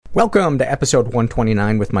Welcome to episode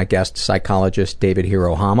 129 with my guest, psychologist David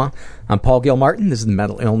Hirohama. I'm Paul Gilmartin. This is the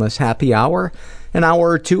Mental Illness Happy Hour. An hour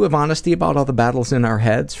or two of honesty about all the battles in our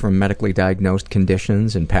heads, from medically diagnosed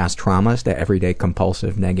conditions and past traumas to everyday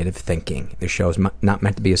compulsive negative thinking. This show is not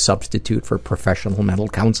meant to be a substitute for professional mental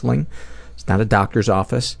counseling. It's not a doctor's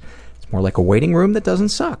office. It's more like a waiting room that doesn't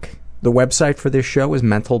suck. The website for this show is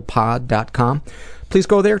mentalpod.com. Please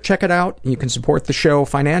go there, check it out. You can support the show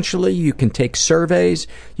financially. You can take surveys.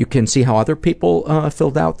 You can see how other people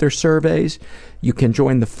filled out their surveys. You can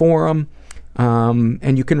join the forum.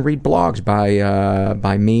 And you can read blogs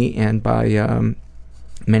by me and by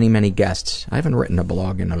many, many guests. I haven't written a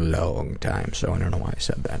blog in a long time, so I don't know why I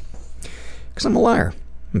said that. Because I'm a liar.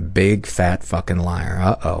 I'm a big, fat fucking liar.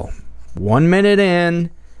 Uh-oh. 1 minute in,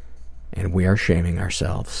 and we are shaming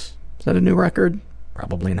ourselves. Is that a new record?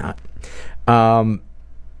 Probably not.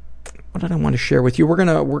 What did I want to share with you? We're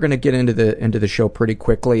gonna get into the show pretty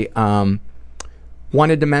quickly.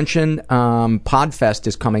 Wanted to mention Podfest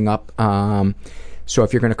is coming up. So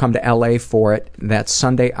if you're going to come to LA for it, that's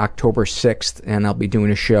Sunday, October 6th, and I'll be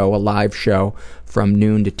doing a live show from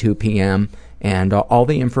noon to 2 p.m. And all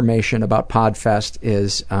the information about Podfest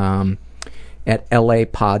is at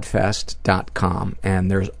lapodfest.com,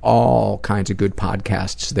 and there's all kinds of good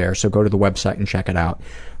podcasts there, so go to the website and check it out.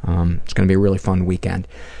 It's going to be a really fun weekend.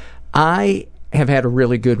 I have had a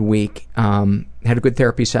really good week. Had a good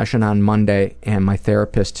therapy session on Monday, and my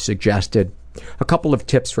therapist suggested a couple of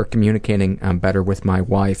tips for communicating better with my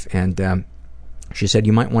wife, and she said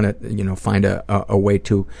you might want to find a way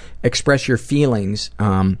to express your feelings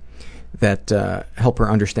that help her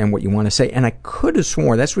understand what you want to say. And I could have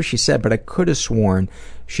sworn, that's what she said, but I could have sworn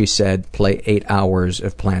she said play 8 hours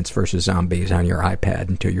of Plants vs. Zombies on your iPad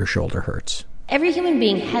until your shoulder hurts. Every human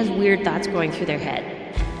being has weird thoughts going through their head.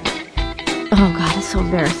 Oh God, it's so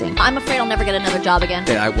embarrassing. I'm afraid I'll never get another job again.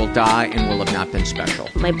 That I will die and will have not been special.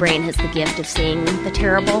 My brain has the gift of seeing the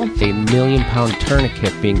terrible. A million-pound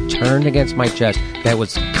tourniquet being turned against my chest that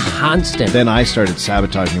was constant. Then I started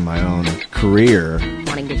sabotaging my own career.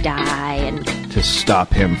 Wanting to die and to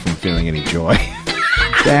stop him from feeling any joy.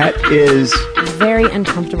 That is very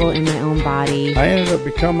uncomfortable in my own body. I ended up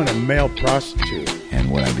becoming a male prostitute. And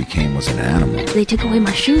what I became was an animal. They took away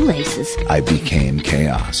my shoelaces. I became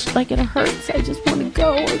chaos. Like, it hurts. I just want to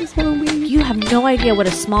go. I just want to leave. You have no idea what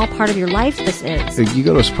a small part of your life this is. You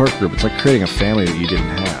go to a support group, it's like creating a family that you didn't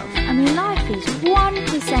have. I mean, life is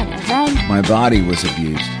 1% event. My body was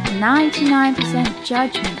abused. 99%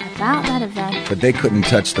 judgment about that event. But they couldn't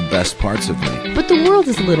touch the best parts of me. But the world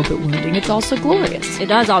is a little bit wounding. It's also glorious. It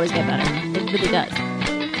does always get better. It really does.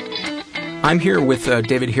 I'm here with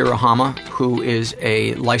David Hirohama, who is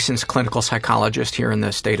a licensed clinical psychologist here in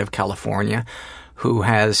the state of California, who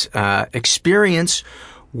has experience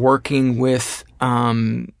working with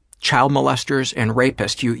child molesters and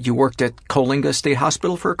rapists. You worked at Coalinga State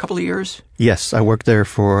Hospital for a couple of years? Yes, I worked there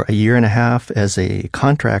for a year and a half as a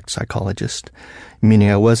contract psychologist, meaning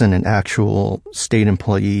I wasn't an actual state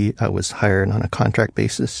employee. I was hired on a contract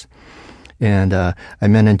basis. And I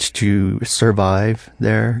managed to survive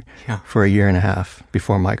there for a year and a half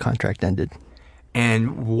before my contract ended.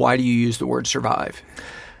 And why do you use the word survive?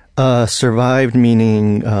 Survived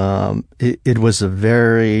meaning it was a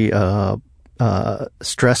very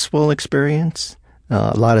stressful experience.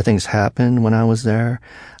 A lot of things happened when I was there.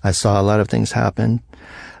 I saw a lot of things happen.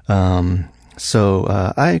 So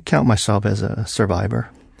I count myself as a survivor.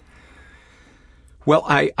 Well,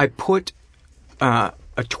 I put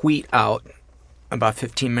a tweet out about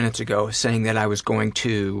 15 minutes ago saying that I was going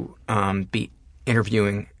to be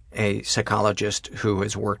interviewing a psychologist who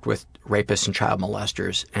has worked with rapists and child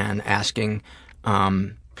molesters, and asking,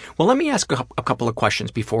 well, let me ask a couple of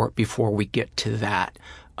questions before we get to that.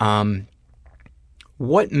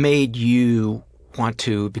 What made you want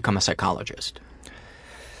to become a psychologist?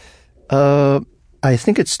 I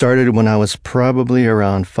think it started when I was probably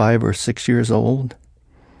around 5 or 6 years old.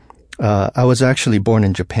 I was actually born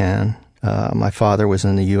in Japan. My father was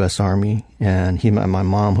in the U.S. Army, and he met my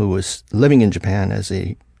mom, who was living in Japan as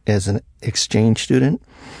an exchange student.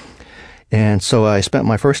 And so I spent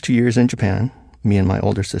my first 2 years in Japan, me and my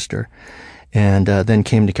older sister, and then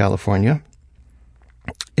came to California.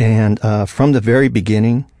 And from the very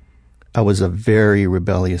beginning, I was a very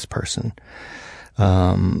rebellious person.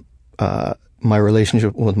 My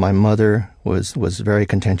relationship with my mother was very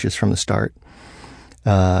contentious from the start.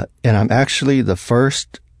 And I'm actually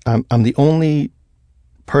I'm the only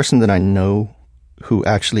person that I know who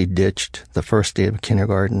actually ditched the first day of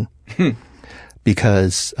kindergarten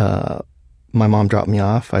because my mom dropped me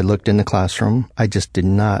off. I looked in the classroom. I just did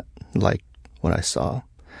not like what I saw.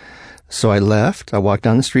 So I left. I walked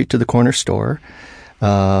down the street to the corner store.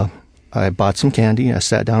 I bought some candy. I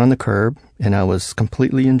sat down on the curb, and I was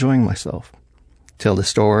completely enjoying myself till the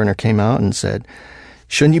store owner came out and said,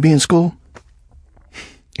 "Shouldn't you be in school?"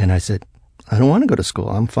 And I said, "I don't want to go to school.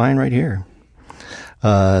 I'm fine right here."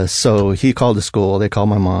 So he called the school. They called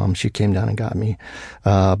my mom. She came down and got me.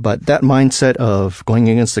 But that mindset of going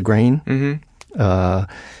against the grain, to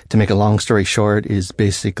make a long story short, is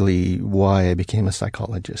basically why I became a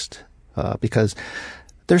psychologist. Because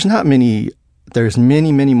there's many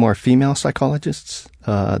more female psychologists.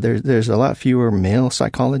 There's a lot fewer male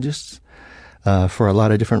psychologists, for a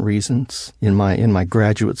lot of different reasons. In my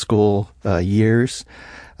graduate school, years,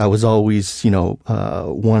 I was always,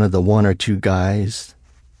 one of the one or two guys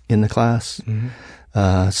in the class.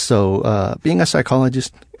 So being a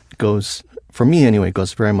psychologist goes, for me anyway,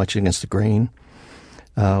 goes very much against the grain,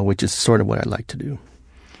 which is sort of what I like to do.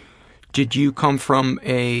 Did you come from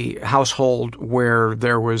a household where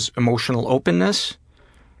there was emotional openness?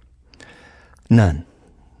 None.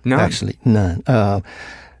 Actually, none.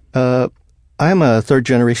 I'm a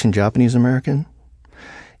third-generation Japanese American,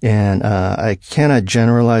 and I cannot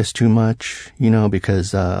generalize too much,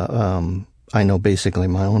 because I know basically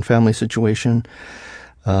my own family situation.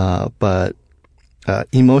 But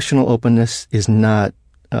emotional openness is not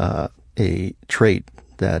a trait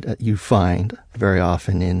that you find very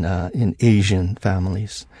often in Asian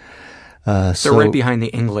families. They're right behind the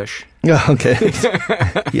English. Yeah, okay.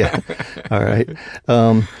 Yeah. All right.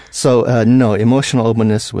 No, emotional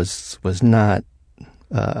openness was not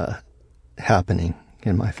happening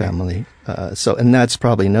in my family. And that's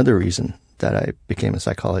probably another reason that I became a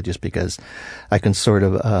psychologist, because I can sort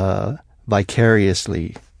of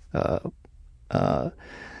vicariously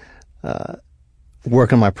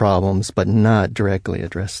work on my problems, but not directly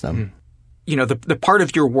address them. The part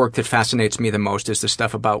of your work that fascinates me the most is the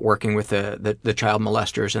stuff about working with the child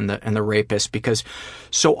molesters and the rapists, because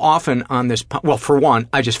so often on this, well, for one,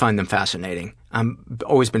 I just find them fascinating. I've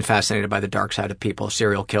always been fascinated by the dark side of people,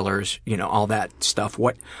 serial killers, all that stuff.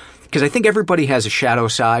 Because I think everybody has a shadow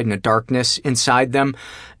side and a darkness inside them,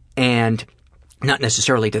 and not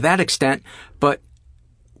necessarily to that extent, but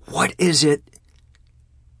what is it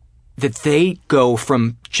that they go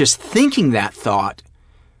from just thinking that thought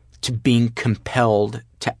to being compelled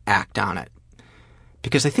to act on it?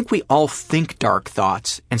 Because I think we all think dark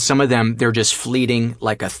thoughts, and some of them, they're just fleeting,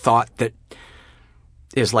 like a thought that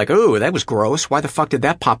is like, oh, that was gross. Why the fuck did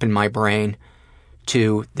that pop in my brain?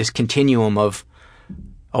 To this continuum of,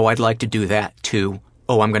 oh, I'd like to do that, to,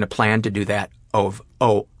 oh, I'm going to plan to do that, of,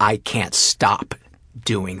 oh, I can't stop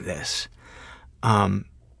doing this.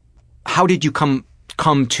 How did you come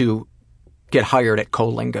to get hired at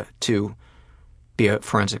Coalinga to be a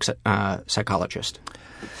forensic psychologist?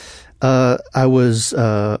 I was,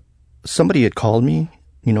 somebody had called me,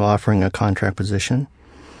 offering a contract position.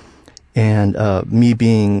 And me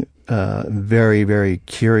being very, very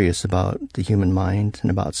curious about the human mind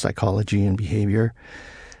and about psychology and behavior,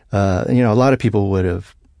 a lot of people would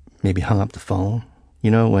have maybe hung up the phone,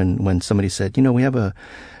 when somebody said, we have a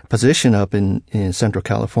position up in Central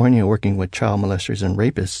California working with child molesters and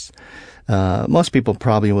rapists. Most people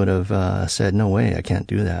probably would have said, no way, I can't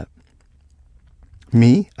do that.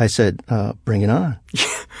 Me, I said, bring it on.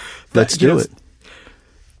 Let's do it.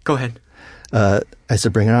 Go ahead. I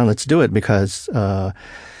said, bring it on, let's do it, because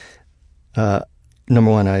number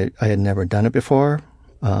one, I had never done it before.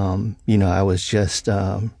 I was just,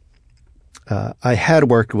 I had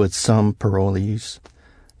worked with some parolees,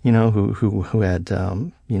 who had,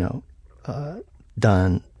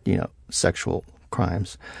 done, sexual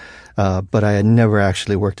crimes. But I had never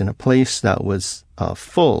actually worked in a place that was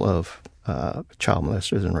full of child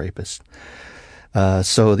molesters and rapists.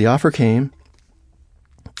 So the offer came,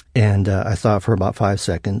 and I thought for about 5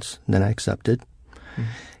 seconds, then I accepted. Mm-hmm.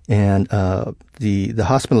 And the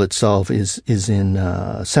hospital itself is in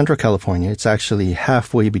Central California. It's actually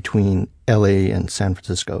halfway between L.A. and San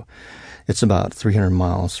Francisco. It's about 300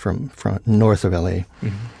 miles from north of L.A.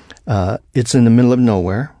 Mm-hmm. It's in the middle of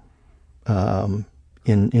nowhere.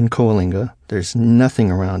 In Coalinga, there's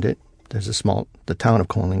nothing around it. The town of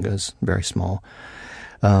Coalinga is very small.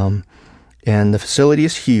 And the facility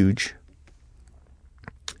is huge.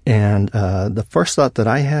 And the first thought that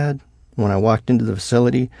I had when I walked into the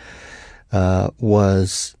facility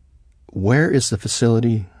was, where is the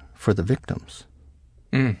facility for the victims?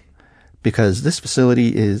 Mm. Because this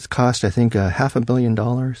facility cost, I think, $500 million.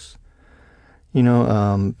 $300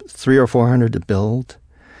 or $400 to build,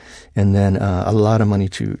 and then a lot of money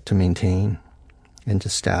to maintain and to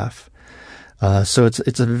staff. So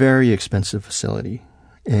it's a very expensive facility.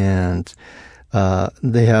 And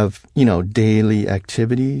They have, daily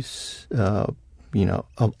activities, of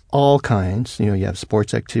all kinds. You have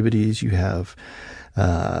sports activities, you have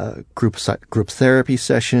group therapy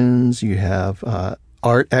sessions, you have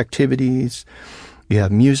art activities, you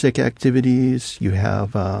have music activities, you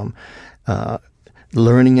have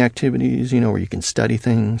learning activities, where you can study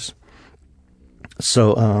things.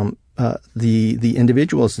 So the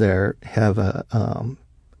individuals there have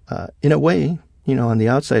in a way, on the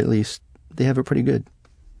outside at least, they have it pretty good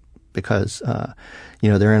because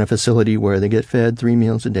they're in a facility where they get fed 3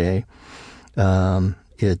 meals a day.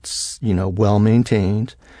 It's well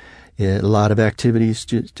maintained, a lot of activities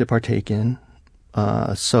to partake in.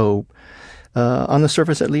 So on the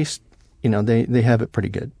surface, at least, they have it pretty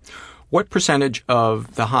good. What percentage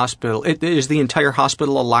of the hospital, is the entire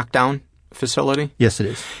hospital a lockdown facility? Yes, it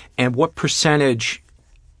is. And what percentage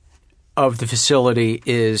of the facility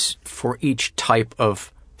is for each type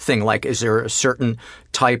of thing? Like, is there a certain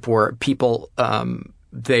type where people,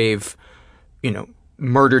 they've,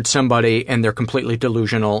 murdered somebody and they're completely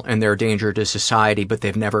delusional and they're a danger to society, but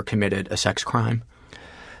they've never committed a sex crime?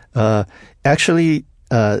 Actually,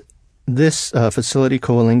 this facility,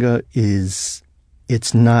 Coalinga,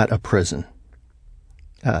 it's not a prison.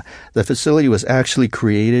 The facility was actually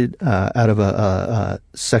created out of a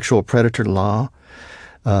sexual predator law,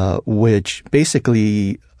 which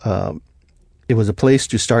basically it was a place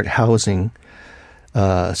to start housing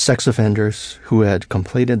sex offenders who had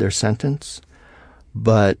completed their sentence,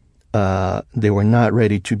 but they were not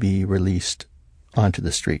ready to be released onto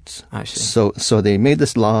the streets. I see. So they made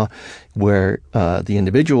this law where the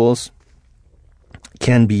individuals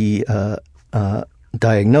can be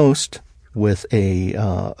diagnosed with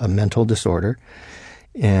a mental disorder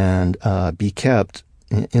and be kept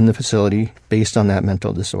in the facility based on that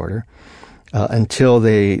mental disorder until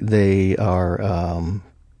they are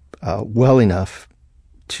well enough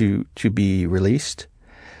to be released.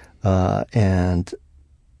 And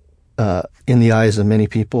in the eyes of many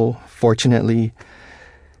people, fortunately,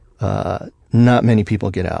 not many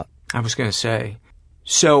people get out. I was going to say,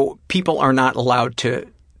 so people are not allowed to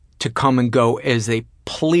come and go as they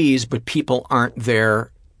please, but people aren't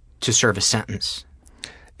there to serve a sentence.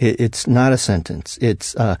 It's not a sentence.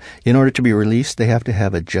 It's in order to be released, they have to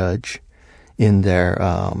have a judge in their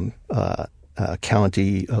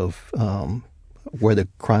county of where the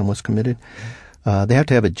crime was committed. They have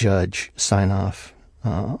to have a judge sign off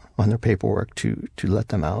on their paperwork to let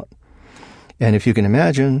them out. And if you can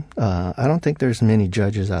imagine, I don't think there's many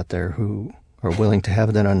judges out there who are willing to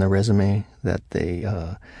have that on their resume, that they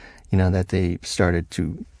that they started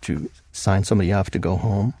to sign somebody off to go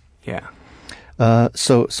home. Yeah.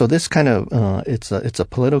 So this kind of it's a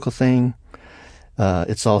political thing.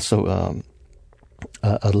 It's also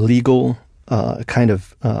a legal kind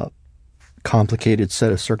of complicated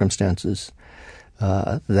set of circumstances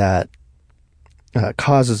that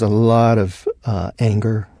causes a lot of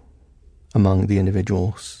anger among the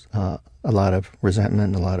individuals, a lot of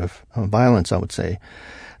resentment, a lot of violence, I would say,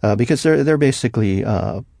 because they're basically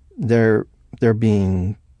they're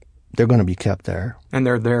going to be kept there, and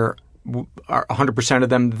they're there. Are 100% of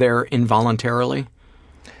them there involuntarily?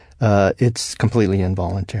 It's completely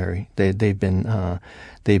involuntary. They've been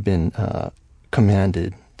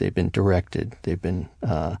commanded. They've been directed. They've been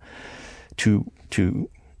to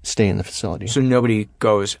stay in the facility. So nobody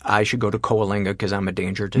goes, I should go to Coalinga because I'm a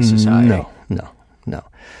danger to society. No.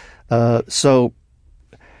 So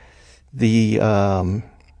there's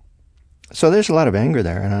a lot of anger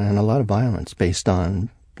there and a lot of violence based on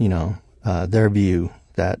their view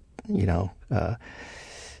that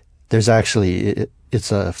there's actually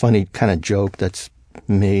it's a funny kind of joke that's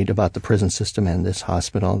made about the prison system and this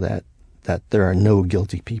hospital that there are no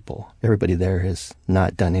guilty people. Everybody there has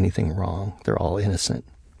not done anything wrong. They're all innocent,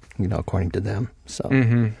 according to them. So,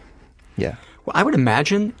 yeah. Well, I would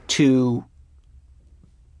imagine to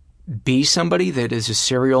be somebody that is a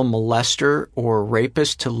serial molester or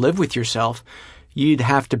rapist, to live with yourself, you'd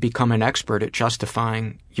have to become an expert at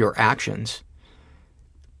justifying your actions.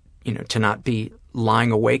 To not be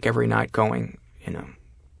lying awake every night going,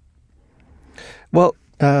 Well,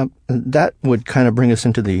 that would kind of bring us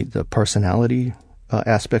into the personality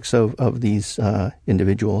aspects of these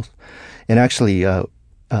individuals. And actually,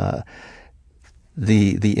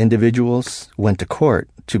 the individuals went to court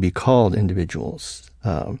to be called individuals.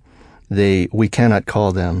 We cannot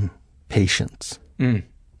call them patients, or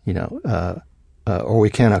we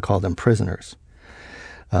cannot call them prisoners.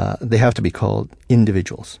 They have to be called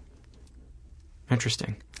individuals.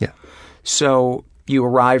 Interesting. Yeah. So you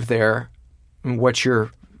arrive there. What's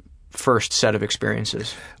your first set of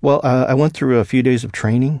experiences? Well, I went through a few days of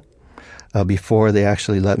training. before they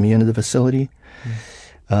actually let me into the facility.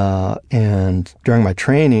 And during my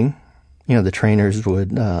training, the trainers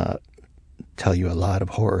would tell you a lot of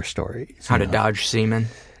horror stories. How to dodge semen?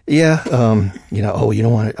 Yeah. You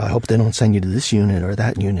don't want to, I hope they don't send you to this unit or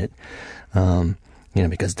that unit,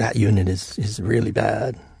 because that unit is really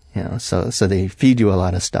bad. So they feed you a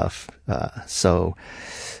lot of stuff. So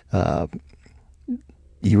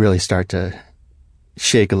you really start to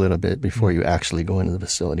shake a little bit before you actually go into the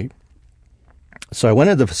facility. So I went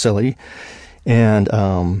into the facility, and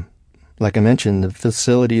like I mentioned, the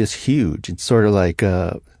facility is huge. It's sort of like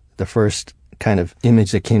the first kind of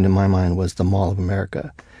image that came to my mind was the Mall of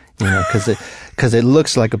America, because it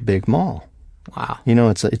looks like a big mall. Wow.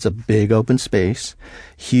 It's a big open space,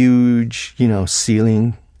 huge,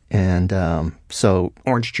 ceiling, and so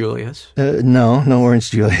Orange Julius. No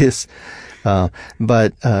Orange Julius,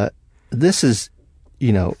 but this is,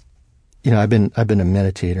 I've been a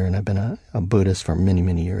meditator, and I've been a Buddhist for many,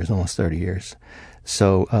 many years, almost 30 years.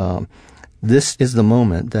 So this is the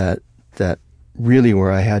moment that really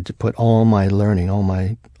where I had to put all my learning,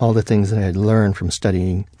 all the things that I had learned from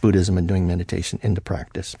studying Buddhism and doing meditation into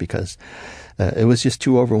practice, because it was just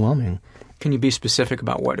too overwhelming. Can you be specific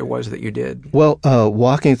about what it was that you did? Well,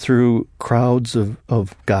 walking through crowds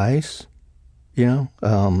of guys,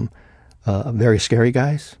 very scary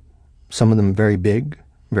guys, some of them very big,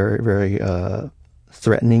 very, very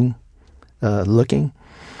threatening looking,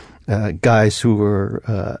 guys who were,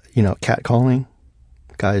 catcalling,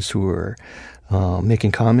 guys who were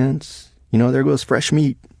making comments, there goes fresh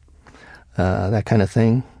meat, that kind of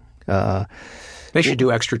thing. They should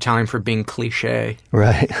do extra time for being cliche.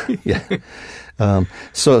 Right. Yeah.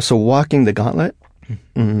 So walking the gauntlet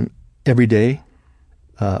every day,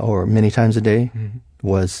 or many times a day,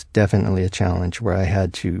 was definitely a challenge where I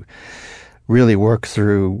had to really work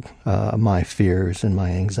through my fears and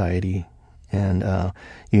my anxiety, and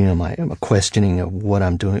my questioning of what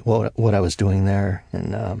I'm doing, what I was doing there,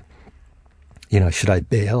 and should I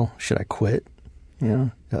bail? Should I quit?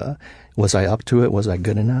 Was I up to it? Was I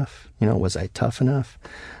good enough? Was I tough enough?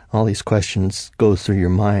 All these questions go through your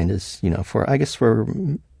mind as, for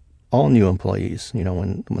all new employees,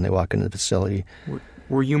 when they walk into the facility.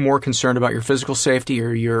 Were you more concerned about your physical safety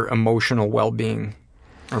or your emotional well-being,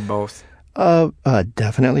 or both?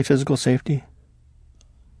 Definitely physical safety,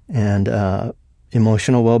 and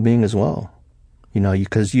emotional well-being as well.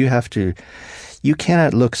 Because you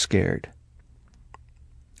cannot look scared.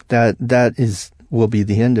 That will be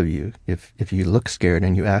the end of you if you look scared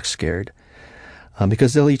and you act scared,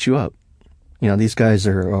 because they'll eat you up. These guys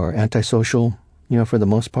are antisocial, for the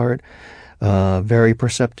most part, very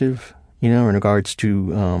perceptive, in regards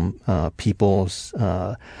to people's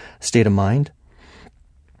state of mind.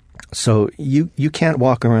 So you can't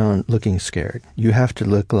walk around looking scared. You have to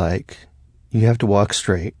walk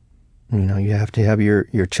straight. You have to have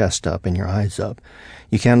your chest up and your eyes up.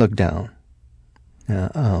 You can't look down.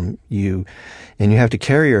 You have to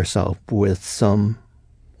carry yourself with some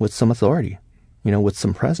authority, with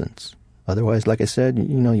some presence. Otherwise, like I said,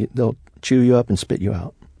 they'll chew you up and spit you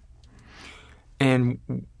out. And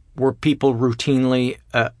were people routinely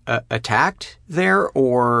attacked there,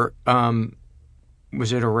 or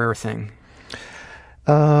was it a rare thing?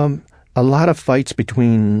 A lot of fights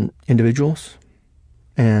between individuals,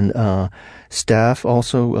 and staff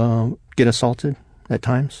also get assaulted at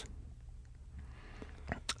times.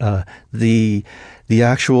 The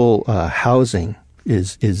actual housing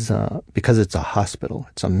is because it's a hospital,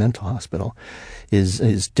 it's a mental hospital,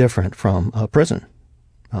 is different from a prison,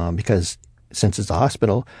 because since it's a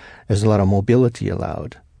hospital, there's a lot of mobility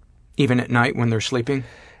allowed. Even at night when they're sleeping?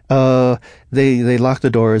 They lock the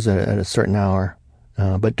doors at a certain hour,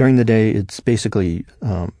 but during the day it's basically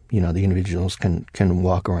the individuals can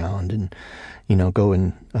walk around and go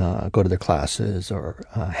to their classes or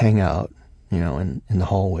hang out in the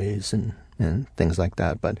hallways and things like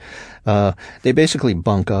that. But they basically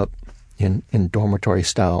bunk up in dormitory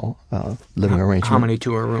style living arrangement. How many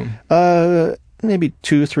to a room? Maybe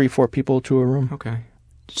 2, 3, 4 people to a room. Okay.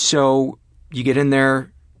 So you get in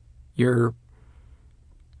there, you're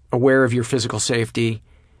aware of your physical safety,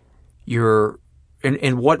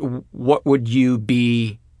 and what would you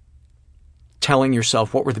be telling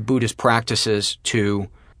yourself? What were the Buddhist practices to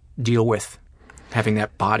deal with having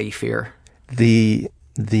that body fear? The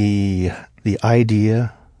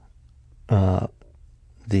idea, the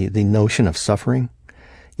notion of suffering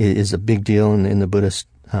is a big deal in the Buddhist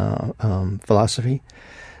philosophy.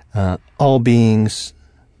 All beings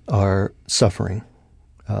are suffering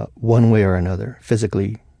one way or another,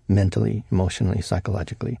 physically, mentally, emotionally,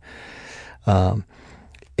 psychologically.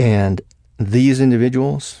 And these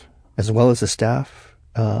individuals, as well as the staff,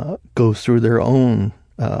 go through their own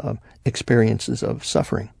experiences of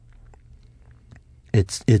suffering.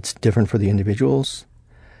 It's different for the individuals.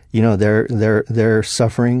 You know, they're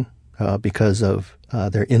suffering because of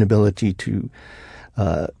their inability to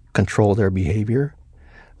control their behavior.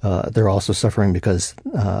 They're also suffering because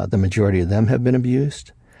the majority of them have been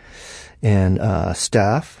abused. And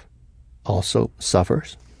staff also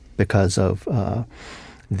suffers because of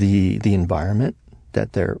the environment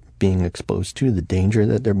that they're being exposed to, the danger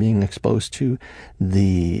that they're being exposed to,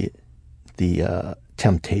 the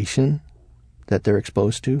temptation that they're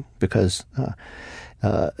exposed to, because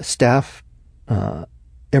staff,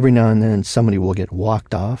 every now and then somebody will get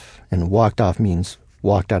walked off, and walked off means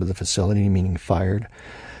walked out of the facility, meaning fired,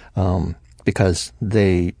 because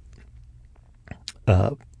they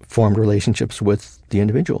formed relationships with the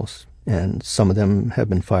individuals. And some of them have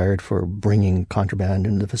been fired for bringing contraband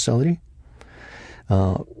into the facility.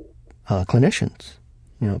 Clinicians,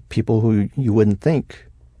 you know, people who you wouldn't think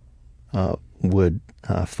would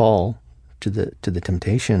fall to the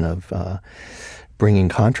temptation of bringing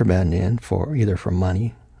contraband in for either for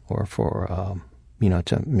money or for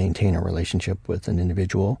to maintain a relationship with an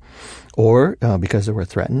individual, or because they were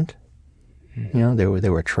threatened. You know, they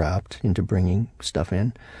were trapped into bringing stuff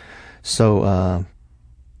in. So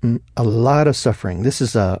a lot of suffering. This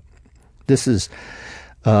is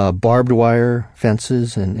barbed wire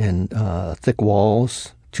fences and thick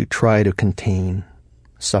walls to try to contain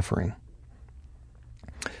suffering.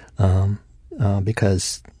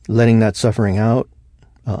 Because letting that suffering out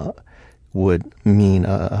would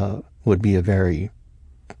be a very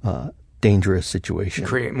dangerous situation.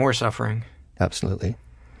 Create more suffering. Absolutely.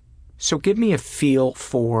 So give me a feel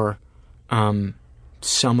for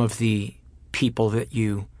some of the people that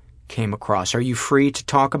you came across. Are you free to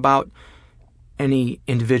talk about any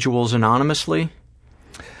individuals anonymously?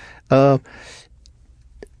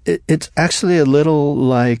 It's actually a little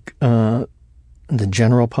like the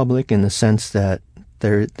general public, in the sense that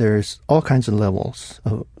there's all kinds of levels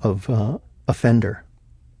of offender.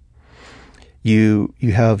 You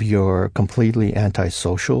have your completely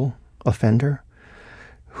antisocial offender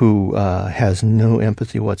who has no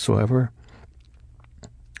empathy whatsoever.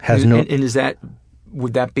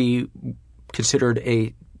 Would that be considered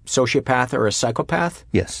a sociopath or a psychopath?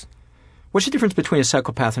 Yes. What's the difference between a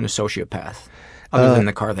psychopath and a sociopath, other than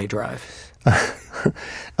the car they drive?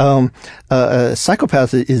 A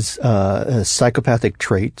psychopath is psychopathic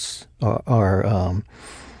traits are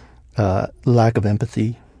lack of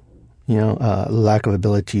empathy, lack of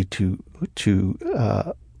ability to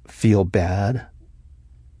feel bad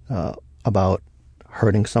about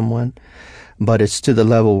hurting someone, but it's to the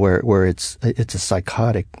level where it's a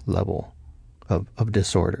psychotic level of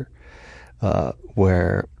disorder,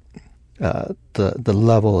 where the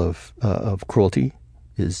level of cruelty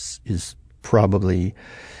is probably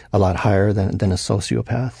a lot higher than a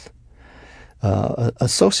sociopath. A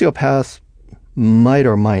sociopath might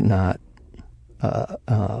or might not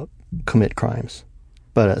commit crimes,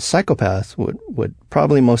 but a psychopath would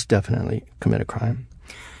probably most definitely commit a crime.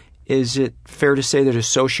 Is it fair to say that a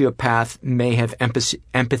sociopath may have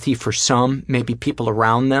empathy for some, maybe people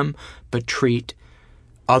around them, but treat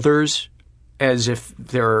others as if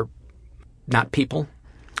they're not people?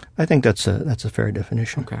 I think that's a fair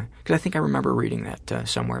definition. Okay, because I think I remember reading that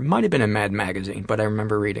somewhere. It might have been in Mad Magazine, but I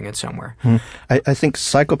remember reading it somewhere. I think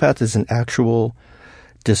psychopath is an actual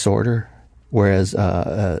disorder, whereas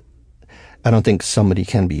I don't think somebody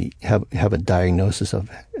can have a diagnosis of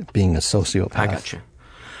being a sociopath. I got you.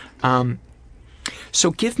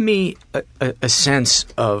 So give me a sense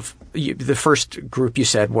of the first group you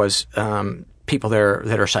said was people that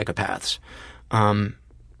are psychopaths.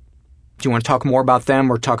 Do you want to talk more about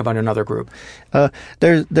them or talk about another group?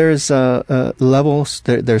 There's levels.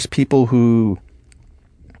 There's people who,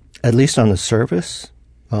 at least on the surface,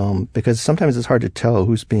 because sometimes it's hard to tell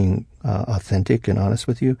who's being authentic and honest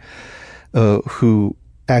with you, who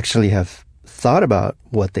actually have thought about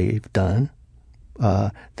what they've done.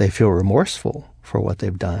 They feel remorseful for what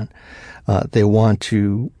they've done. They want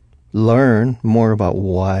to learn more about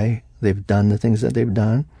why they've done the things that they've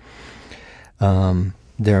done.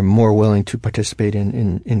 They're more willing to participate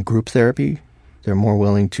in group therapy. They're more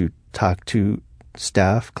willing to talk to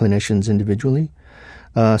staff, clinicians individually.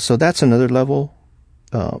 So that's another level.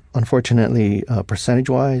 Unfortunately,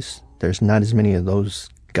 percentage-wise, there's not as many of those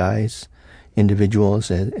guys,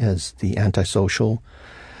 individuals, as the antisocial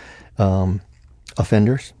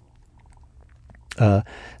offenders.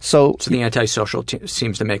 So the antisocial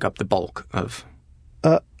seems to make up the bulk of...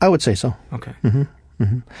 I would say so. Okay. Mm-hmm.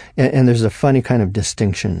 Mm-hmm. And there's a funny kind of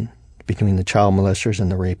distinction between the child molesters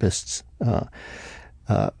and the rapists.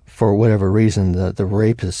 For whatever reason, the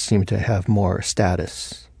rapists seem to have more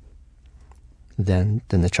status than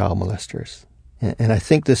the child molesters. And I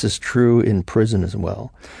think this is true in prison as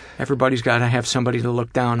well. Everybody's got to have somebody to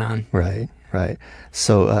look down on. Right.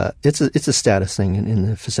 So it's a status thing in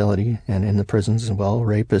the facility and in the prisons as well.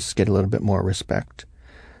 Rapists get a little bit more respect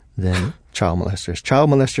than child molesters. Child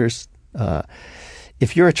molesters,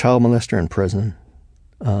 if you're a child molester in prison,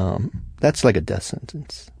 that's like a death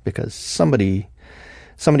sentence because somebody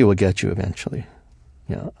will get you eventually.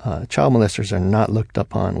 Child molesters are not looked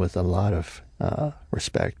upon with a lot of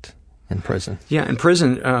respect in prison. Yeah, in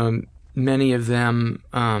prison, many of them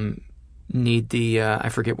need the I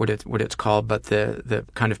forget what it's called, but the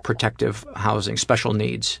kind of protective housing, special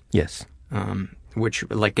needs. Yes. Which,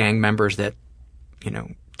 like gang members that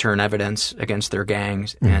turn evidence against their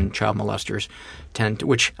gangs, and child molesters tend to,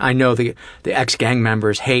 which I know the ex-gang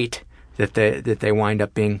members hate that they wind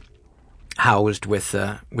up being housed with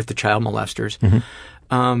the child molesters.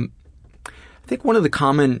 I think one of the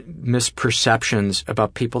common misperceptions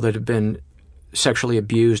about people that have been sexually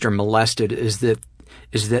abused or molested is that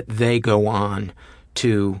they go on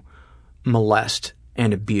to molest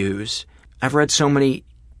and abuse. I've read so many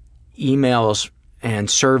emails and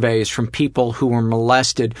surveys from people who were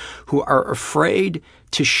molested who are afraid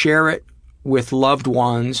to share it with loved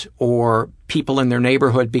ones or people in their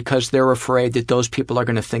neighborhood because they're afraid that those people are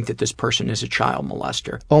going to think that this person is a child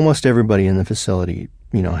molester. Almost everybody in the facility,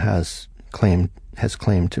 has claimed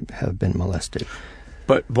to have been molested.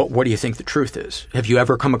 But what do you think the truth is? Have you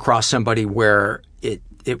ever come across somebody where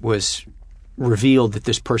it was revealed that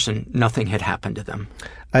this person, nothing had happened to them?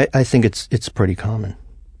 I think it's pretty common.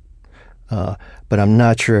 But I'm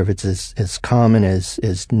not sure if it's as common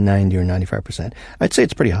as 90 or 95%. I'd say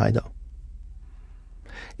it's pretty high, though.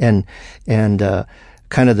 And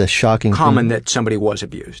kind of the shocking common thing, that somebody was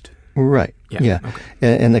abused. Right. Yeah. Okay.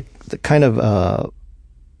 And the kind of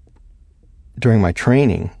during my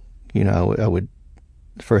training, I would,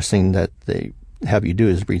 the first thing that they have you do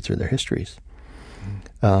is read through their histories.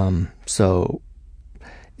 So,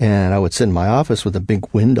 and I would sit in my office with a big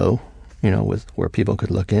window, with where people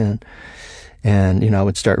could look in. And, I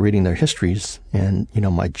would start reading their histories and,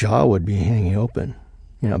 my jaw would be hanging open,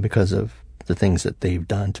 because of the things that they've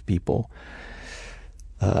done to people,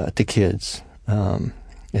 to kids, and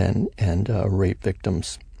rape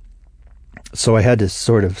victims. So I had to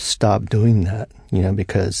sort of stop doing that,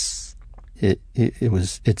 because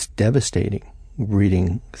it's devastating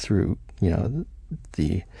reading through,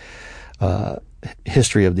 the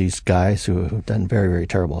history of these guys who have done very, very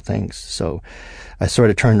terrible things. So I sort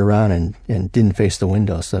of turned around and didn't face the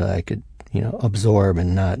window so that I could, absorb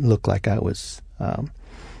and not look like I was,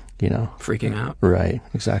 freaking out. Right,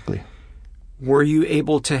 exactly. Were you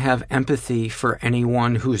able to have empathy for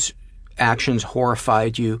anyone whose actions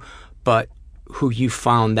horrified you, but who you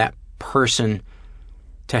found that person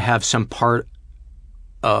to have some part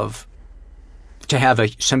of, to have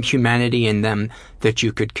some humanity in them that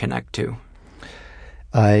you could connect to?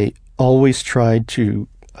 I always tried to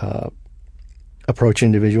approach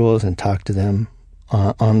individuals and talk to them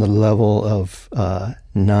on the level of a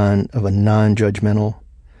non-judgmental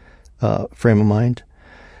frame of mind,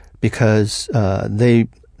 because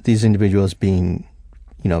these individuals being,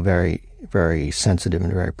 very, very sensitive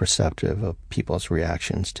and very perceptive of people's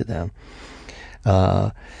reactions to them.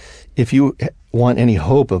 If you want any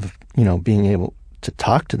hope of, being able to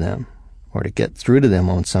talk to them or to get through to them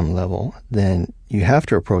on some level, then you have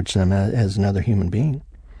to approach them as another human being.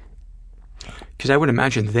 Because I would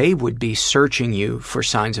imagine they would be searching you for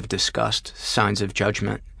signs of disgust, signs of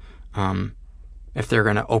judgment, if they're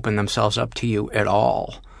going to open themselves up to you at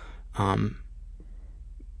all.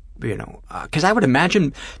 Because I would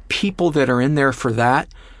imagine people that are in there for that,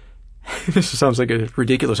 this sounds like a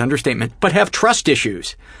ridiculous understatement, but have trust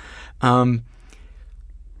issues.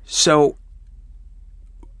 So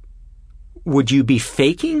would you be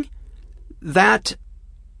faking that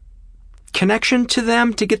connection to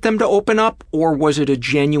them to get them to open up, or was it a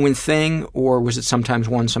genuine thing, or was it sometimes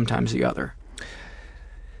one, sometimes the other?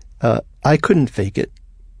 I couldn't fake it.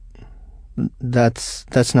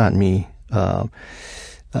 That's not me.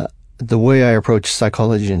 The way I approach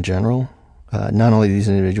psychology in general, not only these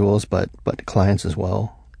individuals but clients as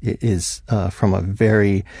well, is from a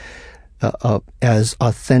very as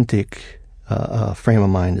authentic frame of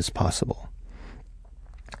mind as possible.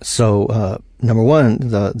 So number one,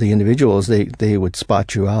 the individuals they would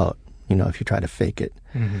spot you out, if you try to fake it.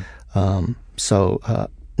 Mm-hmm.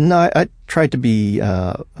 No, I tried to be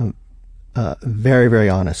very, very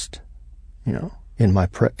honest, in my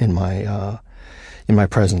in my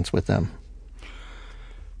presence with them.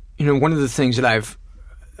 You know, one of the things that I've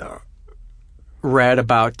read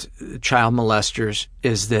about child molesters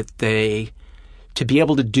is that to be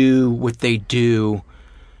able to do what they do,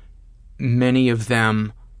 many of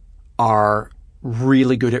them are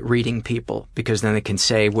really good at reading people, because then they can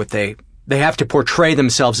say what they have to portray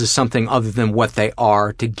themselves as something other than what they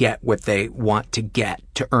are to get what they want to get,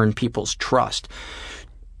 to earn people's trust.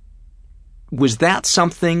 Was that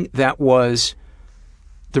something that was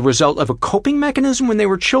the result of a coping mechanism when they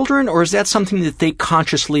were children, or is that something that they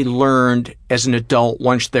consciously learned as an adult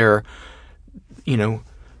once their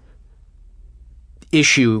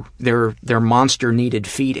monster needed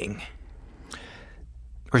feeding?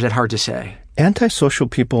 Or is that hard to say? Antisocial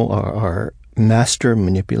people are master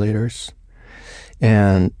manipulators,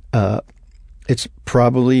 and it's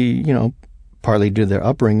probably, partly due to their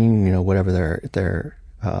upbringing, whatever their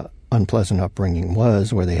unpleasant upbringing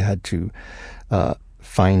was, where they had to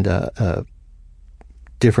find a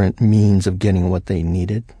different means of getting what they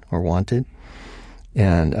needed or wanted.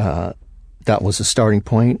 And that was the starting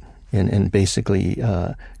point, and basically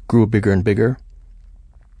grew bigger and bigger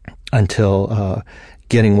until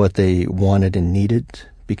getting what they wanted and needed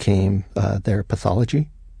became their pathology.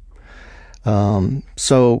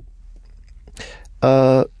 So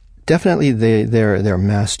definitely they're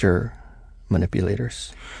master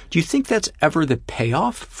manipulators. Do you think that's ever the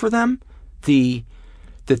payoff for them? That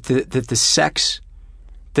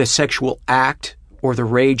the sexual act or the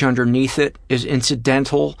rage underneath it is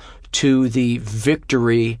incidental to the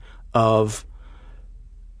victory of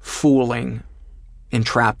fooling,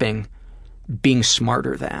 entrapping, being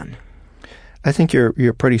smarter than? I think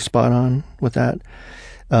you're pretty spot on with that.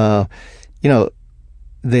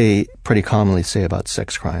 They pretty commonly say about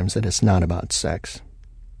sex crimes that it's not about sex.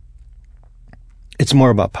 It's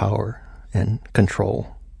more about power and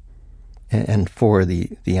control. And for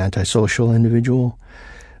the antisocial individual,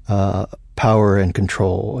 power and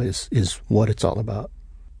control is what it's all about.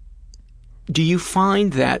 Do you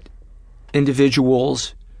find that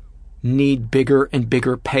individuals need bigger and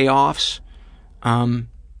bigger payoffs? The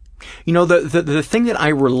thing that I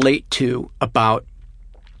relate to about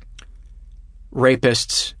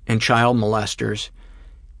rapists and child molesters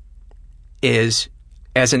is,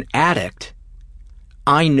 as an addict,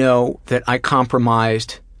 I know that I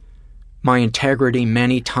compromised my integrity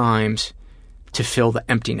many times to fill the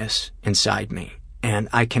emptiness inside me. And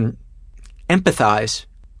I can empathize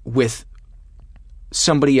with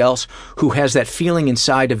somebody else who has that feeling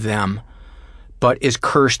inside of them, but is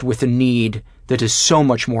cursed with a need that is so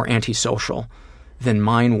much more antisocial than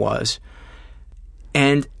mine was.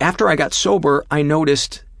 And after I got sober, I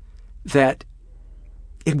noticed that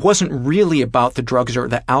it wasn't really about the drugs or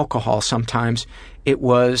the alcohol sometimes. It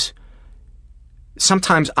was,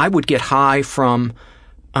 sometimes I would get high from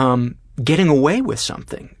getting away with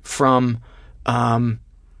something, from, almost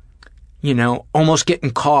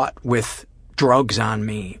getting caught with drugs on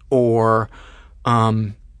me, or,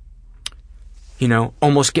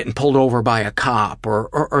 almost getting pulled over by a cop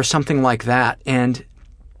or something like that. And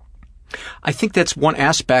I think that's one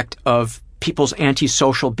aspect of people's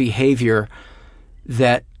antisocial behavior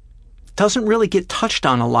that doesn't really get touched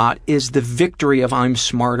on a lot, is the victory of I'm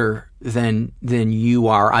smarter than you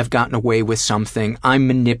are. I've gotten away with something. I'm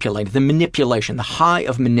manipulating. The manipulation, the high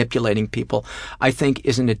of manipulating people, I think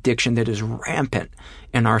is an addiction that is rampant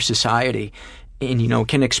in our society, and,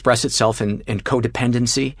 can express itself in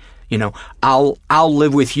codependency. I'll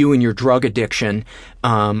live with you in your drug addiction,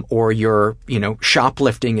 or your,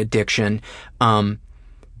 shoplifting addiction.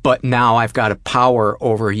 But now I've got a power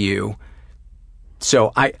over you.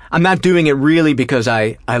 So I'm not doing it really because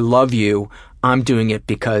I love you. I'm doing it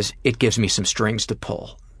because it gives me some strings to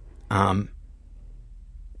pull.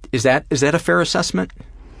 Is that a fair assessment?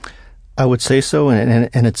 I would say so,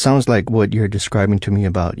 and it sounds like what you're describing to me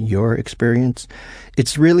about your experience.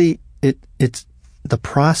 It's really it's the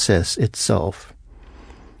process itself.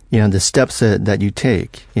 The steps that you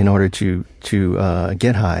take in order to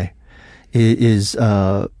get high is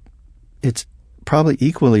it's probably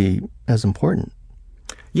equally as important.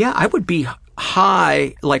 Yeah, I would be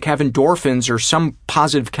high, like have endorphins or some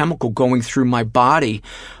positive chemical going through my body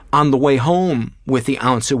on the way home with the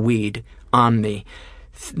ounce of weed on me,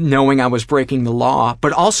 knowing I was breaking the law,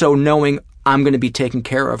 but also knowing I'm going to be taken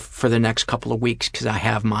care of for the next couple of weeks because I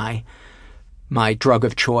have my drug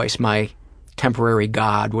of choice, my temporary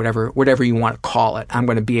God, whatever you want to call it. I'm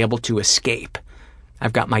going to be able to escape.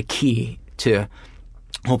 I've got my key to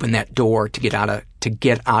open that door to get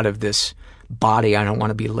out of this body I don't want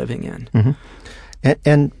to be living in. Mm-hmm.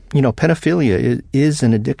 And pedophilia is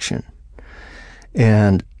an addiction,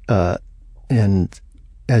 and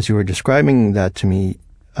as you were describing that to me,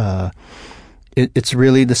 it's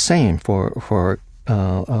really the same for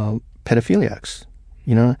pedophiliacs.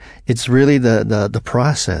 You know, it's really the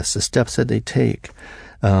process, the steps that they take.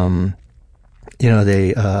 You know,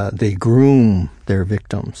 they groom their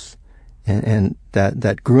victims, and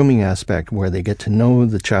that grooming aspect where they get to know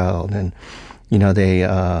the child, and you know, they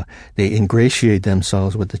ingratiate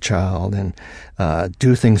themselves with the child and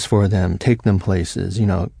do things for them, take them places. You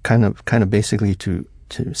know, kind of basically to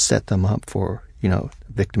set them up for, you know,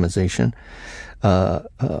 victimization.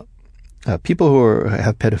 People who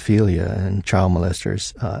have pedophilia and child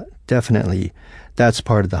molesters, definitely, that's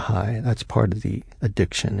part of the high. That's part of the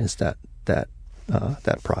addiction. Is that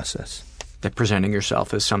process. That presenting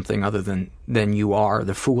yourself as something other than you are,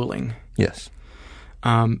 the fooling. Yes.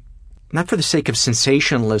 Not for the sake of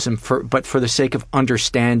sensationalism, but for the sake of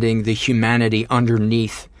understanding the humanity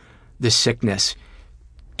underneath the sickness.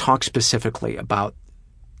 Talk specifically about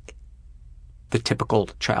the typical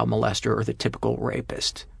child molester or the typical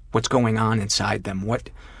rapist. What's going on inside them? What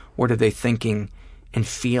are they thinking and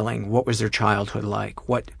feeling? What was their childhood like?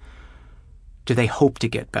 What do they hope to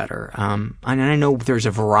get better? And I know there's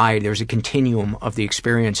a variety, there's a continuum of the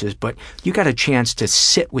experiences, but you got a chance to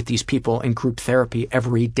sit with these people in group therapy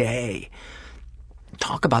every day.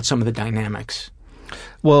 Talk about some of the dynamics.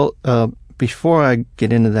 Well, before I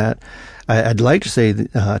get into that, I'd like to say,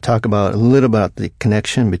 talk about a little about the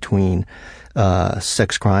connection between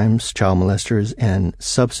sex crimes, child molesters, and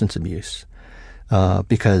substance abuse,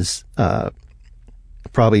 because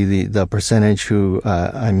probably the percentage who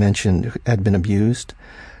I mentioned had been abused,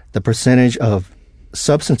 the percentage of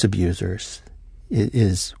substance abusers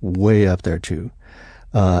is way up there too.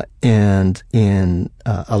 And in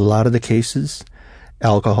a lot of the cases,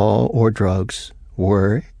 alcohol or drugs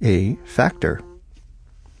were a factor.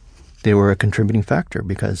 They were a contributing factor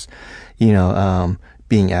because, you know,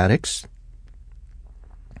 being addicts,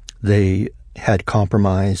 they had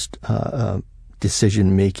compromised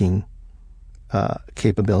decision-making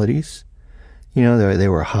capabilities. You know, they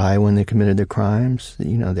were high when they committed their crimes.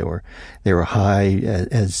 You know, they were high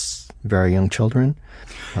as very young children.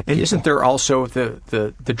 And isn't there also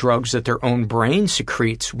the drugs that their own brain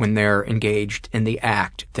secretes when they're engaged in the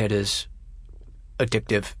act that is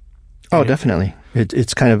addictive? Oh, definitely.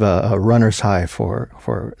 It's kind of a runner's high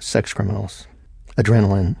for sex criminals.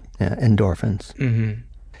 Adrenaline, endorphins. Mm-hmm.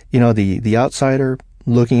 You know, the outsider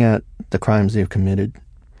looking at the crimes they've committed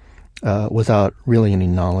without really any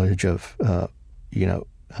knowledge of,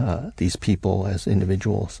 these people as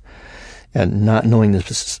individuals, and not knowing the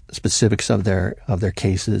specifics of their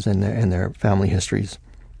cases and their family histories,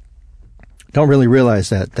 don't really realize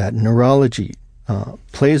that neurology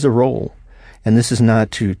plays a role. And this is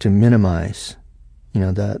not to minimize, you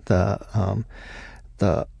know, the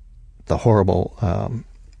horrible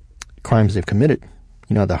crimes they've committed,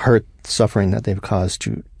 you know, the hurt, suffering that they've caused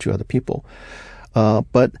to other people.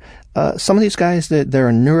 But some of these guys, they're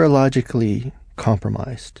neurologically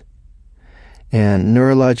compromised. And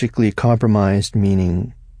neurologically compromised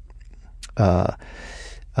meaning,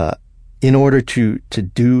 in order to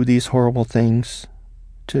do these horrible things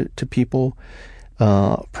to people,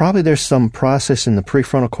 probably there's some process in the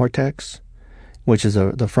prefrontal cortex, which is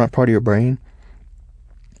the front part of your brain,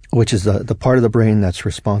 which is the part of the brain that's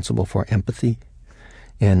responsible for empathy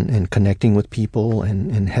and connecting with people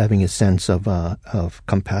and having a sense of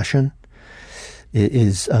compassion. It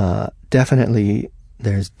is definitely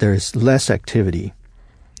there's less activity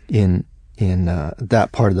in that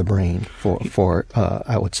part of the brain for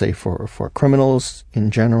I would say for criminals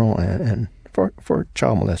in general and for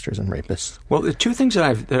child molesters and rapists. Well, the two things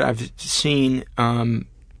that I've seen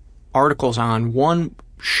articles on, one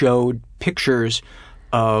showed pictures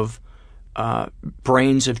of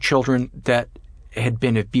brains of children that had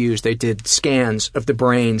been abused. They did scans of the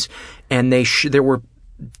brains, and there were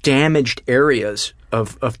damaged areas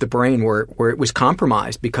of the brain where it was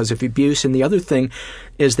compromised because of abuse. And the other thing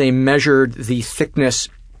is they measured the thickness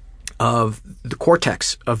of the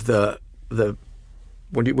cortex of the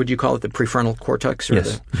what do you call it? The prefrontal cortex? Or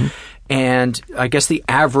yes. And I guess the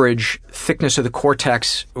average thickness of the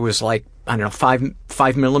cortex was like, I don't know,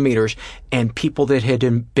 5 millimeters. And people that had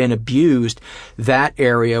been abused, that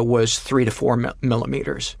area was 3 to 4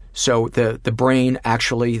 millimeters. So the brain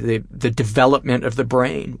actually, the development of the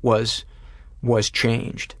brain was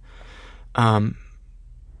changed.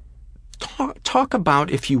 Talk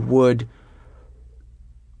about, if you would,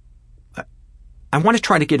 I want to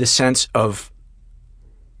try to get a sense of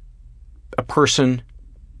a person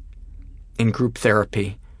in group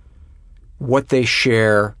therapy, what they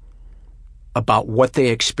share about what they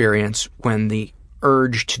experience when the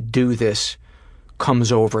urge to do this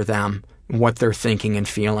comes over them, what they're thinking and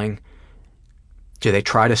feeling? Do they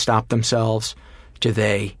try to stop themselves? Do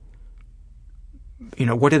they,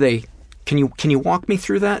 what do they, can you walk me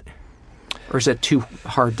through that? Or is that too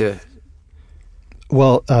hard to?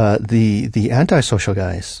 Well, the antisocial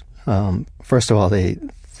guys, first of all, they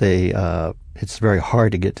it's very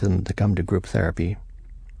hard to get them to come to group therapy,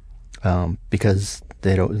 because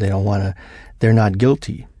they don't want to, they're not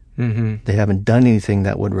guilty. Mm-hmm. They haven't done anything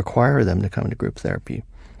that would require them to come to group therapy.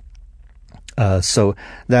 So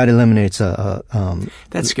that eliminates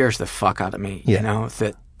that scares the fuck out of me,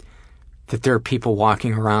 that there are people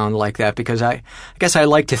walking around like that, because I guess I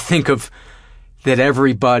like to think of that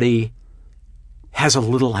everybody has a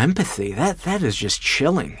little empathy. That is just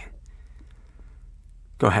chilling.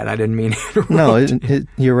 Go ahead. I didn't mean to. No,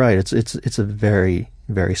 you're right. It's a very,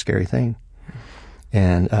 very scary thing.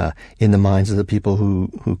 And in the minds of the people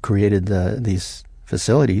who created these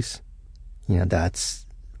facilities, that's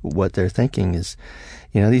what they're thinking is,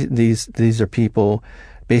 these are people.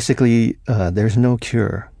 Basically, there's no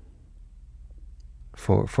cure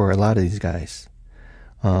for a lot of these guys,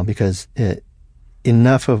 because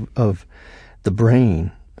enough of the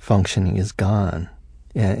brain functioning is gone,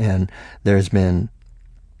 and there's been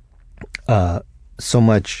so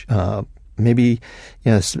much, there's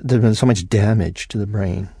been so much damage to the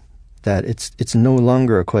brain that it's no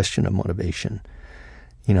longer a question of motivation.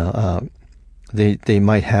 They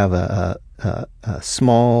might have a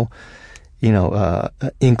small,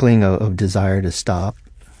 inkling of desire to stop,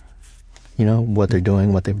 what they're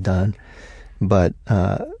doing, what they've done, but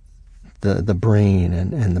the brain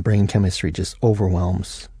and the brain chemistry just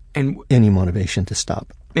overwhelms any motivation to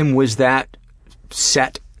stop. And was that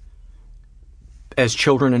set as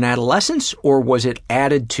children and adolescents, or was it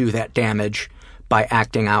added to that damage by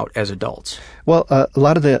acting out as adults? Well, a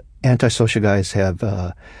lot of the antisocial guys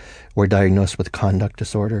were diagnosed with conduct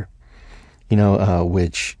disorder,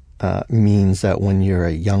 which means that when you're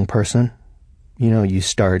a young person, you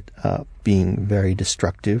start being very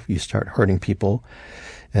destructive. You start hurting people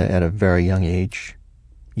at a very young age.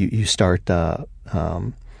 You start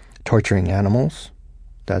torturing animals.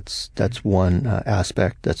 That's one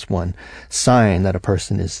aspect. That's one sign that a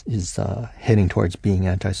person is heading towards being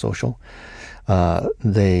antisocial.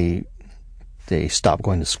 They stop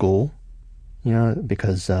going to school,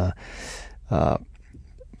 because of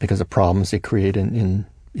problems they create in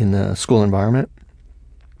the school environment.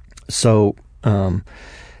 So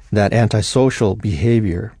that antisocial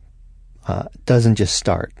behavior doesn't just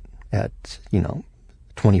start at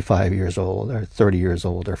 25 years old or 30 years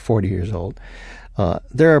old or 40 years old.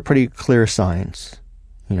 There are pretty clear signs,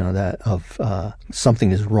 that of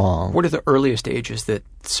something is wrong. What are the earliest ages that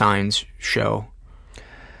signs show?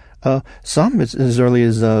 Some as early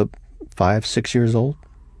as 5-6 years old.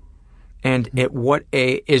 And at what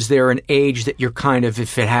age, is there an age that you're kind of,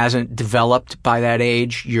 if it hasn't developed by that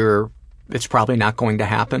age, it's probably not going to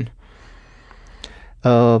happen?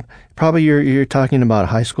 Probably you're talking about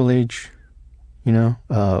high school age.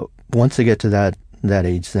 Once they get to that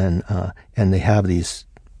age, then and they have these,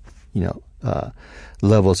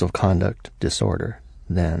 levels of conduct disorder,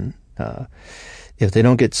 then if they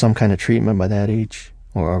don't get some kind of treatment by that age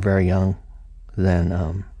or are very young,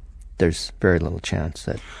 then there's very little chance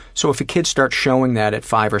that. So if a kid starts showing that at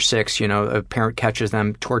 5 or 6, a parent catches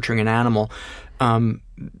them torturing an animal,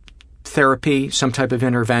 therapy, some type of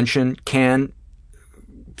intervention can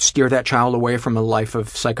steer that child away from a life of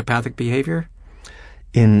psychopathic behavior?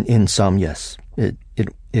 In some, yes.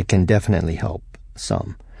 It can definitely help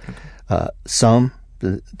some. Okay. Some,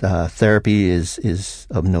 the therapy is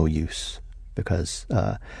of no use because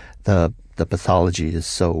the pathology is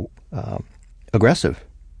so aggressive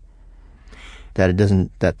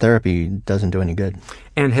that therapy doesn't do any good.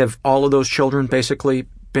 And have all of those children basically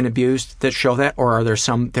been abused that show that, or are there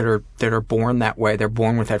some that are born that way? They're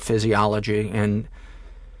born with that physiology,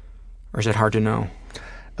 or is it hard to know?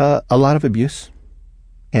 A lot of abuse,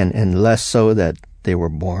 and less so that they were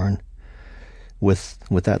born with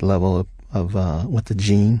that level of with the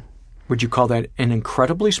gene. Would you call that an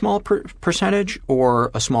incredibly small percentage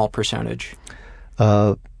or a small percentage?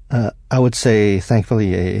 I would say,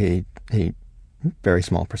 thankfully, a very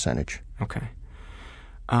small percentage. Okay.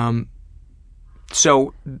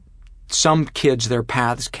 So some kids, their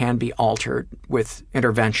paths can be altered with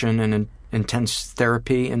intervention and intense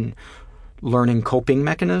therapy and learning coping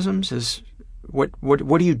mechanisms. What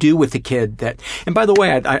do you do with the kid that? And by the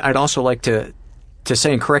way, I'd also like to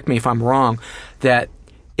say, and correct me if I'm wrong, that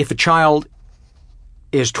if a child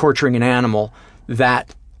is torturing an animal,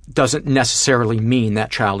 that doesn't necessarily mean that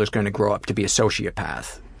child is going to grow up to be a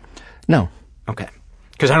sociopath. No. Okay.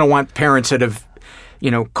 Because I don't want parents that have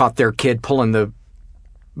caught their kid pulling the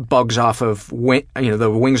bugs off of the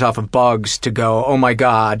wings off of bugs to go, oh my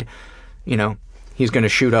God, he's going to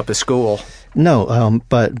shoot up a school. No,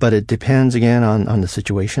 but it depends again on the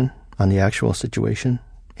situation, on the actual situation,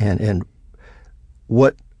 and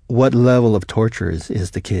what level of torture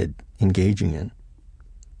is the kid engaging in.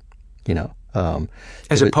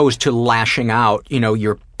 As opposed to lashing out,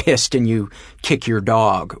 you're pissed and you kick your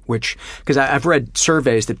dog, because I've read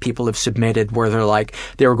surveys that people have submitted where they're like,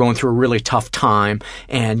 they were going through a really tough time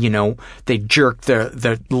and, they jerked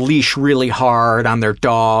the leash really hard on their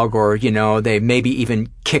dog, or, they maybe even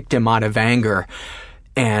kicked him out of anger.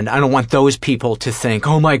 And I don't want those people to think,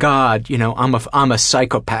 oh my God, I'm a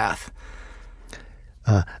psychopath.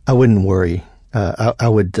 I wouldn't worry. I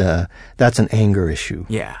would, that's an anger issue.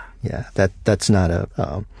 Yeah. Yeah, that's not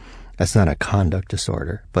a conduct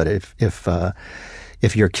disorder. But if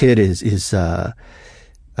your kid is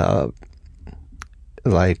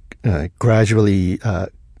gradually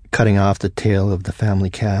cutting off the tail of the family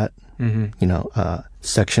cat,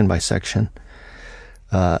 section by section,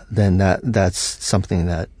 then that's something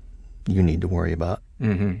that you need to worry about.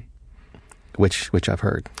 Mm-hmm. Which I've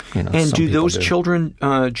heard. And do those children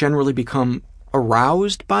generally become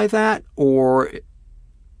aroused by that, or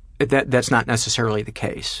that's not necessarily the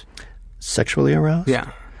case? Sexually aroused?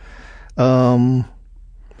 Yeah.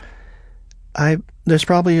 There's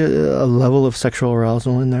probably a level of sexual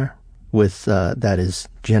arousal in there with that is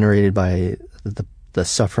generated by the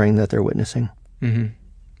suffering that they're witnessing. Mm-hmm.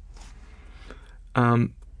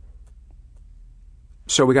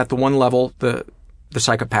 So we got the one level, the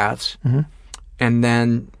psychopaths, mm-hmm. And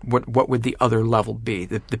then what would the other level be?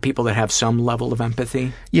 The people that have some level of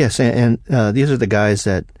empathy? Yes, and these are the guys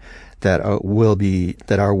that are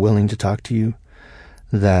willing to talk to you,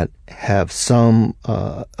 that have some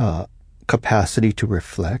capacity to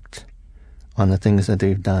reflect on the things that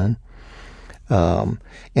they've done,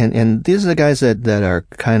 and these are the guys that are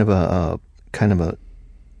kind of a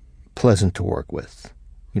pleasant to work with,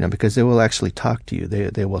 because they will actually talk to you.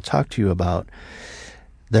 They will talk to you about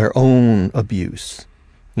their own abuse,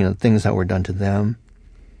 things that were done to them.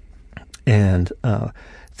 And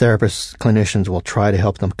therapists, clinicians will try to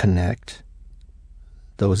help them connect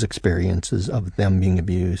those experiences of them being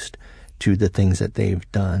abused to the things that they've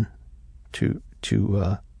done to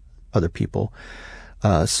other people.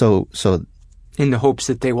 So in the hopes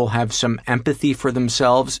that they will have some empathy for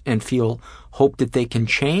themselves and hope that they can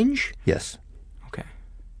change? Yes. Okay.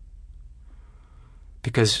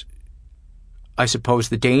 Because I suppose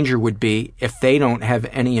the danger would be if they don't have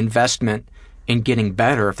any investment in getting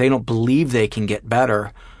better, if they don't believe they can get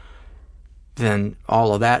better, then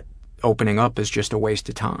all of that opening up is just a waste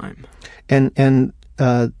of time. And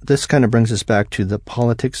this kind of brings us back to the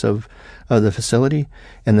politics of the facility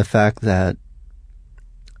and the fact that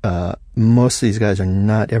most of these guys are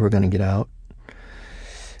not ever going to get out.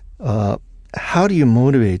 How do you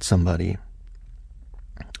motivate somebody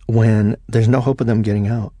when there's no hope of them getting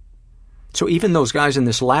out? So even those guys in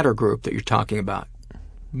this latter group that you're talking about,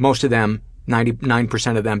 most of them,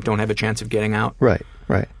 99% of them, don't have a chance of getting out? Right.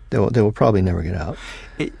 They will probably never get out.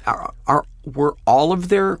 Were all of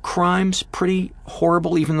their crimes pretty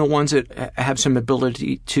horrible, even the ones that have some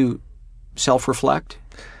ability to self-reflect?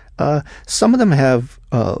 Some of them have,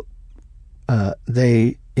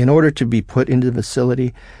 in order to be put into the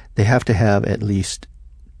facility, they have to have at least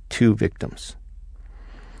 2 victims.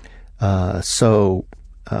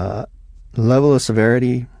 Level of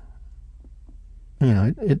severity,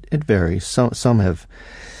 it varies. Some have,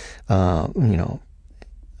 all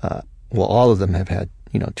of them have had,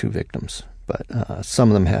 2 victims, but some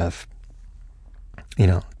of them have,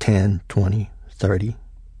 10, 20, 30,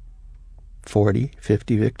 40,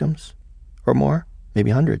 50 victims or more,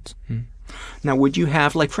 maybe hundreds. Now, would you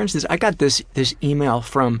have, for instance, I got this email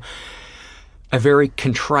from a very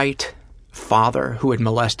contrite father who had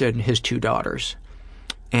molested his 2 daughters.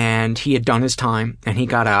 And he had done his time, and he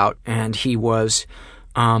got out, and he was,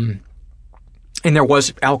 and there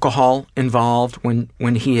was alcohol involved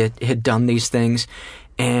when he had done these things,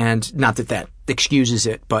 and not that excuses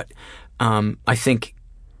it, but I think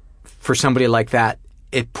for somebody like that,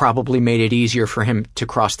 it probably made it easier for him to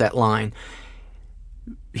cross that line.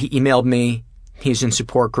 He emailed me. He's in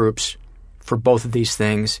support groups for both of these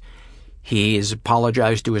things. He has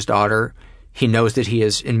apologized to his daughter. He knows that he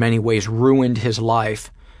has, in many ways, ruined his life.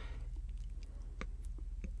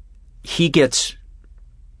 He gets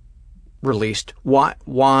released.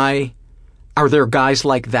 Why are there guys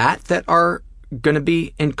like that are going to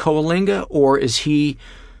be in Coalinga, or is he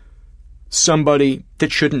somebody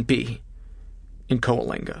that shouldn't be in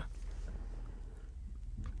Coalinga?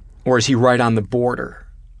 Or is he right on the border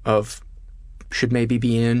of should maybe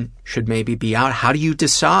be in, should maybe be out? How do you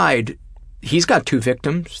decide? He's got 2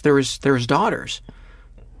 victims. They're his daughters.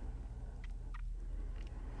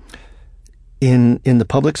 In the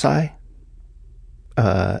public's eye,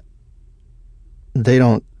 they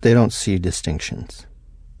don't see distinctions.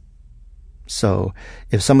 So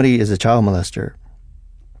if somebody is a child molester,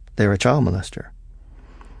 they're a child molester.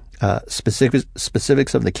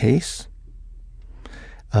 Specifics of the case,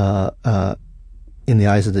 in the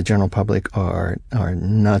eyes of the general public, are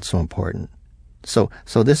not so important. So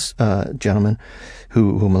this gentleman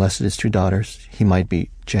who molested his 2 daughters, he might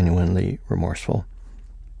be genuinely remorseful,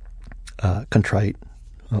 contrite,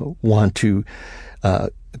 want to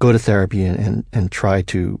go to therapy and try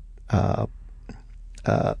to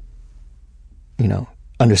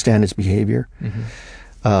understand his behavior.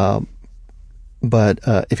 Mm-hmm. But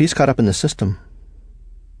if he's caught up in the system,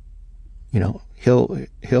 he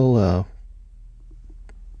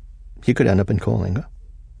could end up in Coalinga.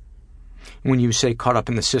 When you say caught up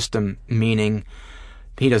in the system, meaning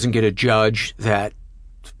he doesn't get a judge that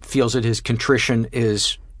feels that his contrition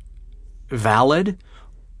is valid?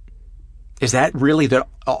 Is that really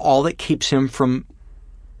all that keeps him from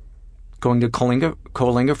going to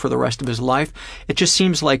Coalinga for the rest of his life? It just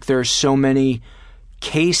seems like there's so many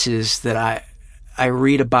cases that I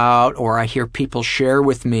read about or I hear people share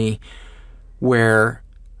with me where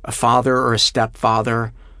a father or a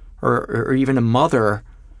stepfather or even a mother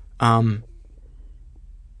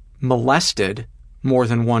molested more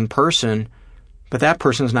than one person, but that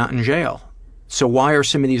person's not in jail. So why are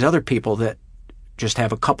some of these other people that just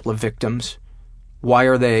have a couple of victims, why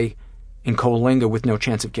are they in Coalinga with no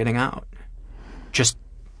chance of getting out? Just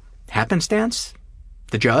happenstance?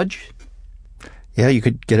 The judge? Yeah, you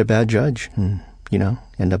could get a bad judge and,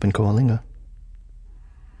 end up in Coalinga.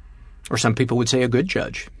 Or some people would say a good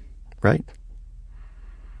judge. Right.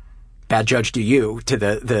 Bad judge to you, to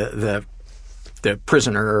the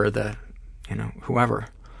prisoner or the, whoever.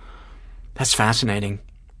 That's fascinating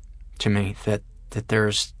to me that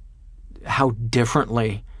there's how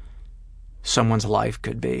differently someone's life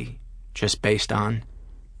could be just based on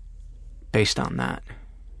that.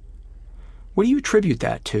 What do you attribute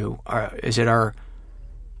that to? Is it our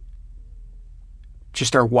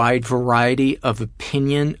wide variety of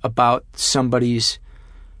opinion about somebody's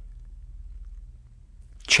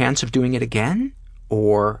chance of doing it again?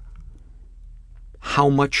 Or how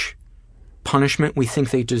much punishment we think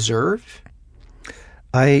they deserve?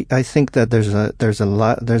 I think that there's a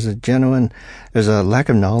lack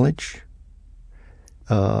of knowledge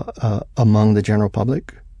among the general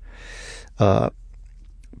public,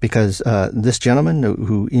 because this gentleman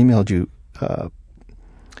who emailed you,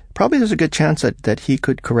 probably there's a good chance that he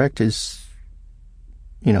could correct his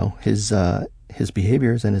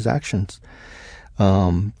behaviors and his actions,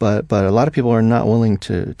 but a lot of people are not willing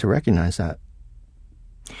to recognize that.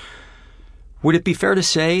 Would it be fair to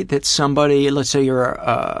say that somebody, let's say you're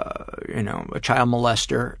a child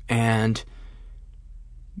molester and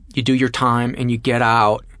you do your time and you get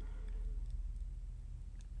out,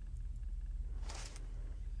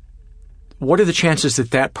 what are the chances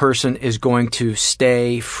that that person is going to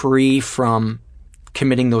stay free from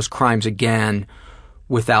committing those crimes again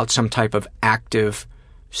without some type of active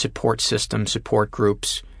support system, support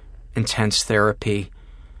groups, intense therapy?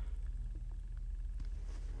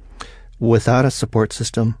 Without a support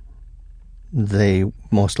system, they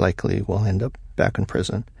most likely will end up back in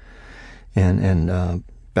prison and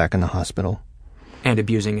back in the hospital. And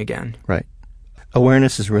abusing again. Right.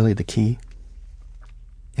 Awareness is really the key.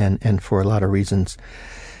 And for a lot of reasons,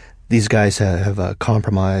 these guys have a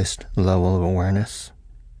compromised level of awareness.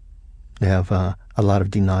 They have a lot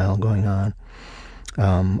of denial going on,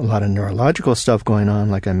 a lot of neurological stuff going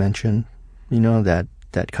on, like I mentioned, that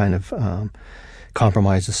kind of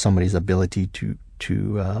compromises somebody's ability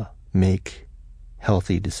to make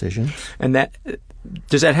healthy decisions. And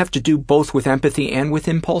does that have to do both with empathy and with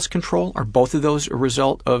impulse control? Are both of those a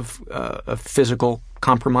result of physical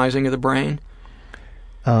compromising of the brain?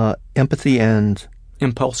 Empathy and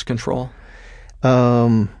impulse control.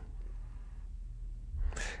 I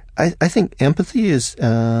think empathy is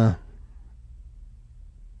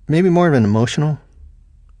maybe more of an emotional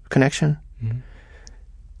connection. Mm-hmm.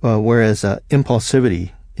 Whereas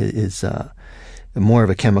impulsivity is more of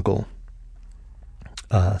a chemical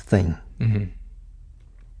thing. Mm-hmm.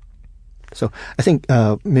 So I think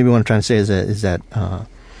maybe what I'm trying to say is that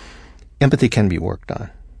empathy can be worked on.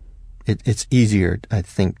 It's easier, I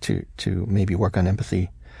think, to maybe work on empathy.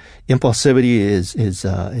 Impulsivity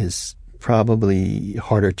is probably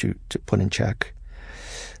harder to put in check.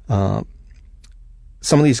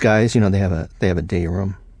 some of these guys, they have a day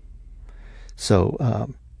room. So,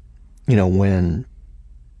 when,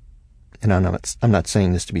 and I'm not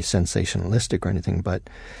saying this to be sensationalistic or anything, but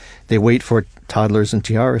they wait for Toddlers and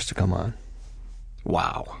Tiaras to come on.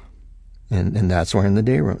 Wow. And that's where in the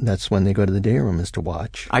day room. That's when they go to the day room, is to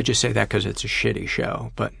watch. I just say that because it's a shitty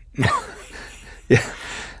show, but yeah,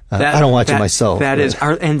 I don't watch it myself.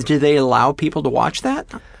 And do they allow people to watch that?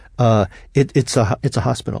 It's a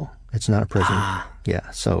hospital. It's not a prison. Yeah,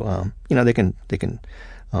 so they can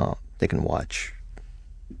watch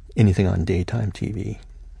anything on daytime TV.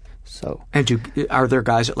 So. And are there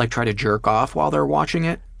guys that try to jerk off while they're watching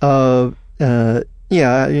it? Yeah,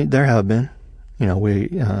 there have been.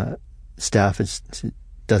 We staff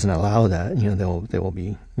doesn't allow that.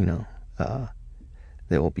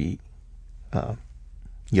 They will be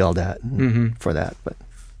yelled at for that. But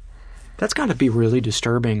that's got to be really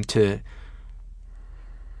disturbing to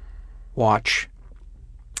watch.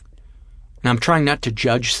 And I'm trying not to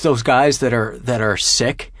judge those guys that are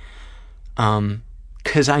sick,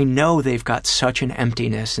 because I know they've got such an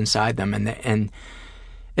emptiness inside them, and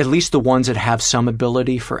at least the ones that have some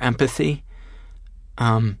ability for empathy.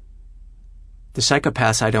 The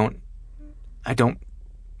psychopaths, I don't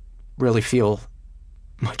really feel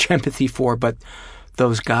much empathy for, but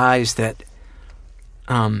those guys that,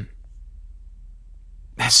 that's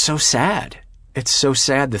so sad. It's so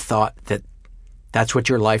sad, the thought that that's what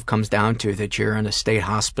your life comes down to, that you're in a state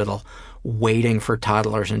hospital waiting for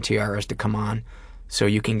Toddlers and Tiaras to come on so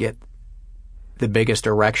you can get the biggest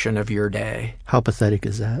erection of your day. How pathetic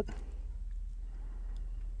is that?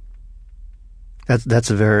 That's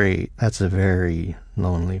a very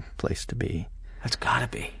lonely place to be. That's gotta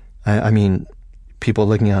be. I mean, people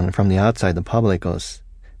looking on from the outside, the public goes,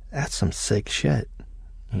 "That's some sick shit,"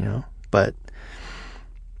 But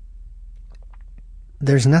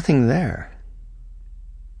there's nothing there.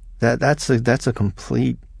 That's a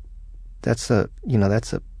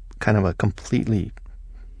kind of a completely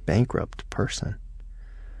bankrupt person.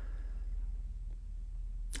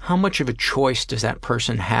 How much of a choice does that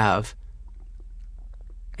person have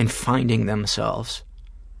in finding themselves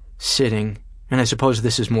sitting, and I suppose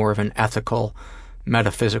this is more of an ethical,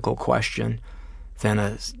 metaphysical question than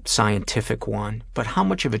a scientific one, but how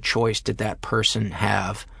much of a choice did that person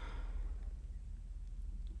have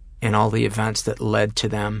in all the events that led to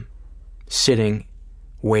them sitting,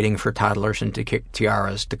 waiting for Toddlers and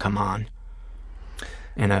Tiaras to come on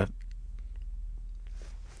in a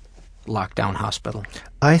lockdown hospital?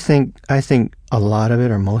 I think a lot of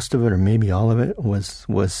it, or most of it, or maybe all of it,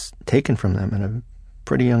 was taken from them at a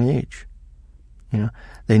pretty young age.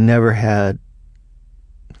 They never had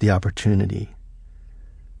the opportunity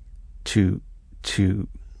to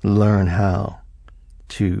learn how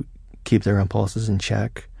to keep their impulses in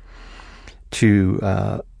check,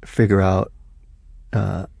 to figure out,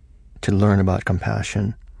 to learn about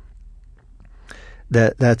compassion.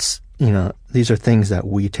 That's these are things that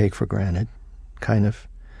we take for granted, kind of.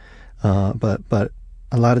 But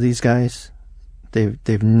a lot of these guys,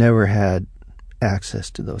 they've never had access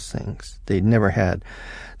to those things. They never had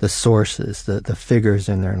the sources, the figures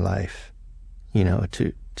in their life,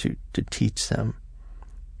 to teach them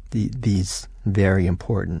these very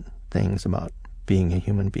important things about being a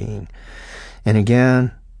human being. And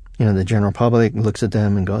again, the general public looks at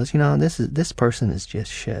them and goes, this person is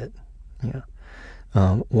just shit.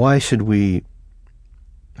 Why should we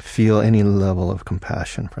feel any level of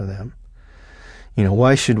compassion for them?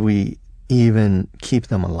 Why should we even keep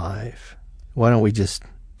them alive? Why don't we just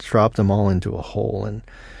drop them all into a hole and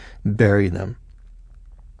bury them?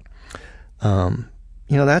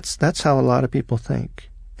 That's how a lot of people think.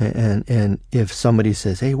 And if somebody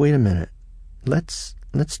says, "Hey, wait a minute, let's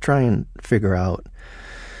try and figure out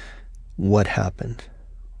what happened.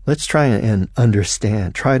 Let's try and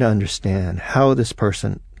try to understand how this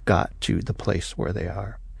person got to the place where they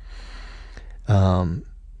are."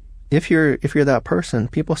 If you're that person,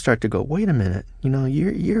 people start to go, "Wait a minute,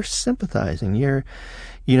 you're sympathizing. You're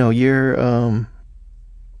being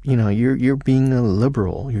a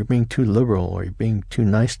liberal. You're being too liberal, or you're being too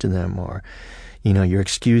nice to them, or you're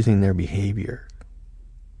excusing their behavior."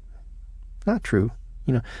 Not true.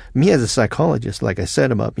 Me as a psychologist, like I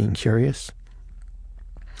said about being curious,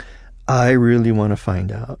 I really want to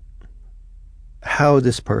find out how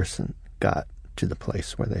this person got to the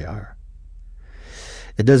place where they are.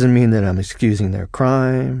 It doesn't mean that I'm excusing their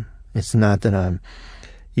crime. It's not that I'm,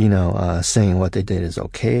 saying what they did is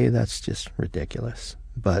okay. That's just ridiculous.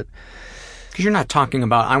 But because you're not talking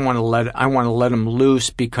about I want to let them loose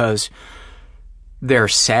because they're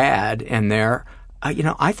sad and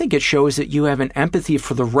I think it shows that you have an empathy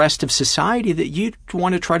for the rest of society, that you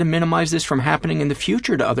want to try to minimize this from happening in the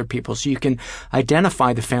future to other people, so you can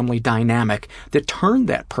identify the family dynamic that turned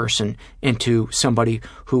that person into somebody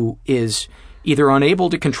who is either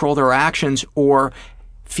unable to control their actions or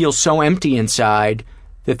feels so empty inside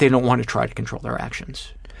that they don't want to try to control their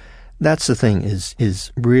actions. That's the thing,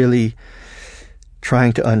 is really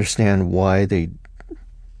trying to understand why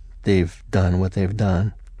they've done what they've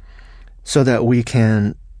done, so that we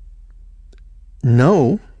can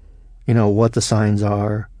know, what the signs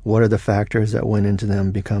are, what are the factors that went into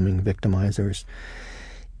them becoming victimizers,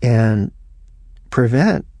 and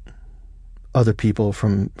prevent other people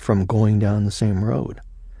from going down the same road.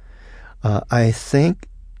 I think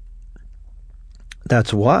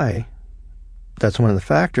that's one of the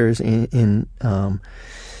factors in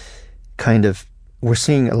kind of, we're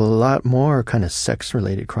seeing a lot more kind of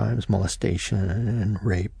sex-related crimes, molestation and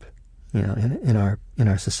rape, in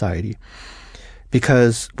our society,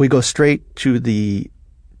 because we go straight to the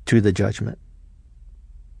judgment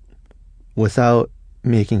without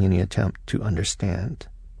making any attempt to understand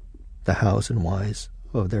the hows and whys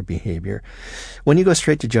of their behavior. When you go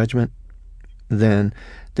straight to judgment, then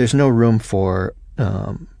there's no room for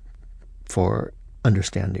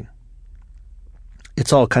understanding.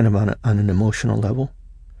 It's all kind of on an emotional level.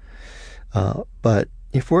 But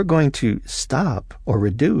if we're going to stop or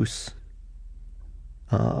reduce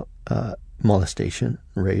molestation,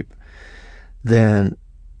 rape, then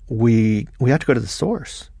we have to go to the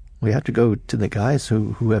source. We have to go to the guys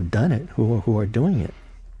who have done it, who are doing it.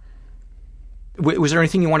 Was there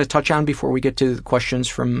anything you want to touch on before we get to the questions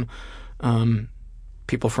from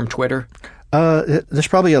people from Twitter? There's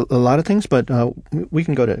probably a lot of things, but we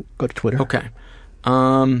can go to Twitter. Okay.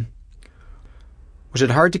 Was it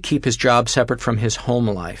hard to keep his job separate from his home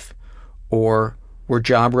life, or were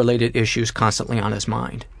job-related issues constantly on his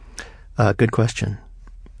mind? Good question.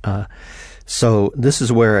 So this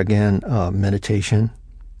is where, again, meditation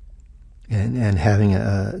and having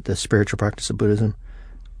the spiritual practice of Buddhism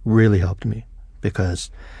really helped me,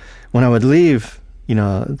 because when I would leave,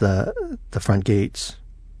 the front gates,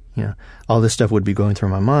 all this stuff would be going through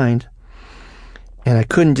my mind, and I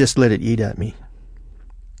couldn't just let it eat at me.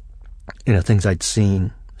 Things I'd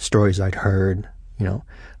seen, stories I'd heard,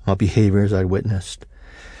 behaviors I'd witnessed.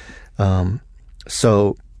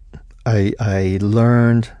 So I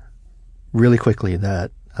learned really quickly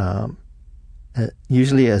that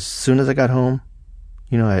usually as soon as I got home,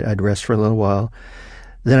 I'd rest for a little while.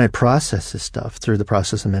 Then I'd process this stuff through the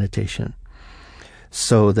process of meditation,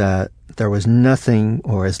 so that there was nothing,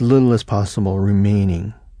 or as little as possible,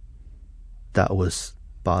 remaining that was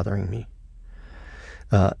bothering me.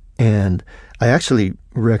 And I actually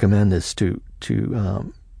recommend this to a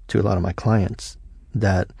lot of my clients,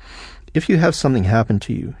 that if you have something happen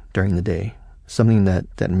to you during the day, something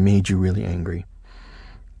that made you really angry,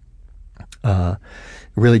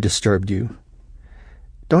 really disturbed you,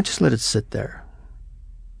 don't just let it sit there.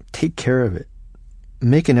 Take care of it.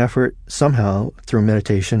 Make an effort somehow, through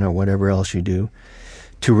meditation or whatever else you do,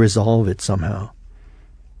 to resolve it somehow.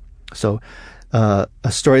 So a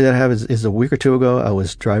story that I have is a week or two ago, I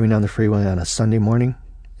was driving down the freeway on a Sunday morning.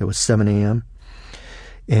 It was 7 a.m.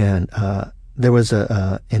 And there was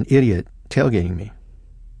an idiot tailgating me.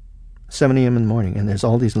 7 a.m. in the morning, and there's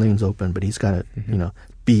all these lanes open, but he's got to,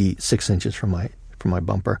 be 6 inches from my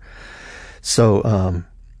bumper. So,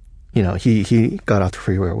 he got off the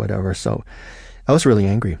freeway or whatever. So I was really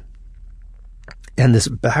angry. And this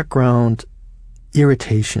background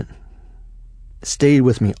irritation stayed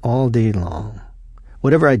with me all day long.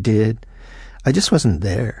 Whatever I did, I just wasn't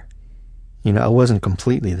there. I wasn't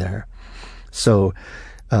completely there. So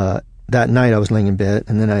that night I was laying in bed,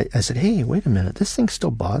 and then I said, hey, wait a minute, this thing's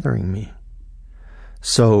still bothering me.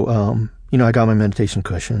 So, I got my meditation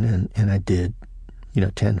cushion, and I did,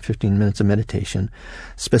 10, 15 minutes of meditation,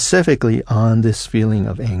 specifically on this feeling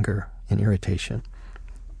of anger and irritation.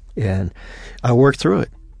 And I worked through it,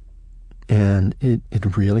 and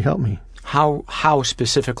it really helped me. How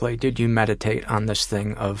specifically did you meditate on this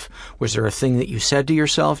thing of, was there a thing that you said to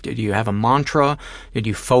yourself? Did you have a mantra? Did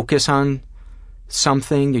you focus on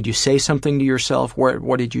something? Did you say something to yourself?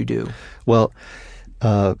 What did you do? Well,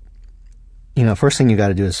 first thing you got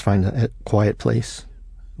to do is find a quiet place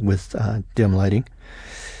with dim lighting,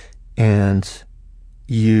 and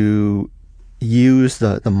you use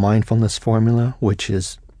the mindfulness formula, which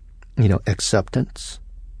is, acceptance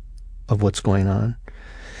of what's going on,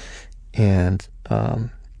 and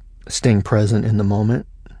staying present in the moment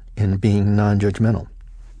and being non-judgmental.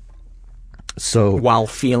 So while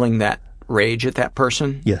feeling that rage at that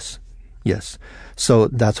person? Yes. So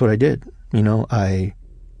that's what I did. You know, I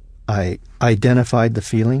identified the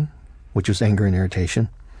feeling, which was anger and irritation.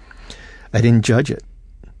 I didn't judge it.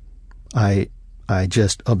 I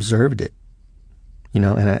just observed it. You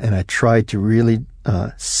know, and I tried to really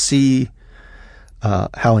see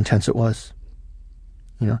how intense it was.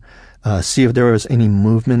 You know, see if there was any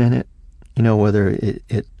movement in it. You know, whether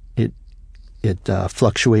it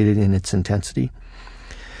fluctuated in its intensity.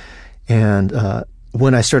 And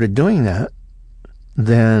when I started doing that,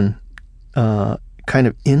 then kind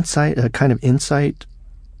of insight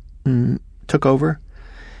took over,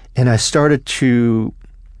 and I started to,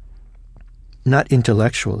 not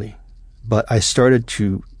intellectually, but I started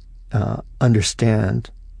to understand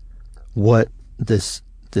what this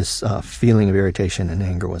feeling of irritation and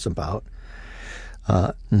anger was about.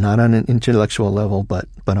 Not on an intellectual level, but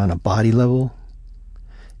on a body level,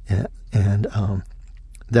 and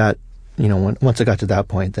that, you know, once I got to that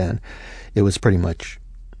point, then it was pretty much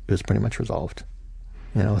resolved,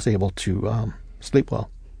 and I was able to sleep well.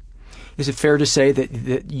 Is it fair to say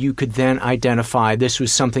that you could then identify this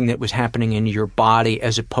was something that was happening in your body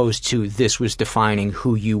as opposed to this was defining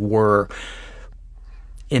who you were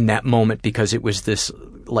in that moment, because it was this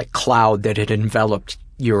like cloud that had enveloped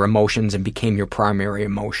your emotions and became your primary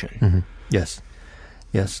emotion? Mm-hmm. Yes.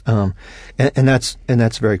 And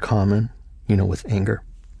that's very common, you know, with anger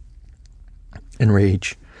and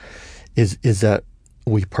rage, is that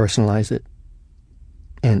we personalize it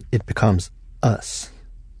and it becomes us.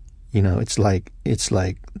 You know, it's like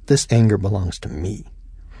this anger belongs to me.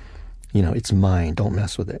 You know, it's mine. Don't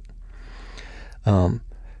mess with it.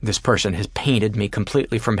 This person has painted me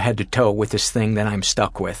completely from head to toe with this thing that I'm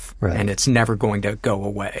stuck with, right, and it's never going to go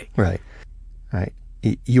away. Right.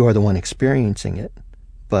 You are the one experiencing it,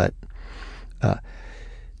 but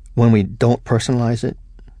when we don't personalize it,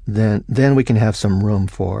 then we can have some room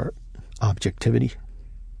for objectivity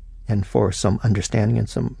and for some understanding and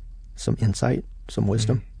some insight, some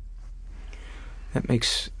wisdom. Mm-hmm. That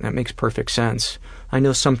makes perfect sense. I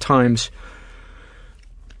know sometimes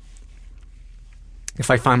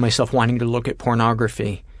if I find myself wanting to look at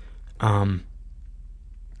pornography,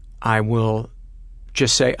 I will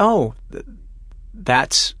just say, "Oh,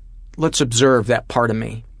 let's observe that part of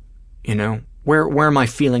me." You know, where am I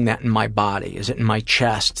feeling that in my body? Is it in my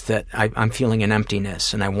chest that I'm feeling an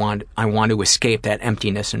emptiness, and I want to escape that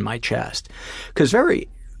emptiness in my chest? Because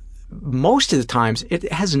most of the times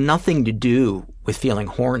it has nothing to do with feeling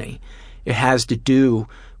horny. It has to do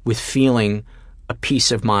with feeling a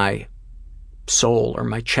piece of my soul or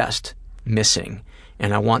my chest missing,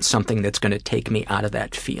 and I want something that's going to take me out of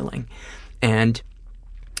that feeling. And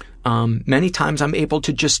many times I'm able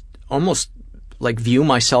to just almost like view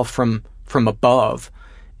myself from above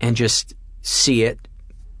and just see it,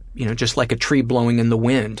 you know, just like a tree blowing in the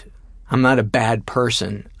wind. I'm not a bad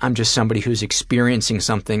person. I'm just somebody who's experiencing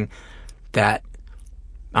something that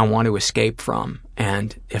I want to escape from.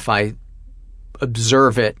 And if I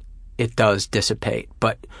observe it, it does dissipate.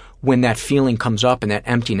 But when that feeling comes up and that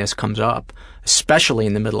emptiness comes up, especially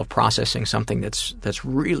in the middle of processing something that's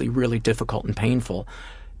really, really difficult and painful,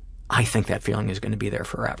 I think that feeling is going to be there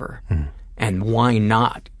forever. Mm. And why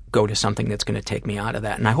not go to something that's going to take me out of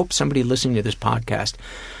that? And I hope somebody listening to this podcast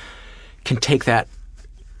can take that.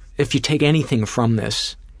 If you take anything from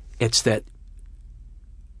this, it's that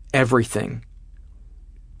everything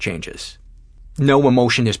changes. No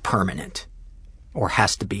emotion is permanent or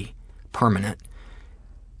has to be permanent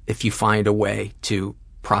if you find a way to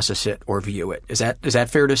process it or view it. Is that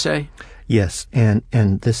fair to say? Yes, and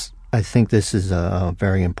this, I think this is a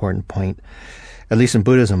very important point. At least in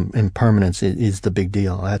Buddhism, impermanence is the big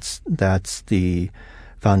deal. That's the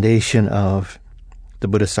foundation of the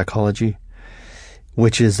Buddhist psychology,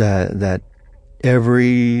 which is that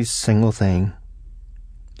every single thing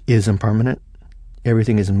is impermanent.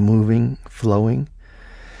 Everything is moving, flowing.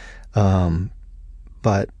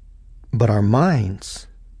 But our minds,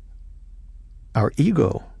 our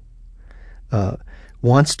ego,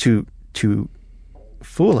 wants to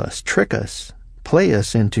fool us, trick us, play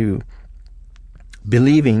us into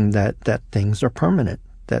believing that things are permanent,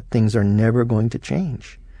 that things are never going to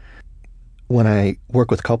change. When I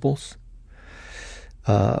work with couples,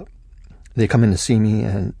 they come in to see me,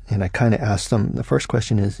 and I kind of ask them, the first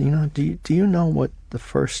question is, you know, do you know what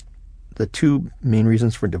the two main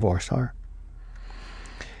reasons for divorce are?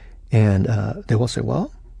 And they will say,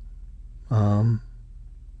 well,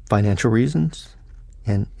 financial reasons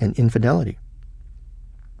and infidelity.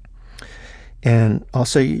 And I'll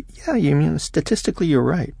say, yeah, you mean statistically you're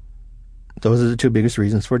right. Those are the two biggest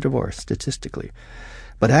reasons for divorce, statistically.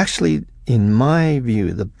 But actually, in my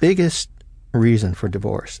view, the biggest reason for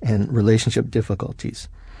divorce and relationship difficulties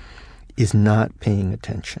is not paying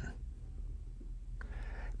attention.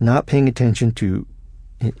 Not paying attention to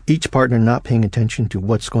each partner, not paying attention to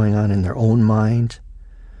what's going on in their own mind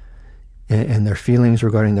and their feelings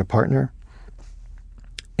regarding their partner,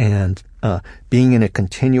 and being in a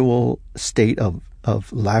continual state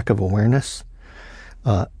of lack of awareness.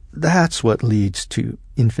 That's what leads to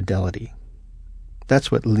infidelity.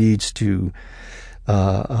 That's what leads to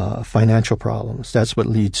financial problems. That's what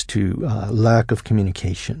leads to lack of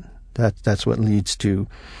communication. That's what leads to,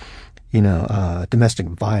 domestic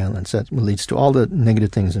violence. That leads to all the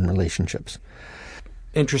negative things in relationships.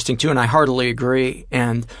 Interesting, too, and I heartily agree.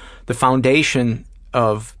 And the foundation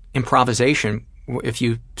of improvisation, if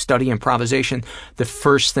you study improvisation, the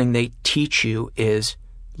first thing they teach you is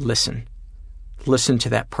listen. Listen to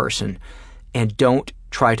that person, and don't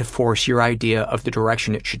try to force your idea of the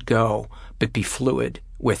direction it should go, but be fluid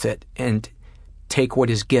with it and take what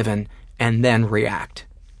is given and then react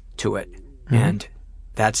to it. Mm-hmm. And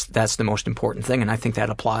that's the most important thing, and I think that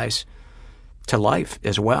applies to life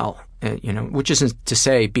as well. Which isn't to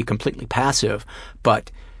say be completely passive, but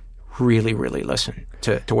really, really listen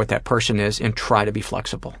to what that person is and try to be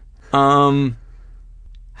flexible.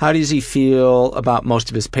 How does he feel about most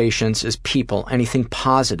of his patients as people? Anything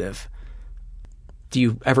positive? Do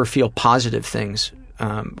you ever feel positive things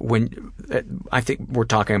when I think we're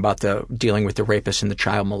talking about dealing with the rapists and the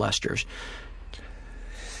child molesters?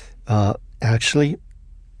 Actually,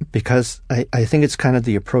 because I think it's kind of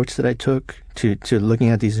the approach that I took to looking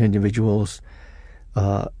at these individuals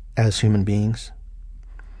as human beings.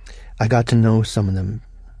 I got to know some of them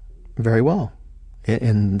very well,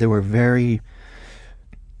 and they were very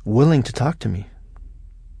willing to talk to me.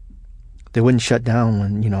 They wouldn't shut down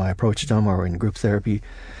when I approached them or in group therapy.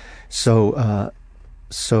 So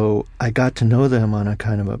I got to know them on a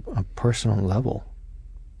kind of a personal level.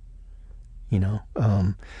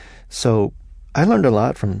 So I learned a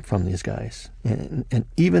lot from these guys, and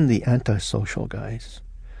even the antisocial guys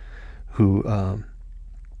who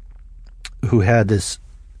had this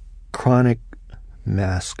chronic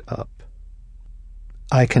mask up.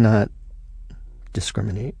 I cannot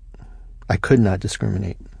discriminate. I could not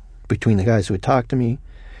discriminate between the guys who would talk to me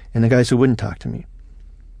and the guys who wouldn't talk to me,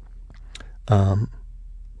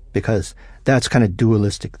 because that's kind of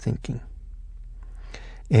dualistic thinking.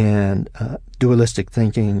 And dualistic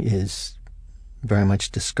thinking is very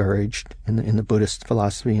much discouraged in the Buddhist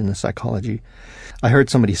philosophy and the psychology. I heard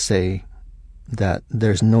somebody say that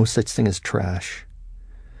there's no such thing as trash.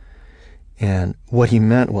 And what he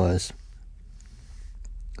meant was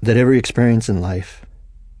that every experience in life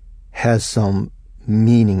has some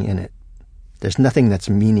meaning in it. There's nothing that's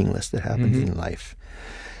meaningless that happens in life.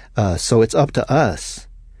 So it's up to us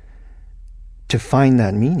to find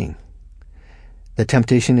that meaning. The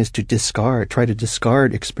temptation is to try to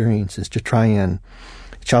discard experiences, to try and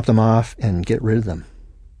chop them off and get rid of them.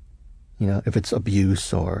 If it's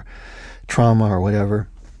abuse or trauma or whatever,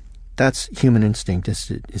 that's human instinct.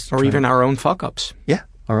 Or even our own fuck-ups. Yeah,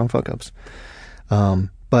 our own fuck-ups.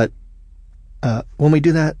 But when we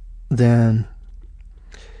do that, then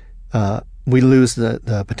we lose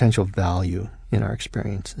the potential value in our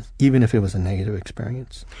experiences, even if it was a negative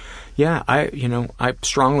experience. Yeah, I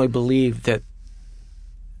strongly believe that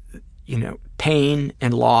pain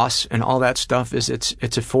and loss and all that stuff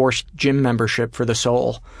it's a forced gym membership for the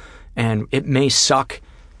soul, and it may suck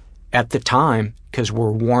at the time because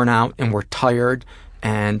we're worn out and we're tired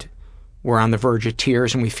and we're on the verge of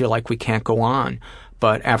tears and we feel like we can't go on.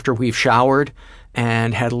 But after we've showered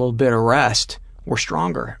and had a little bit of rest, we're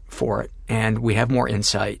stronger for it, and we have more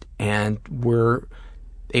insight, and we're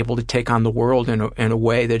able to take on the world in a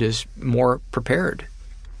way that is more prepared.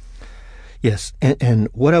 Yes, and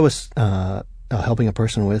what I was helping a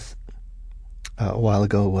person with a while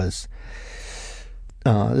ago was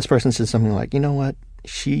this person said something like, what?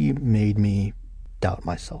 She made me doubt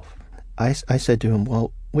myself. I said to him,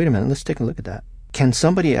 well, wait a minute, let's take a look at that. Can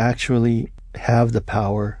somebody actually have the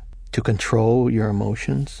power to control your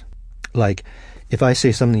emotions? Like, if I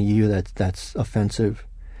say something to you that's offensive,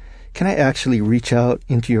 can I actually reach out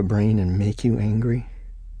into your brain and make you angry?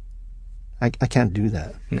 I can't do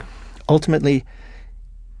that. No. Ultimately,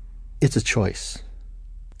 it's a choice.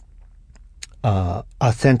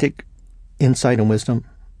 Authentic insight and wisdom,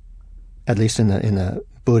 at least in the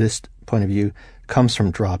Buddhist point of view, comes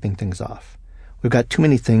from dropping things off. We've got too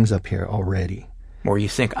many things up here already. Or you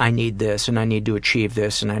think, I need this, and I need to achieve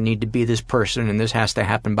this, and I need to be this person, and this has to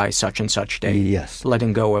happen by such and such date. Yes.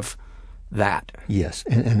 Letting go of that. Yes,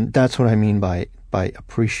 and that's what I mean by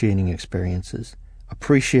appreciating experiences.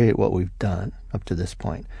 Appreciate what we've done up to this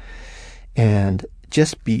point. And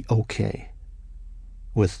just be okay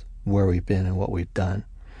with where we've been and what we've done,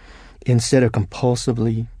 instead of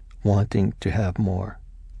compulsively wanting to have more.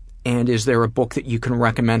 And is there a book that you can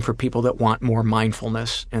recommend for people that want more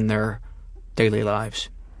mindfulness in their daily lives?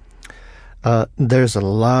 There's a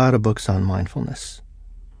lot of books on mindfulness.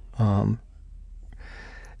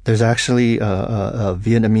 There's actually a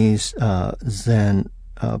Vietnamese Zen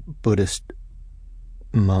Buddhist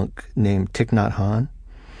monk named Thich Nhat Hanh,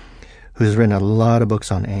 who's written a lot of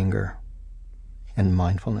books on anger and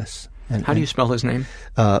mindfulness. How do you spell his name?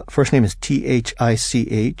 First name is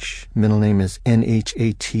Thich, middle name is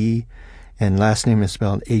Nhat, and last name is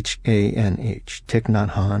spelled Hanh. Thich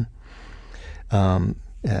Nhat Hanh.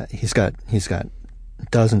 He's got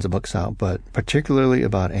dozens of books out, but particularly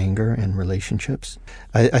about anger and relationships.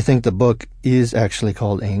 I think the book is actually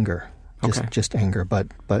called Anger, just Anger, but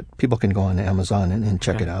people can go on Amazon and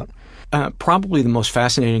check it out. Probably the most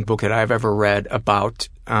fascinating book that I've ever read about,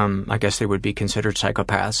 I guess they would be considered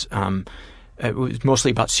psychopaths. It was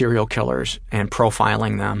mostly about serial killers and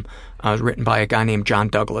profiling them. Written by a guy named John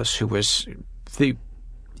Douglas, who was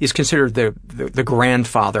is considered the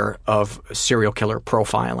grandfather of serial killer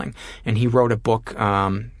profiling. And he wrote a book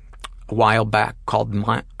a while back called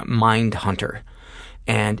Mind Hunter.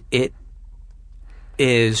 And it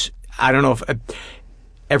is, I don't know if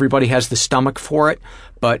everybody has the stomach for it,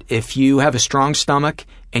 but if you have a strong stomach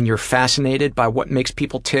and you're fascinated by what makes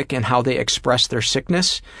people tick and how they express their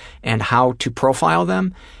sickness and how to profile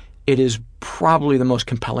them, it is probably the most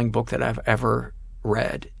compelling book that I've ever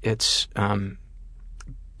read. It's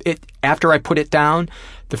after I put it down,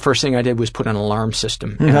 the first thing I did was put an alarm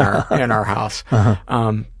system in our house.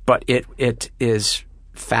 But it is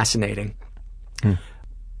fascinating.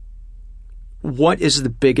 What is the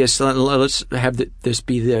biggest? Let's have this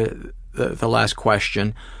be the last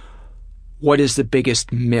question. What is the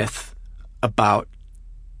biggest myth about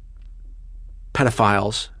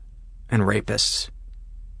pedophiles and rapists?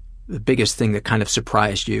 The biggest thing that kind of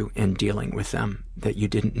surprised you in dealing with them that you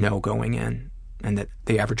didn't know going in and that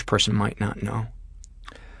the average person might not know?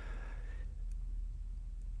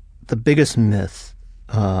 The biggest myth,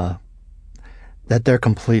 that they're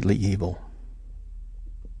completely evil.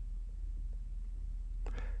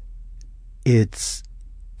 It's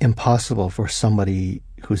impossible for somebody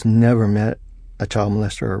who's never met a child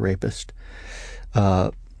molester or a rapist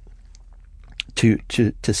to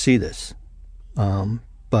see this.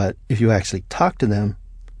 But if you actually talk to them,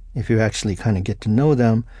 if you actually kind of get to know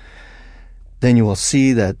them, then you will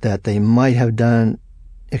see that they might have done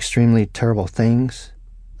extremely terrible things.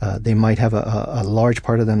 They might have a large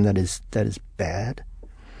part of them that is bad.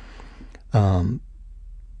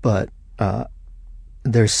 But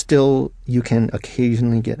there's still, you can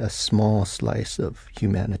occasionally get a small slice of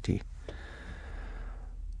humanity.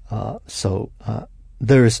 So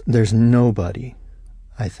there's nobody,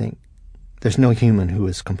 I think, there's no human who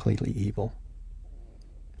is completely evil.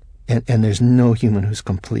 And there's no human who's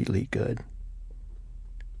completely good.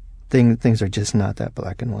 Things are just not that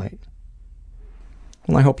black and white.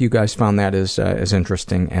 Well, I hope you guys found that as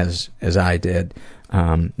interesting as I did.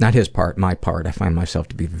 Not his part, my part. I find myself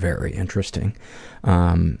to be very interesting.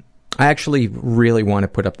 I actually really want to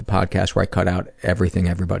put up the podcast where I cut out everything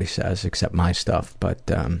everybody says except my stuff, but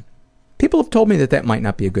people have told me that might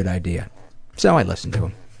not be a good idea, so I listen to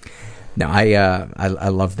them. No, I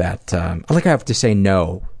love that. I have to say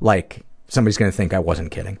no, like somebody's going to think I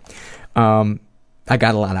wasn't kidding. I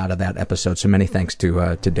got a lot out of that episode, so many thanks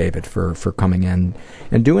to David for coming in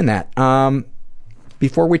and doing that.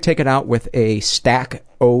 Before we take it out with a stack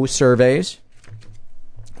O surveys,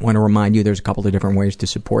 I want to remind you there's a couple of different ways to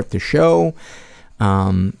support the show.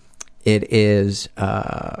 It is,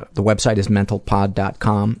 the website is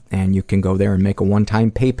mentalpod.com, and you can go there and make a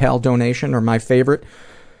one-time PayPal donation, or my favorite,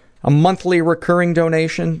 a monthly recurring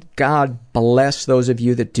donation. God bless those of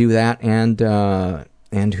you that do that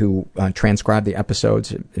and who transcribe the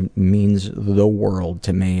episodes. It means the world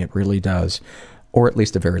to me. It really does. Or at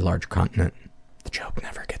least a very large continent. The joke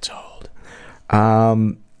never gets old.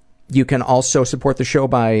 You can also support the show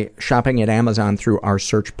by shopping at Amazon through our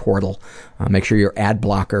search portal. Make sure your ad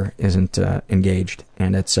blocker isn't engaged.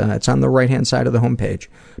 And it's on the right-hand side of the homepage,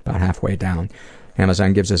 about halfway down.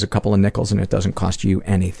 Amazon gives us a couple of nickels, and it doesn't cost you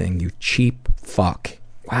anything, you cheap fuck.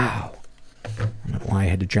 Wow. I don't know why I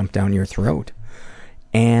had to jump down your throat.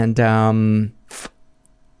 And I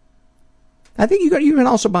think you can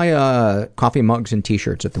also buy coffee mugs and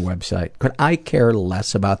T-shirts at the website. Could I care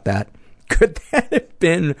less about that? Could that have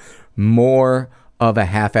been more of a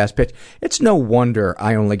half-ass pitch? It's no wonder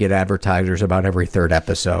I only get advertisers about every third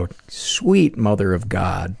episode. Sweet mother of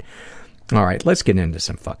God. All right, let's get into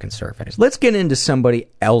some fucking surveys. Let's get into somebody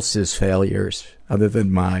else's failures. other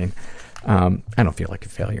than mine. I don't feel like a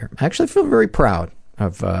failure. I actually feel very proud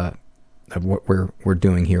of what we're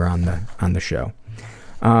doing here on the show.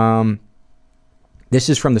 This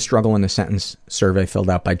is from the Struggle in a Sentence survey filled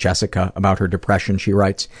out by Jessica about her depression. She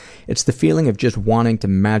writes, "It's the feeling of just wanting to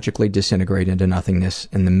magically disintegrate into nothingness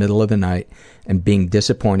in the middle of the night and being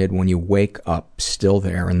disappointed when you wake up still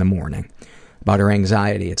there in the morning." About her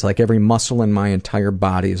anxiety, "It's like every muscle in my entire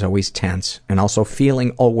body is always tense and also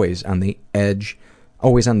feeling always on the edge,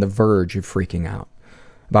 always on the verge of freaking out."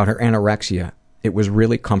 About her anorexia, "It was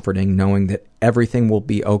really comforting knowing that everything will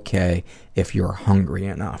be okay if you're hungry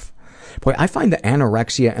enough." Boy, I find the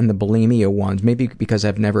anorexia and the bulimia ones, maybe because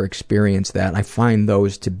I've never experienced that, I find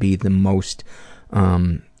those to be the most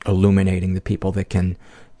illuminating, the people that can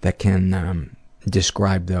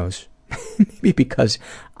describe those. Maybe because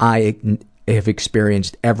I have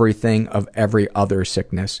experienced everything of every other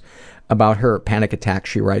sickness. About her panic attack,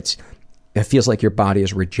 she writes, "It feels like your body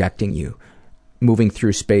is rejecting you, moving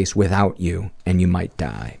through space without you, and you might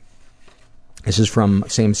die." This is from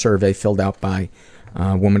same survey filled out by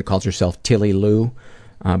a woman who calls herself Tilly Lou.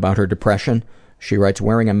 About her depression, she writes,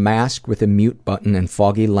 "Wearing a mask with a mute button and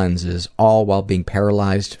foggy lenses, all while being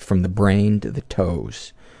paralyzed from the brain to the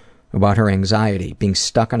toes." About her anxiety, "Being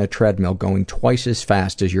stuck on a treadmill going twice as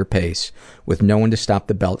fast as your pace, with no one to stop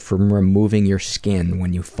the belt from removing your skin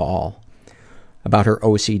when you fall." About her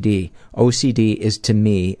OCD, "OCD is to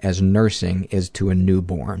me as nursing is to a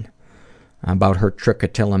newborn." About her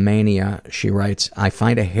trichotillomania, she writes, "I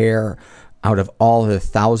find a hair out of all the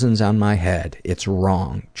thousands on my head. It's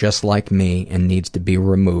wrong, just like me, and needs to be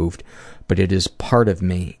removed, but it is part of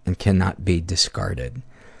me and cannot be discarded."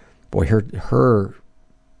 Boy, her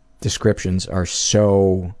descriptions are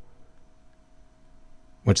so,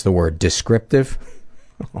 what's the word, descriptive?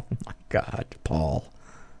 Oh my God, Paul.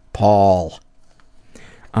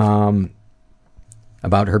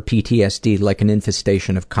 About her PTSD, "Like an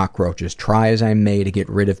infestation of cockroaches. Try as I may to get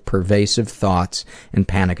rid of pervasive thoughts and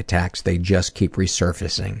panic attacks, they just keep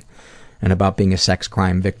resurfacing." And about being a sex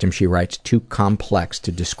crime victim, she writes, "Too complex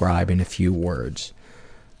to describe in a few words."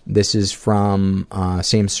 This is from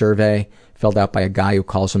same survey filled out by a guy who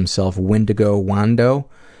calls himself Wendigo Wando.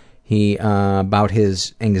 About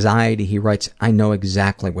his anxiety, he writes, "I know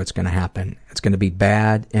exactly what's going to happen. It's going to be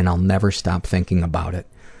bad, and I'll never stop thinking about it."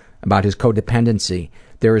 About his codependency,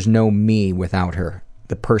 "There is no me without her.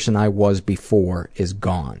 The person I was before is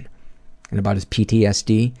gone." And about his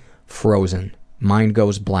PTSD, "Frozen. Mind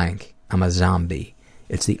goes blank. I'm a zombie.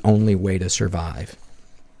 It's the only way to survive."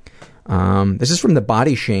 This is from the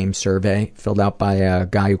Body Shame survey filled out by a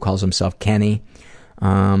guy who calls himself Kenny.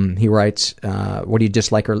 He writes, "What do you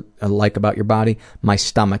dislike or like about your body?" "My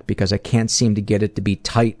stomach, because I can't seem to get it to be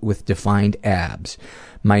tight with defined abs.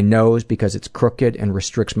 My nose, because it's crooked and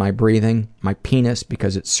restricts my breathing. My penis,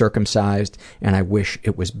 because it's circumcised and I wish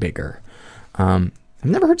it was bigger." I've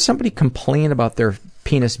never heard somebody complain about their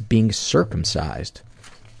penis being circumcised.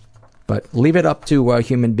 But leave it up to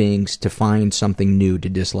human beings to find something new to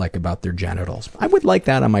dislike about their genitals. I would like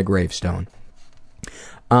that on my gravestone.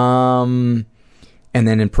 And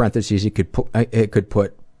then in parentheses, it could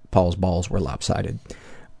put Paul's balls were lopsided.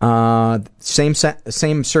 Same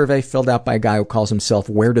survey filled out by a guy who calls himself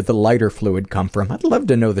 "Where did the lighter fluid come from?" I'd love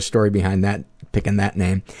to know the story behind that, picking that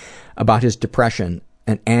name. About his depression,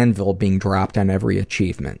 an anvil being dropped on every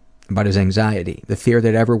achievement. About his anxiety, the fear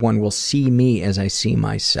that everyone will see me as I see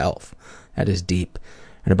myself. That is deep.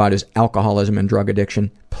 And about his alcoholism and drug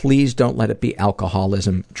addiction, "Please don't let it be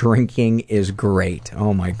alcoholism. Drinking is great."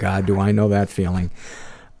 Oh my God, do I know that feeling.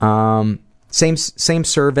 Same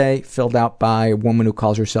survey filled out by a woman who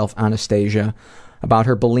calls herself Anastasia. About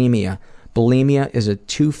her bulimia, "Bulimia is a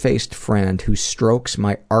two-faced friend who strokes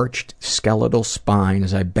my arched skeletal spine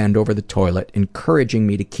as I bend over the toilet, encouraging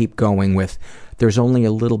me to keep going with, 'There's only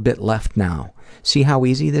a little bit left now. See how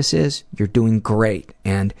easy this is? You're doing great.'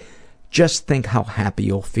 And just think how happy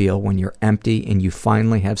you'll feel when you're empty and you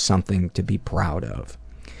finally have something to be proud of."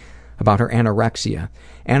 About her anorexia,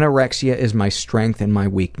 "Anorexia is my strength and my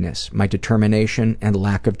weakness, my determination and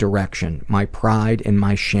lack of direction, my pride and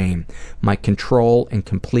my shame, my control and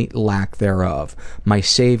complete lack thereof, my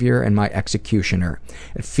savior and my executioner.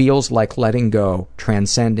 It feels like letting go,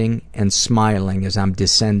 transcending and smiling as I'm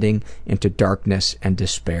descending into darkness and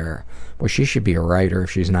despair." Well, she should be a writer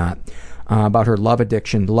if she's not. About her love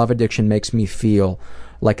addiction, "Love addiction makes me feel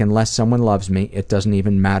like unless someone loves me, it doesn't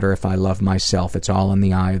even matter if I love myself. It's all in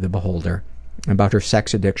the eye of the beholder." About her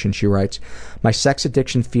sex addiction, she writes, "My sex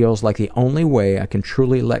addiction feels like the only way I can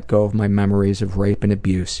truly let go of my memories of rape and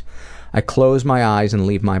abuse. I close my eyes and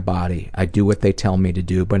leave my body. I do what they tell me to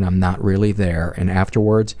do, but I'm not really there. And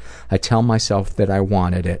afterwards, I tell myself that I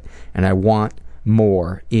wanted it, and I want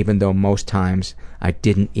more, even though most times I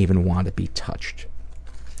didn't even want to be touched.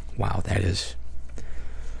 Wow, that is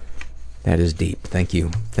deep. Thank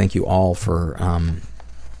you all for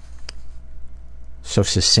so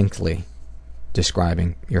succinctly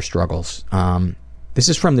describing your struggles. This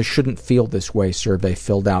is from the Shouldn't Feel This Way survey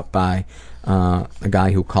filled out by a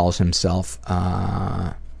guy who calls himself,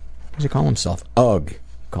 what does he call himself? Ugh,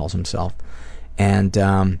 calls himself. And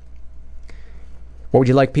what would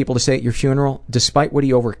you like people to say at your funeral? Despite what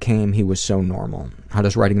he overcame, he was so normal. How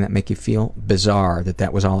does writing that make you feel? Bizarre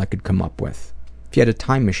that was all I could come up with. If you had a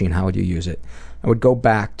time machine, how would you use it? I would go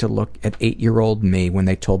back to look at 8-year-old me when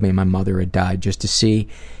they told me my mother had died, just to see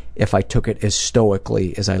if I took it as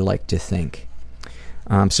stoically as I like to think.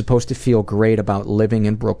 I'm supposed to feel great about living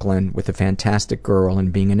in Brooklyn with a fantastic girl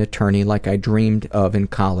and being an attorney like I dreamed of in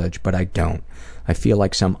college, but I don't. I feel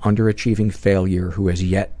like some underachieving failure who has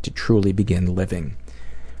yet to truly begin living.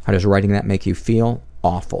 How does writing that make you feel?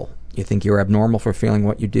 Awful. You think you're abnormal for feeling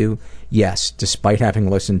what you do? Yes, despite having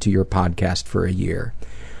listened to your podcast for a year.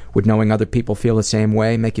 Would knowing other people feel the same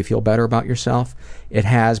way make you feel better about yourself? It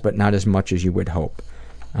has, but not as much as you would hope.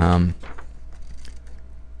 I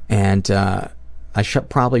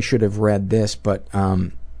probably should have read this, but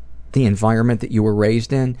the environment that you were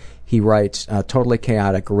raised in, he writes, totally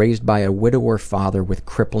chaotic, raised by a widower father with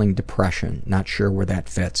crippling depression. Not sure where that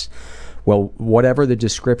fits. Well, whatever the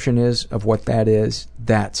description is of what that is,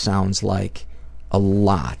 that sounds like a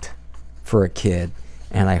lot for a kid.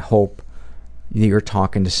 And I hope you're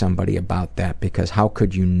talking to somebody about that, because how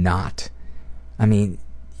could you not? I mean,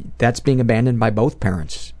 that's being abandoned by both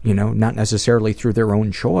parents, not necessarily through their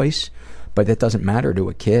own choice, but it doesn't matter to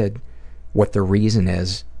a kid what the reason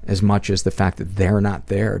is, as much as the fact that they're not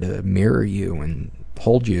there to mirror you and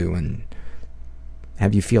hold you and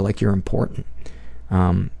have you feel like you're important.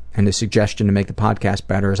 And the suggestion to make the podcast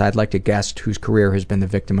better is I'd like a guest whose career has been the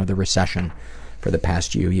victim of the recession for the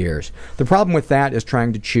past few years. The problem with that is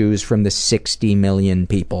trying to choose from the 60 million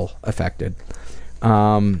people affected.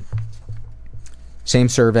 Same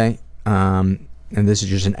survey, and this is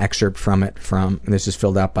just an excerpt from it. This is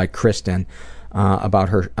filled out by Kristen about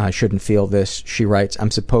her Shouldn't Feel This. She writes,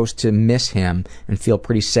 I'm supposed to miss him and feel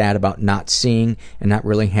pretty sad about not seeing and not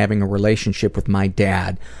really having a relationship with my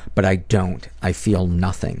dad, but I don't. I feel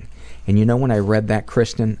nothing. And when I read that,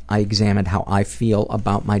 Kristen, I examined how I feel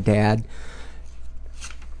about my dad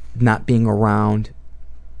not being around,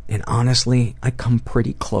 and honestly, I come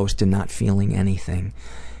pretty close to not feeling anything.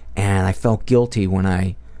 And I felt guilty when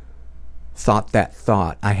I thought that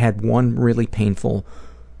thought. I had one really painful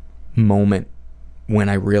moment when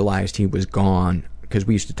I realized he was gone, because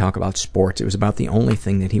we used to talk about sports. It was about the only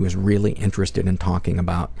thing that he was really interested in talking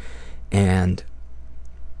about. And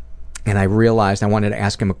I realized I wanted to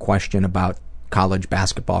ask him a question about college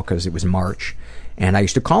basketball because it was March. And I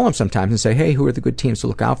used to call him sometimes and say, hey, who are the good teams to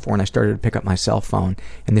look out for? And I started to pick up my cell phone.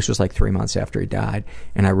 And this was like 3 months after he died.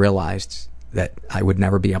 And I realized that I would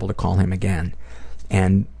never be able to call him again.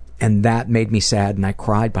 And that made me sad, and I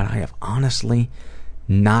cried, but I have honestly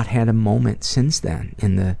not had a moment since then,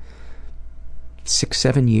 in the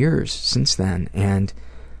 6-7 years since then. And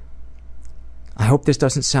I hope this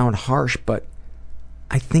doesn't sound harsh, but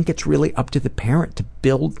I think it's really up to the parent to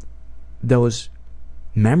build those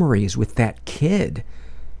memories with that kid,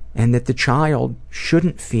 and that the child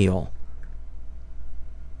shouldn't feel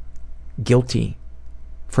guilty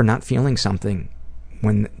for not feeling something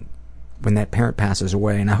when that parent passes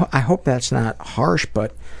away. And I hope that's not harsh,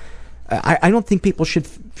 but I don't think people should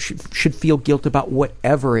feel guilt about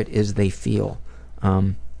whatever it is they feel,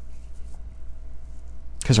 because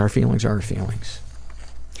our feelings are our feelings.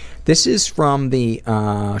 This is from the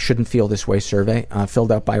Shouldn't Feel This Way survey,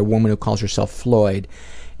 filled out by a woman who calls herself Floyd.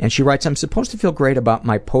 And she writes, I'm supposed to feel great about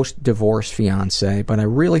my post-divorce fiancé, but I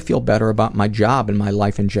really feel better about my job and my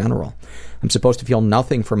life in general. I'm supposed to feel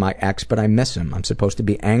nothing for my ex, but I miss him. I'm supposed to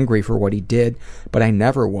be angry for what he did, but I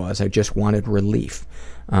never was. I just wanted relief.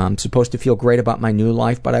 I'm supposed to feel great about my new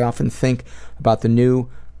life, but I often think about the new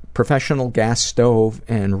professional gas stove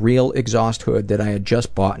and real exhaust hood that I had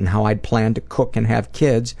just bought, and how I'd planned to cook and have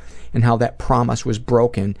kids, and how that promise was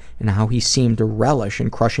broken, and how he seemed to relish in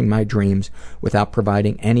crushing my dreams without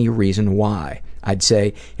providing any reason why. I'd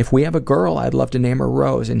say, if we have a girl, I'd love to name her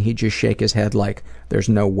Rose, and he'd just shake his head like, there's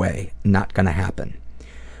no way, not gonna happen.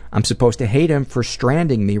 I'm supposed to hate him for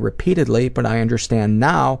stranding me repeatedly, but I understand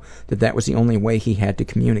now that that was the only way he had to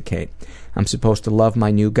communicate. I'm supposed to love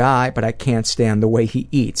my new guy, but I can't stand the way he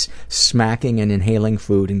eats, smacking and inhaling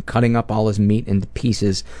food and cutting up all his meat into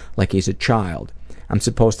pieces like he's a child. I'm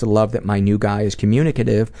supposed to love that my new guy is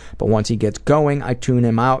communicative, but once he gets going, I tune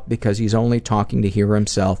him out because he's only talking to hear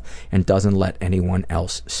himself and doesn't let anyone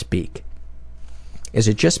else speak. Is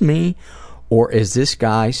it just me, or is this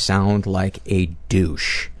guy sound like a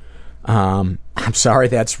douche? I'm sorry,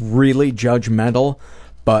 that's really judgmental,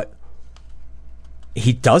 but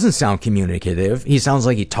he doesn't sound communicative. He sounds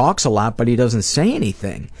like he talks a lot, but he doesn't say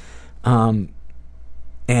anything.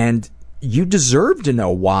 And you deserve to know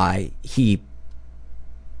why he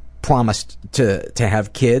promised to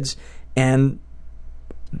have kids, and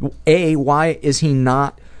why is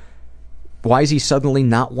he suddenly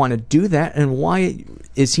not want to do that, and why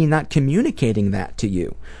is he not communicating that to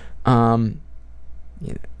you? And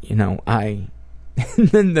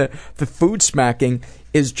then the food smacking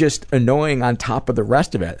is just annoying on top of the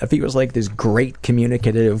rest of it. If he was like this great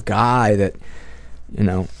communicative guy that,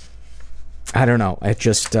 I don't know, it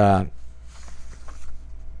just, I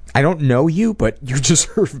don't know you, but you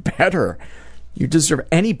deserve better.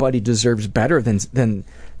 Anybody deserves better than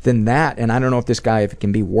that. And I don't know if this guy, if it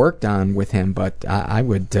can be worked on with him, but I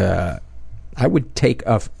would take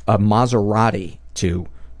a Maserati to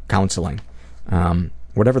counseling.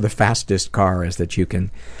 Whatever the fastest car is that you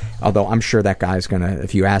can, although I'm sure that guy's gonna,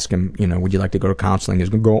 if you ask him, would you like to go to counseling, he's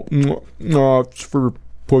gonna go, no, it's for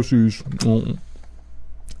pussies.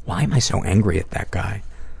 Why am I so angry at that guy?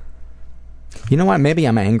 You know what? Maybe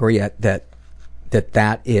I'm angry at that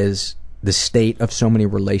is the state of so many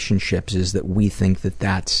relationships, is that we think that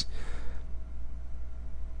that's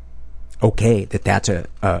okay, that that's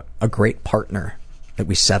a great partner, that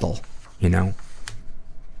we settle,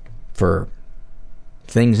 for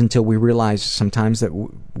things until we realize sometimes that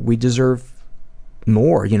we deserve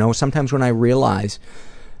more. Sometimes when I realize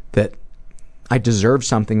that I deserve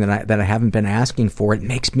something that I haven't been asking for, it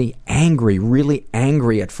makes me angry, really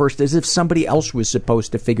angry at first, as if somebody else was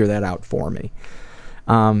supposed to figure that out for me.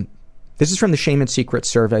 This is from the Shame and Secrets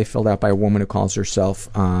survey filled out by a woman who calls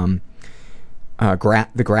herself The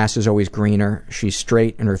Grass is Always Greener. She's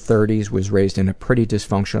straight, in her 30s, was raised in a pretty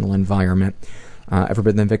dysfunctional environment. Ever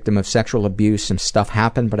been the victim of sexual abuse? Some stuff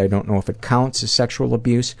happened, but I don't know if it counts as sexual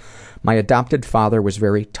abuse. My adopted father was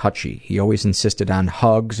very touchy. He always insisted on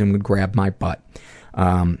hugs and would grab my butt.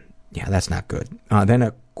 Yeah, that's not good. Then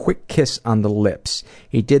a quick kiss on the lips.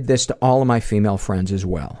 He did this to all of my female friends as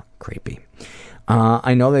well. Creepy.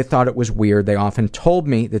 I know they thought it was weird. They often told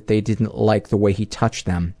me that they didn't like the way he touched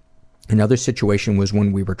them. Another situation was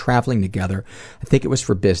when we were traveling together. I think it was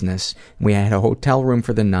for business. We had a hotel room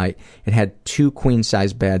for the night. It had 2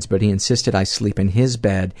 queen-size beds, but he insisted I sleep in his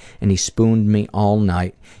bed, and he spooned me all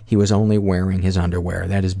night. He was only wearing his underwear.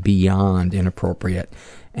 That is beyond inappropriate.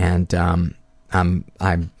 And I'm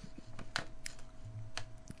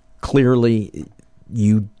clearly,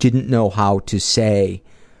 you didn't know how to say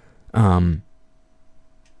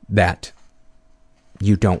that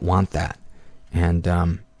you don't want that. And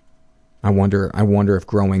I wonder if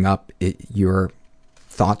growing up, your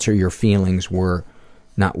thoughts or your feelings were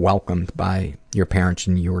not welcomed by your parents,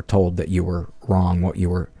 and you were told that you were wrong. What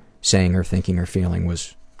you were saying or thinking or feeling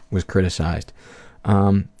was criticized.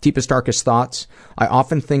 Deepest, darkest thoughts. I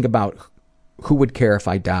often think about who would care if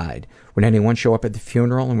I died. Would anyone show up at the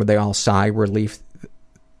funeral, and would they all sigh with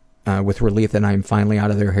relief that I'm finally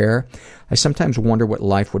out of their hair? I sometimes wonder what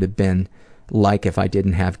life would have been like if I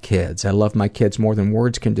didn't have kids. I love my kids more than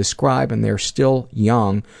words can describe, and they're still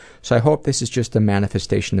young, so I hope this is just a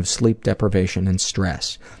manifestation of sleep deprivation and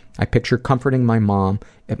stress. I picture comforting my mom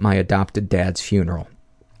at my adopted dad's funeral.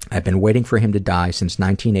 I've been waiting for him to die since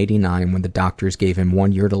 1989, when the doctors gave him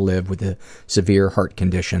 1 year to live with a severe heart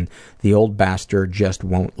condition. The old bastard just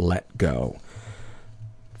won't let go.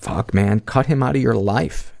 Fuck, man, cut him out of your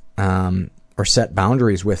life, or set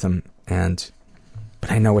boundaries with him. But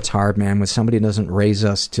I know it's hard, man. When somebody doesn't raise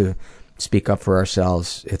us to speak up for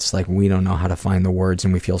ourselves, it's like we don't know how to find the words,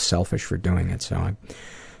 and we feel selfish for doing it. So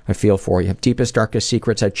I feel for you. Deepest, darkest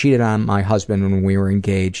secrets. I cheated on my husband when we were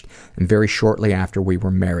engaged, and very shortly after we were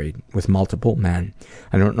married, with multiple men.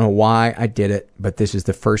 I don't know why I did it, but this is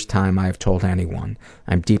the first time I have told anyone.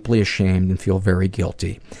 I'm deeply ashamed and feel very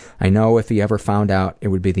guilty. I know if he ever found out, it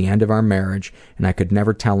would be the end of our marriage, and I could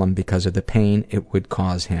never tell him because of the pain it would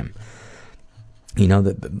cause him.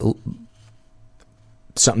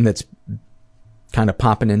 Something that's kind of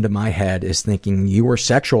popping into my head is thinking you were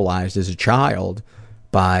sexualized as a child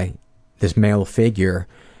by this male figure,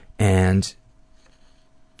 and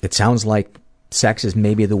it sounds like sex is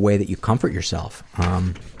maybe the way that you comfort yourself.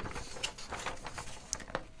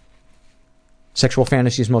 Sexual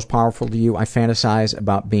fantasies most powerful to you. I fantasize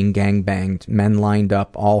about being gangbanged, men lined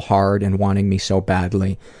up all hard and wanting me so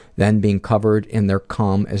badly, then being covered in their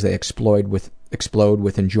cum as they explode with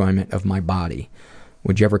enjoyment of my body.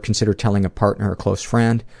 Would you ever consider telling a partner or close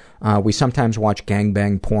friend? We sometimes watch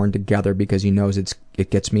gangbang porn together because he knows it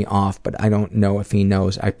gets me off, but I don't know if he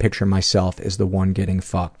knows I picture myself as the one getting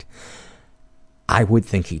fucked. I would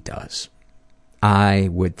think he does.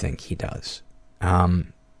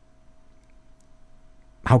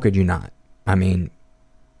 How could you not? I mean,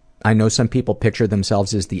 I know some people picture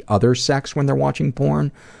themselves as the other sex when they're watching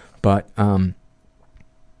porn, but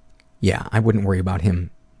yeah, I wouldn't worry about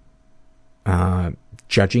him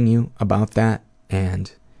judging you about that.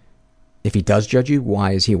 And if he does judge you,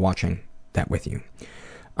 why is he watching that with you?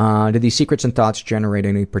 Do these secrets and thoughts generate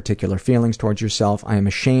any particular feelings towards yourself? I am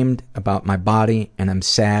ashamed about my body, and I'm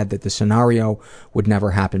sad that the scenario would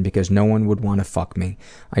never happen because no one would want to fuck me.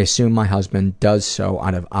 I assume my husband does so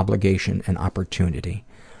out of obligation and opportunity.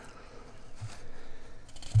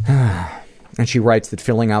 And she writes that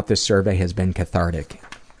filling out this survey has been cathartic.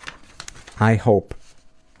 I hope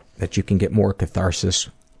that you can get more catharsis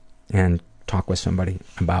and talk with somebody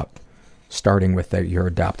about starting with your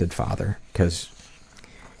adopted father, because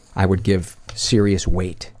I would give serious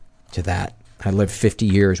weight to that. I lived 50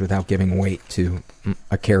 years without giving weight to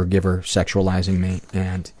a caregiver sexualizing me,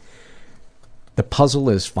 and the puzzle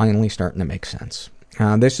is finally starting to make sense.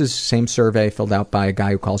 This is the same survey filled out by a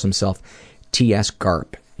guy who calls himself T.S.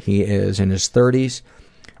 Garp. He is in his 30s,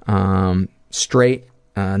 straight,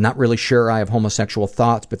 not really sure I have homosexual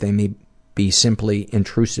thoughts, but they may be simply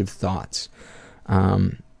intrusive thoughts.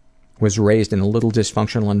 Was raised in a little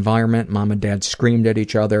dysfunctional environment. Mom and dad screamed at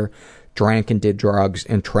each other, drank and did drugs,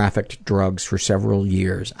 and trafficked drugs for several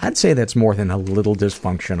years. I'd say that's more than a little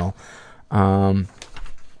dysfunctional.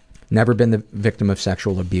 Never been the victim of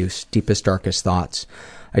sexual abuse. Deepest, darkest thoughts.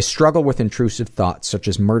 I struggle with intrusive thoughts such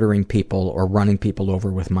as murdering people or running people over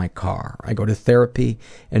with my car. I go to therapy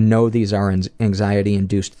and know these are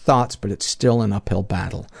anxiety-induced thoughts, but it's still an uphill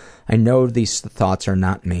battle. I know these thoughts are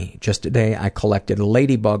not me. Just today I collected a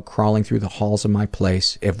ladybug crawling through the halls of my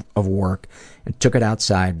place of work and took it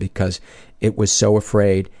outside because it was so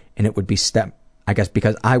afraid and it would be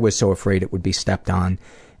because I was so afraid it would be stepped on,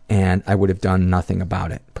 and I would have done nothing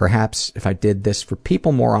about it. Perhaps if I did this for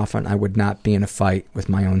people more often, I would not be in a fight with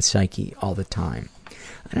my own psyche all the time.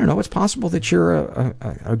 I don't know, it's possible that you're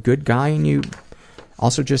a good guy and you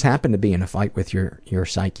also just happen to be in a fight with your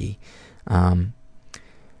psyche.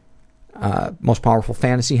 Most powerful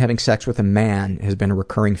fantasy, having sex with a man has been a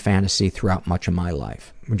recurring fantasy throughout much of my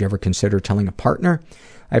life. Would you ever consider telling a partner?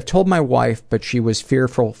 I've told my wife, but she was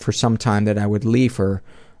fearful for some time that I would leave her.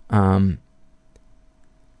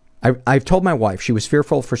 I've told my wife she was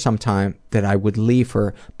fearful for some time that I would leave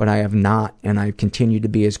her, but I have not, and I continue to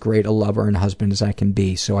be as great a lover and husband as I can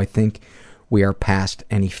be, so I think we are past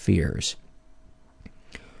any fears.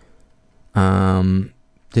 Do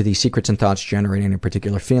these secrets and thoughts generate any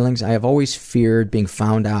particular feelings? I have always feared being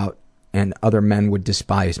found out and other men would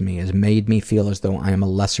despise me. It has made me feel as though I am a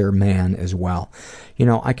lesser man as well. You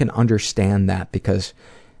know, I can understand that because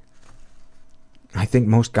I think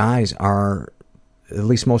most guys are, at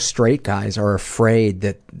least most straight guys, are afraid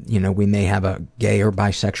that, you know, we may have a gay or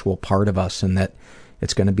bisexual part of us and that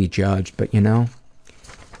it's going to be judged. But, you know,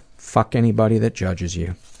 fuck anybody that judges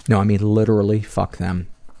you. No, I mean literally fuck them.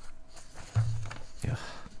 Ugh.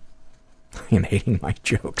 I am hating my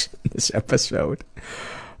jokes in this episode.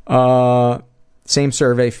 Same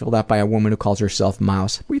survey filled out by a woman who calls herself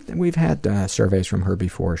Mouse. We've had surveys from her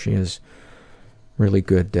before. She has really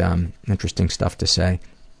good, interesting stuff to say.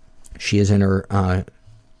 She is in her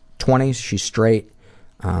 20s. She's straight.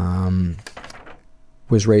 Was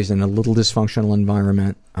raised in a little dysfunctional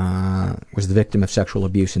environment. Was the victim of sexual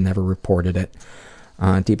abuse and never reported it.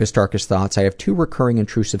 Deepest, darkest thoughts. I have two recurring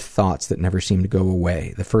intrusive thoughts that never seem to go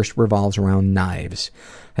away. The first revolves around knives.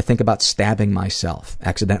 I think about stabbing myself,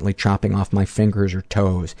 accidentally chopping off my fingers or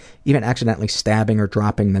toes, even accidentally stabbing or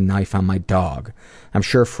dropping the knife on my dog. I'm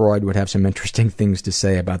sure Freud would have some interesting things to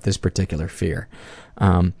say about this particular fear.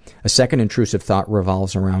 A second intrusive thought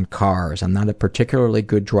revolves around cars. I'm not a particularly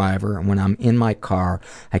good driver, and when I'm in my car,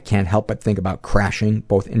 I can't help but think about crashing,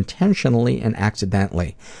 both intentionally and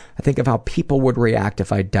accidentally. I think of how people would react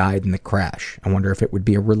if I died in the crash. I wonder if it would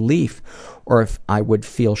be a relief or if I would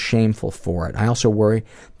feel shameful for it. I also worry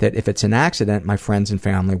that if it's an accident, my friends and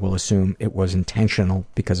family will assume it was intentional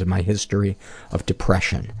because of my history of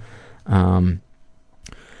depression.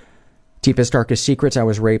 Deepest, darkest secrets. I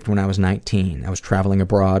was raped when I was 19. I was traveling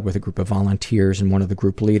abroad with a group of volunteers, and one of the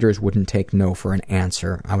group leaders wouldn't take no for an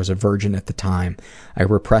answer. I was a virgin at the time. I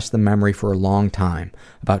repressed the memory for a long time,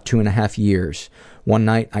 about 2.5 years. One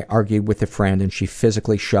night, I argued with a friend, and she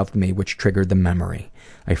physically shoved me, which triggered the memory.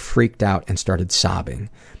 I freaked out and started sobbing.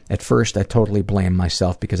 At first, I totally blamed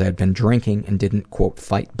myself because I had been drinking and didn't, quote,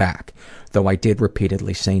 fight back, though I did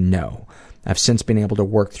repeatedly say no. I've since been able to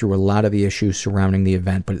work through a lot of the issues surrounding the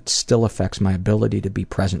event, but it still affects my ability to be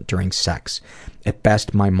present during sex. At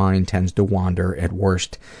best, my mind tends to wander. At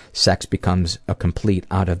worst, sex becomes a complete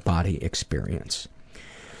out-of-body experience.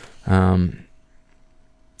 Big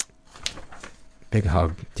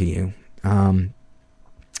hug to you.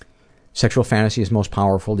 Sexual fantasy is most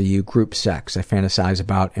powerful to you. Group sex. I fantasize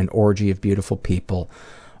about an orgy of beautiful people,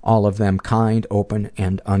 all of them kind, open,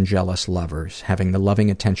 and unjealous lovers. Having the loving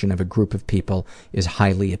attention of a group of people is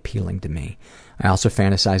highly appealing to me. I also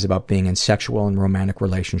fantasize about being in sexual and romantic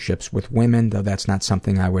relationships with women, though that's not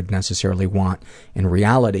something I would necessarily want in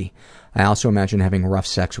reality. I also imagine having rough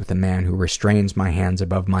sex with a man who restrains my hands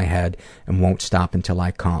above my head and won't stop until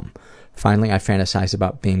I come. Finally, I fantasize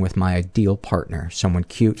about being with my ideal partner, someone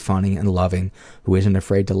cute, funny, and loving, who isn't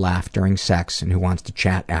afraid to laugh during sex and who wants to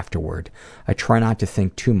chat afterward. I try not to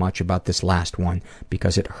think too much about this last one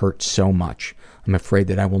because it hurts so much. I'm afraid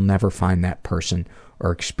that I will never find that person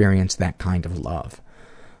or experience that kind of love.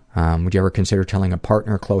 Would you ever consider telling a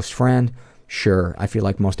partner or close friend? Sure, I feel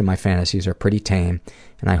like most of my fantasies are pretty tame,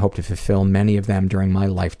 and I hope to fulfill many of them during my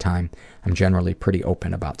lifetime. I'm generally pretty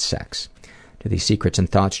open about sex. Do these secrets and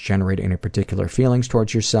thoughts generate any particular feelings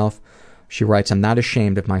towards yourself? She writes, I'm not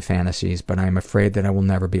ashamed of my fantasies, but I am afraid that I will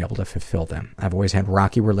never be able to fulfill them. I've always had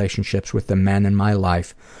rocky relationships with the men in my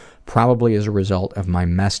life, probably as a result of my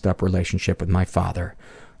messed up relationship with my father.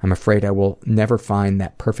 I'm afraid I will never find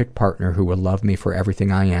that perfect partner who will love me for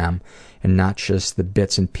everything I am, and not just the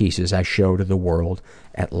bits and pieces I show to the world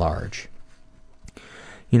at large.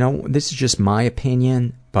 You know, this is just my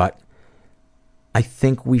opinion, but I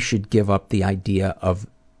think we should give up the idea of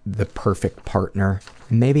the perfect partner.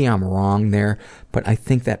 Maybe I'm wrong there, but I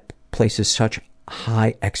think that places such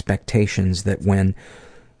high expectations that when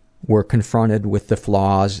we're confronted with the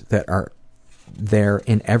flaws that are there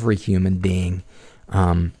in every human being,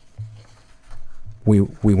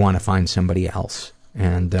 we want to find somebody else.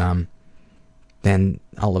 And then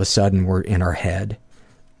all of a sudden we're in our head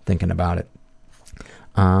thinking about it.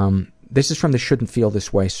 This is from the Shouldn't Feel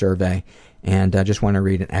This Way survey. And I just want to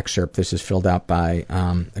read an excerpt. This is filled out by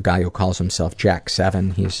a guy who calls himself Jack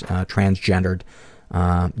 7. He's transgendered,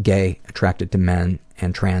 gay, attracted to men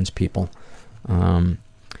and trans people. I'm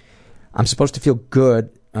supposed to feel good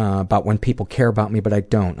about when people care about me, but I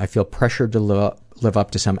don't. I feel pressured to live up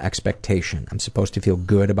to some expectation. I'm supposed to feel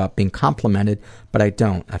good about being complimented, but I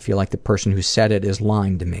don't. I feel like the person who said it is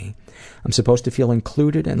lying to me. I'm supposed to feel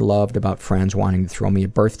included and loved about friends wanting to throw me a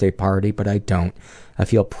birthday party, but I don't. I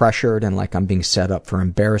feel pressured and like I'm being set up for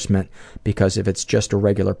embarrassment because if it's just a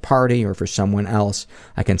regular party or for someone else,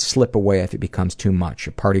 I can slip away if it becomes too much.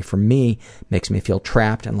 A party for me makes me feel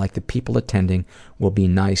trapped and like the people attending will be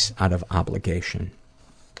nice out of obligation.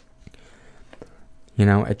 You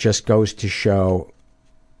know, it just goes to show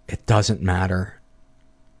it doesn't matter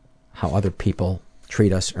how other people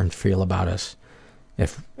treat us or feel about us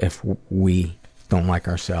if we don't like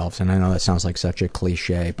ourselves. And I know that sounds like such a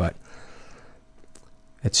cliche, but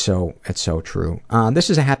it's so true. This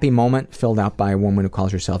is a happy moment filled out by a woman who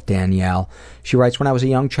calls herself Danielle. She writes, when I was a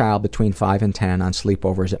young child between 5 and 10 on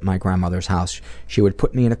sleepovers at my grandmother's house, she would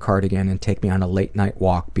put me in a cardigan and take me on a late night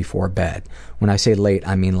walk before bed. When I say late,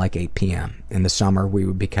 I mean like 8 p.m. In the summer, we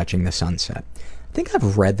would be catching the sunset. I think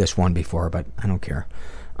I've read this one before, but I don't care.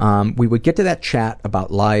 We would get to that chat about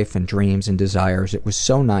life and dreams and desires. It was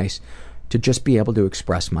so nice to just be able to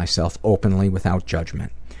express myself openly without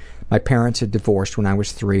judgment. My parents had divorced when I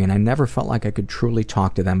was 3, and I never felt like I could truly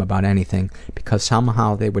talk to them about anything because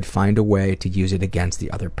somehow they would find a way to use it against the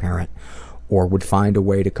other parent or would find a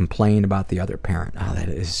way to complain about the other parent. Oh, that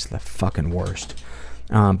is the fucking worst.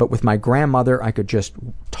 But with my grandmother, I could just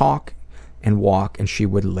talk and walk and she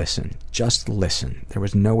would listen. Just listen. There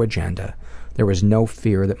was no agenda. There was no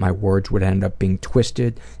fear that my words would end up being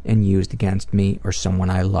twisted and used against me or someone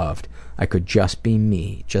I loved. I could just be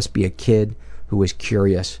me, just be a kid who was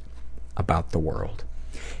curious about the world.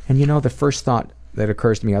 And you know, the first thought that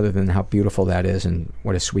occurs to me, other than how beautiful that is and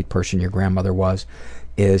what a sweet person your grandmother was,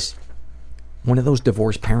 is one of those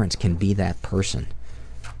divorced parents can be that person.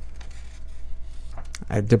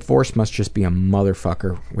 A divorce must just be a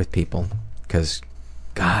motherfucker with people because,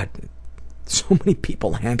 God, so many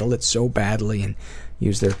people handle it so badly and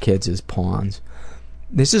use their kids as pawns.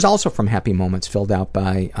 This is also from Happy Moments, filled out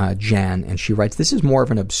by Jan, and she writes, this is more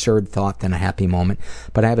of an absurd thought than a happy moment,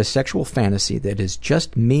 but I have a sexual fantasy that is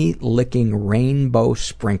just me licking rainbow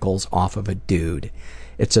sprinkles off of a dude.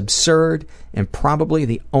 It's absurd and probably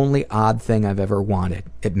the only odd thing I've ever wanted.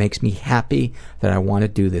 It makes me happy that I want to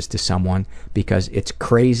do this to someone because it's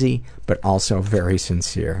crazy but also very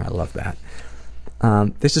sincere. I love that.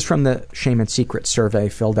 This is from the Shame and Secret survey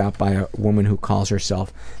filled out by a woman who calls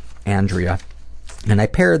herself Andrea. And I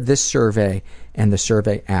paired this survey and the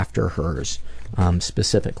survey after hers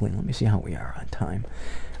specifically. Let me see how we are on time.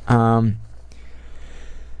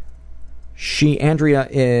 Andrea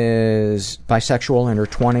is bisexual, in her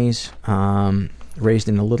 20s, raised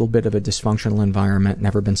in a little bit of a dysfunctional environment,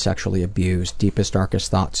 never been sexually abused, deepest,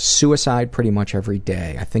 darkest thoughts, suicide pretty much every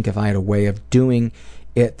day. I think if I had a way of doing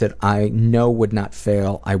it that I know would not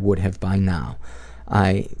fail, I would have by now.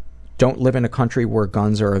 I don't live in a country where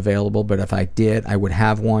guns are available, but if I did, I would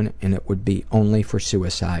have one, and it would be only for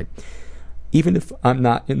suicide. Even if I'm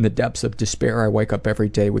not in the depths of despair, I wake up every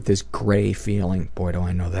day with this gray feeling. Boy, do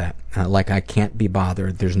I know that. Like I can't be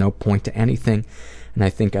bothered. There's no point to anything, and I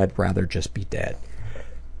think I'd rather just be dead.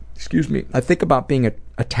 Excuse me. I think about being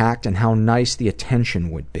attacked and how nice the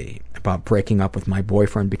attention would be. About breaking up with my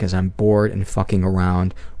boyfriend because I'm bored and fucking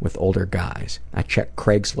around with older guys. I check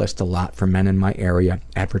Craigslist a lot for men in my area,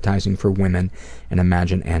 advertising for women, and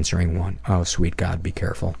imagine answering one. Oh, sweet God, be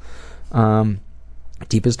careful.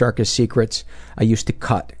 Deepest, darkest secrets. I used to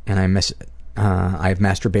cut, and I miss it. I've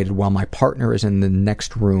masturbated while my partner is in the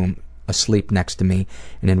next room, asleep next to me,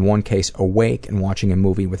 and in one case awake and watching a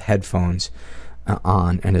movie with headphones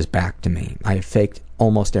on and his back to me. I have faked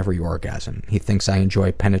almost every orgasm. He thinks I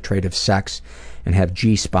enjoy penetrative sex and have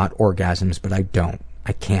G-spot orgasms, but I don't.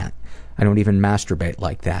 I can't. I don't even masturbate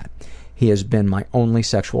like that. He has been my only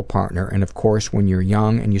sexual partner, and of course when you're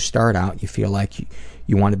young and you start out, you feel like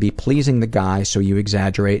you want to be pleasing the guy, so you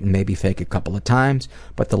exaggerate and maybe fake a couple of times,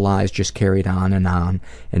 but the lies just carried on,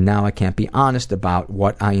 and now I can't be honest about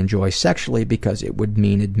what I enjoy sexually because it would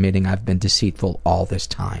mean admitting I've been deceitful all this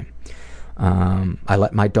time. I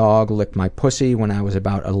let my dog lick my pussy when I was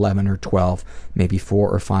about 11 or 12, maybe 4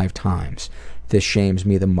 or 5 times. This shames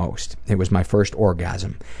me the most. It was my first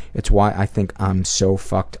orgasm. It's why I think I'm so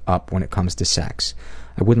fucked up when it comes to sex.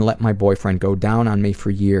 I wouldn't let my boyfriend go down on me for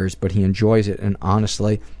years, but he enjoys it, and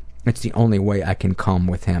honestly, it's the only way I can come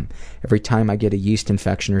with him. Every time I get a yeast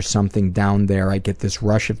infection or something down there, I get this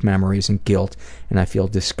rush of memories and guilt, and I feel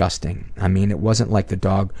disgusting. I mean, it wasn't like the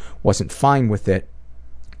dog wasn't fine with it.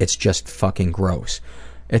 It's just fucking gross.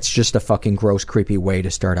 It's just a fucking gross, creepy way to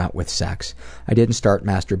start out with sex. I didn't start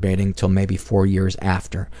masturbating till maybe 4 years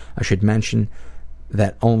after. I should mention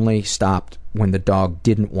that only stopped when the dog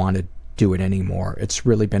didn't want to do it anymore. It's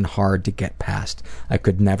really been hard to get past. I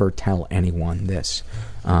could never tell anyone this.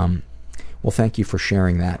 Well, thank you for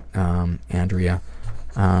sharing that, Andrea.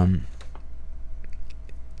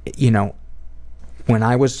 You know, when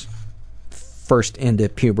I was first into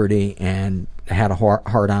puberty and had a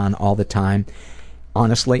hard-on all the time,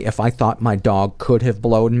 honestly, if I thought my dog could have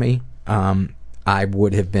blown me, I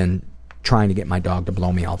would have been trying to get my dog to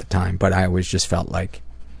blow me all the time, but I always just felt like,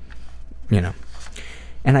 you know.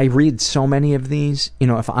 And I read so many of these, you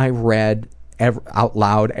know, if I read out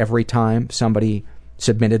loud every time somebody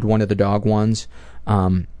submitted one of the dog ones,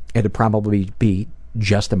 it'd probably be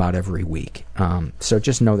just about every week. So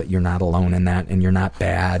just know that you're not alone in that, and you're not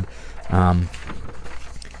bad.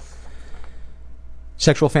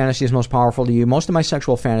 Sexual fantasies most powerful to you. Most of my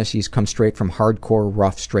sexual fantasies come straight from hardcore,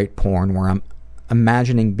 rough, straight porn, where I'm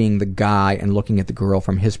imagining being the guy and looking at the girl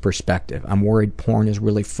from his perspective. I'm worried porn is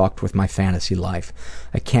really fucked with my fantasy life.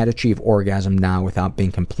 I can't achieve orgasm now without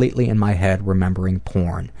being completely in my head remembering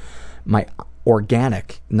porn. My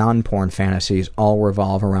organic, non-porn fantasies all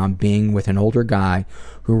revolve around being with an older guy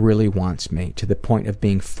who really wants me, to the point of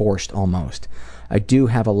being forced almost. I do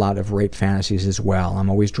have a lot of rape fantasies as well. I'm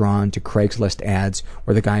always drawn to Craigslist ads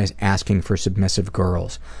where the guy is asking for submissive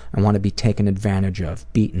girls. I want to be taken advantage of,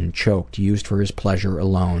 beaten, choked, used for his pleasure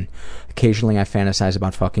alone. Occasionally I fantasize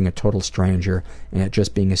about fucking a total stranger and it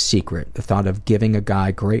just being a secret. The thought of giving a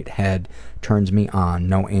guy great head turns me on.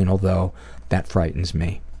 No anal though. That frightens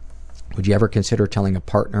me. Would you ever consider telling a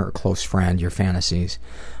partner or close friend your fantasies?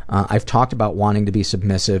 I've talked about wanting to be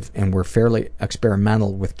submissive, and we're fairly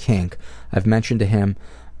experimental with kink. I've mentioned to him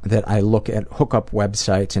that I look at hookup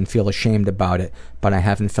websites and feel ashamed about it, but I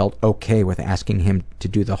haven't felt okay with asking him to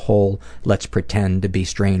do the whole let's pretend to be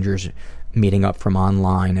strangers meeting up from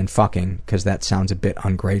online and fucking, because that sounds a bit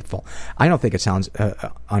ungrateful. I don't think it sounds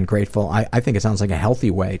ungrateful. I think it sounds like a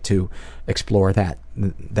healthy way to explore that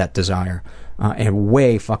desire, and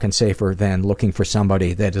way fucking safer than looking for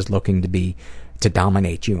somebody that is looking to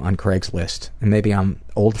dominate you on Craigslist. And maybe I'm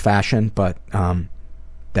old-fashioned, but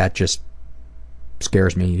that just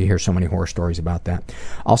scares me. You hear so many horror stories about that.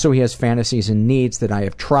 Also, he has fantasies and needs that I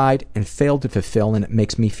have tried and failed to fulfill, and it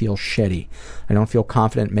makes me feel shitty. I don't feel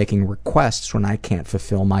confident making requests when I can't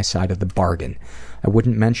fulfill my side of the bargain. I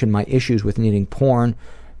wouldn't mention my issues with needing porn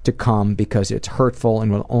to come because it's hurtful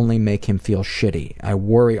and will only make him feel shitty. I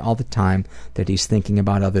worry all the time that he's thinking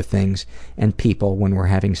about other things and people when we're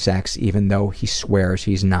having sex, even though he swears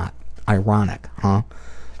he's not. Ironic, huh?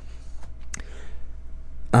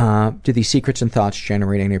 Do these secrets and thoughts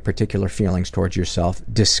generate any particular feelings towards yourself?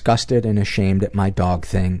 Disgusted and ashamed at my dog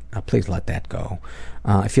thing. Please let that go.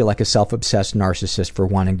 I feel like a self-obsessed narcissist for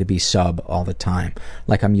wanting to be sub all the time.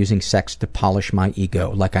 Like I'm using sex to polish my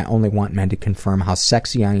ego. Like I only want men to confirm how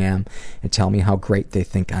sexy I am and tell me how great they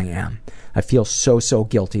think I am. I feel so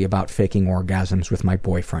guilty about faking orgasms with my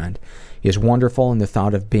boyfriend. He is wonderful, and the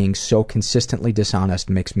thought of being so consistently dishonest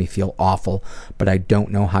makes me feel awful, but I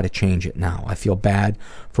don't know how to change it now. I feel bad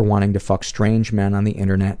for wanting to fuck strange men on the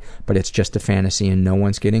internet, but it's just a fantasy and no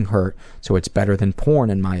one's getting hurt, so it's better than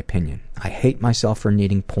porn in my opinion. I hate myself for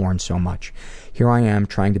needing porn so much. Here I am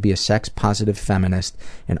trying to be a sex-positive feminist,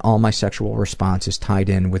 and all my sexual response is tied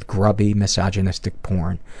in with grubby, misogynistic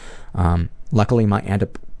porn. Luckily, my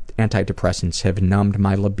antidepressants have numbed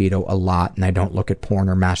my libido a lot, and I don't look at porn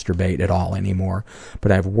or masturbate at all anymore.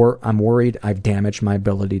 But I'm worried I've damaged my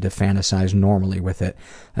ability to fantasize normally with it.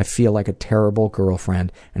 I feel like a terrible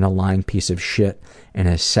girlfriend and a lying piece of shit and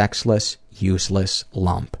a sexless, useless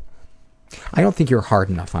lump. I don't think you're hard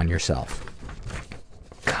enough on yourself.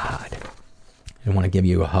 God. I want to give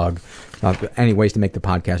you a hug. Any ways to make the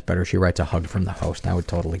podcast better? She writes a hug from the host. I would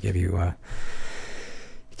totally give you a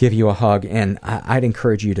hug, and I'd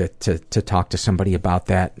encourage you to talk to somebody about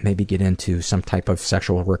that. Maybe get into some type of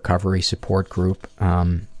sexual recovery support group.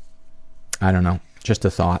 I don't know, just a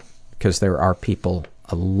thought, because there are people,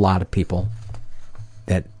 a lot of people,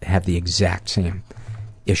 that have the exact same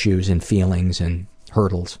issues and feelings and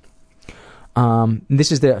hurdles.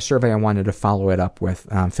 This is the survey I wanted to follow it up with,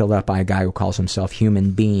 filled out by a guy who calls himself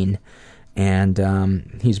Human Bean.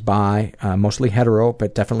 And he's bi, mostly hetero,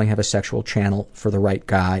 but definitely have a sexual channel for the right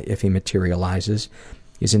guy if he materializes.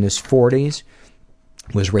 He's in his 40s,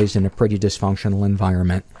 was raised in a pretty dysfunctional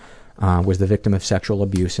environment, was the victim of sexual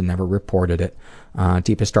abuse and never reported it.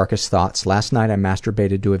 Deepest, darkest thoughts. Last night I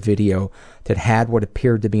masturbated to a video that had what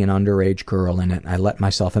appeared to be an underage girl in it. I let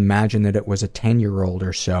myself imagine that it was a 10-year-old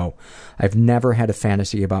or so. I've never had a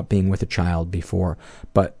fantasy about being with a child before,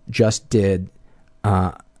 but just did...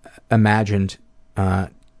 imagined to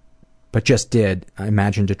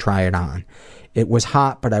try it on. It was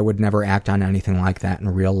hot, but I would never act on anything like that in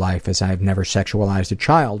real life, as I have never sexualized a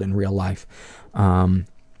child in real life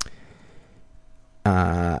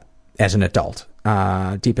as an adult.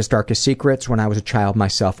 Deepest, darkest secrets. When I was a child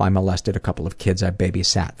myself, I molested a couple of kids I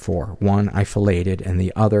babysat for. One I filleted, and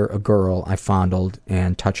the other a girl I fondled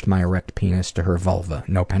and touched my erect penis to her vulva.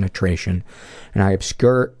 No penetration. And I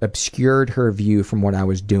obscured her view from what I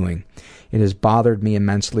was doing. It has bothered me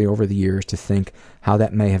immensely over the years to think how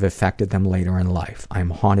that may have affected them later in life. I am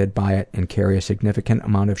haunted by it and carry a significant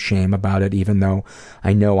amount of shame about it, even though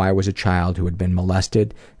I know I was a child who had been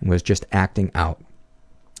molested and was just acting out.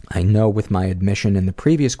 I know with my admission in the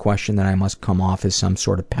previous question that I must come off as some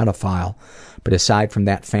sort of pedophile, but aside from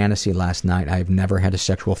that fantasy last night, I have never had a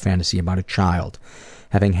sexual fantasy about a child.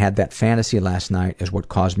 Having had that fantasy last night is what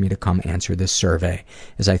caused me to come answer this survey,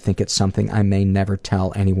 as I think it's something I may never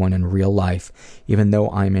tell anyone in real life, even though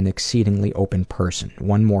I'm an exceedingly open person.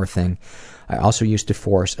 One more thing. I also used to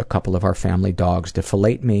force a couple of our family dogs to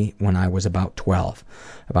fillet me when I was about 12,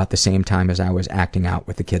 about the same time as I was acting out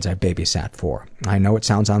with the kids I babysat for. I know it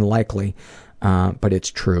sounds unlikely, but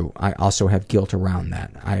it's true. I also have guilt around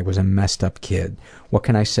that. I was a messed up kid. What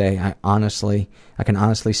can I say? I can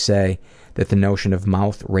honestly say that the notion of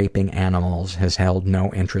mouth raping animals has held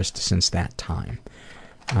no interest since that time.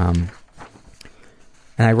 And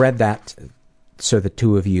I read that so the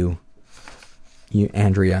two of you,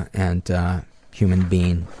 Andrea and Human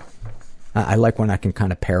Being, I like when I can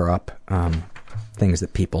kind of pair up things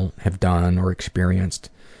that people have done or experienced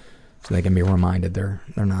so they can be reminded they're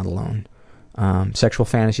not alone. Sexual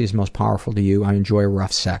fantasies most powerful to you. I enjoy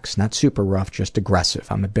rough sex. Not super rough, just aggressive.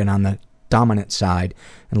 I'm a bit on the dominant side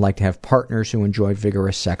and like to have partners who enjoy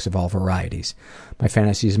vigorous sex of all varieties. My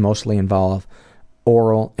fantasies mostly involve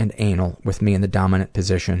oral and anal, with me in the dominant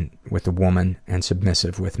position with the woman and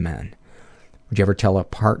submissive with men. Would you ever tell a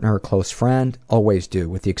partner or close friend? Always do,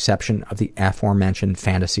 with the exception of the aforementioned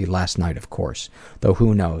fantasy last night, of course. Though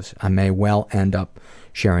who knows, I may well end up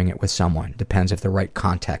sharing it with someone. Depends if the right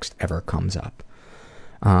context ever comes up.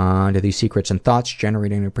 Do these secrets and thoughts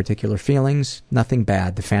generate any particular feelings? Nothing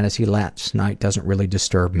bad. The fantasy last night doesn't really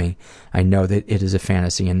disturb me. I know that it is a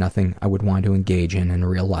fantasy and nothing I would want to engage in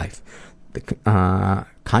real life.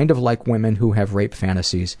 Kind of like women who have rape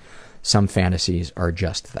fantasies. Some fantasies are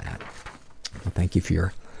just that. Well, thank you for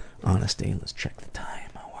your honesty. Let's check the time.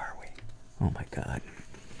 How are we? Oh my God.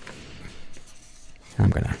 I'm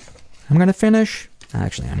gonna finish.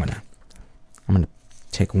 Actually, I'm gonna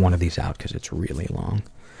take one of these out because it's really long.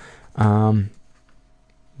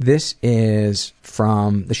 This is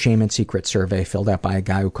from the Shame and Secret survey filled out by a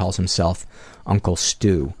guy who calls himself Uncle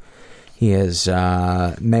Stu. He is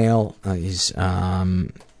male. This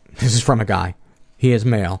is from a guy. He is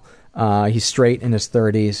male. He's straight, in his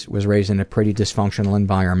 30s, was raised in a pretty dysfunctional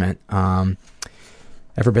environment.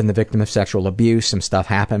 Ever been the victim of sexual abuse? Some stuff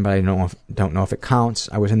happened, but I don't know if it counts.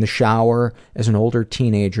 I was in the shower as an older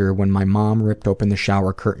teenager when my mom ripped open the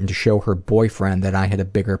shower curtain to show her boyfriend that I had a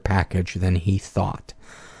bigger package than he thought.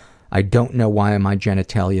 I don't know why my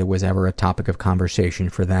genitalia was ever a topic of conversation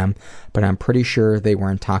for them, but I'm pretty sure they were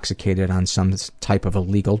intoxicated on some type of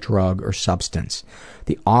illegal drug or substance.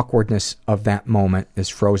 The awkwardness of that moment is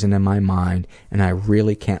frozen in my mind, and I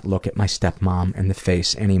really can't look at my stepmom in the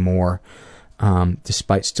face anymore,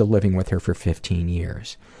 despite still living with her for 15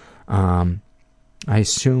 years. I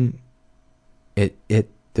assume the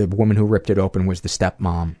woman who ripped it open was the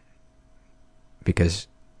stepmom, because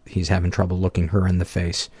he's having trouble looking her in the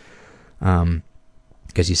face.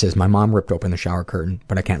 Because he says, my mom ripped open the shower curtain,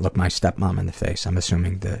 but I can't look my stepmom in the face. I'm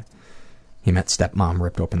assuming he meant stepmom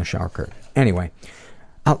ripped open the shower curtain. Anyway,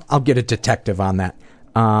 I'll get a detective on that.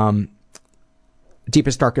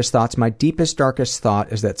 Deepest, darkest thoughts. My deepest, darkest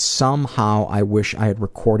thought is that somehow I wish I had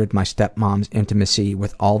recorded my stepmom's intimacy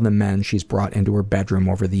with all the men she's brought into her bedroom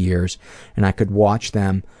over the years, and I could watch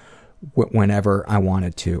them whenever I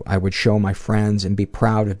wanted to. I would show my friends and be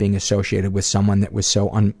proud of being associated with someone that was so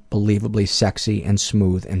unbelievably sexy and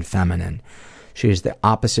smooth and feminine. She is the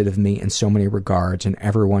opposite of me in so many regards, and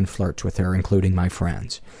everyone flirts with her, including my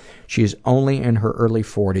friends. She is only in her early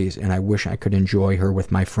 40s, and I wish I could enjoy her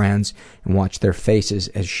with my friends and watch their faces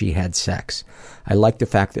as she had sex. I like the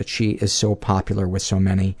fact that she is so popular with so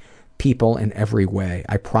many people in every way.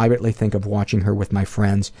 I privately think of watching her with my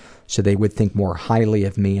friends so they would think more highly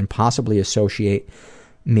of me and possibly associate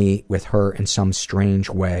me with her in some strange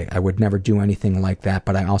way. I would never do anything like that,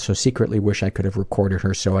 but I also secretly wish I could have recorded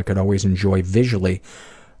her so I could always enjoy visually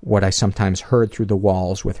what I sometimes heard through the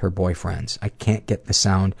walls with her boyfriends. I can't get the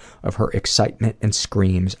sound of her excitement and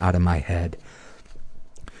screams out of my head.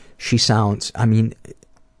 She sounds, I'm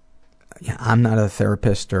not a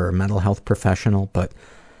therapist or a mental health professional, but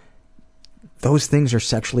those things are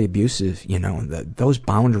sexually abusive, those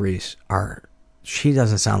boundaries are, she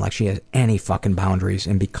doesn't sound like she has any fucking boundaries,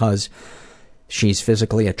 and because she's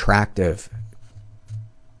physically attractive,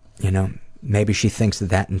 maybe she thinks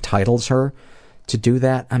that entitles her to do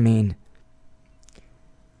that. And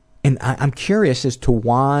I'm curious as to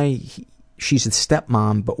why she's a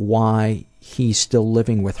stepmom, but why he's still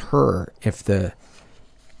living with her if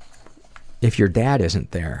your dad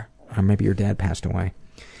isn't there, or maybe your dad passed away.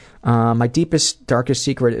 My deepest, darkest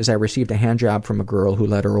secret is I received a handjob from a girl who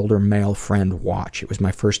let her older male friend watch. It was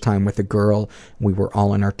my first time with a girl. We were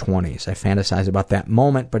all in our 20s. I fantasize about that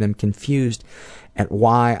moment, but am confused at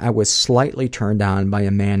why I was slightly turned on by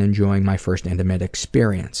a man enjoying my first intimate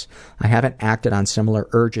experience. I haven't acted on similar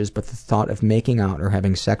urges, but the thought of making out or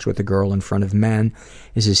having sex with a girl in front of men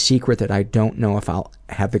is a secret that I don't know if I'll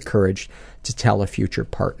have the courage to tell a future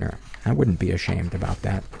partner. I wouldn't be ashamed about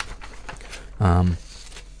that.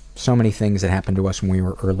 So many things that happened to us when we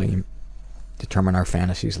were early determine our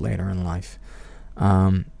fantasies later in life.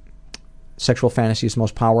 Sexual fantasies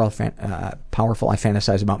most powerful. I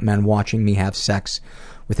fantasize about men watching me have sex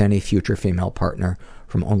with any future female partner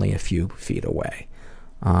from only a few feet away.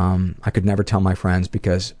 I could never tell my friends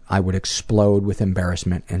because I would explode with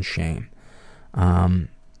embarrassment and shame.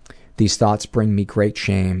 These thoughts bring me great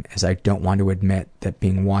shame, as I don't want to admit that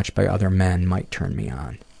being watched by other men might turn me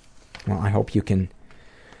on. Well, I hope you can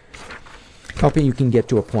get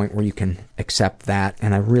to a point where you can accept that,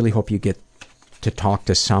 and I really hope you get to talk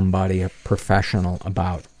to somebody, a professional,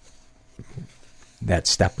 about that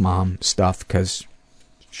stepmom stuff, because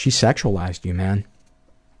she sexualized you, man.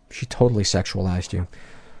 She totally sexualized you.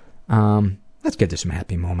 Let's get to some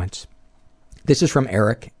happy moments. This is from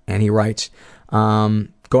Eric, and he writes,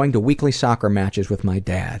 Going to weekly soccer matches with my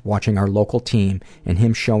dad, watching our local team, and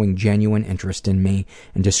him showing genuine interest in me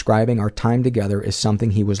and describing our time together as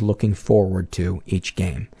something he was looking forward to each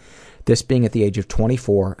game. This being at the age of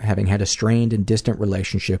 24, having had a strained and distant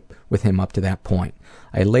relationship with him up to that point.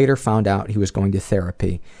 I later found out he was going to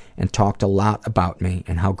therapy and talked a lot about me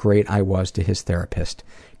and how great I was to his therapist,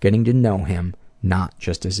 getting to know him, not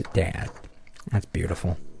just as a dad. That's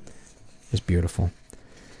beautiful. It's beautiful.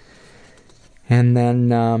 And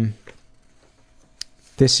then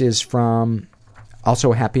this is from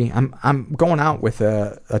also happy. I'm going out with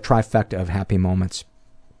a trifecta of happy moments.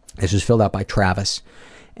 This is filled out by Travis,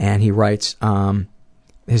 and he writes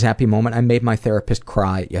his happy moment. I made my therapist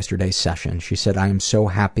cry at yesterday's session. She said, "I am so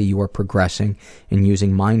happy you are progressing and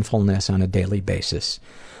using mindfulness on a daily basis.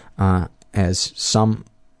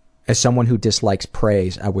 As someone who dislikes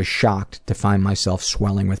praise, I was shocked to find myself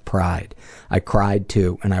swelling with pride. I cried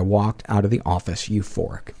too, and I walked out of the office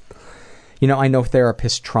euphoric." You know, I know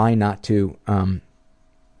therapists try not to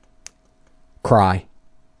cry,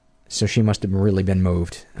 so she must have really been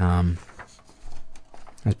moved.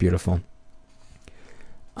 That's beautiful.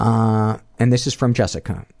 And this is from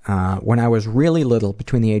Jessica. When I was really little,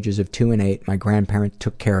 between the ages of 2 and 8, my grandparents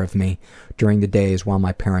took care of me during the days while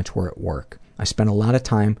my parents were at work. I spent a lot of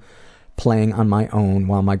time playing on my own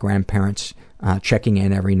while my grandparents checking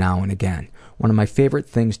in every now and again. One of my favorite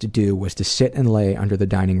things to do was to sit and lay under the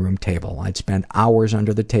dining room table. I'd spend hours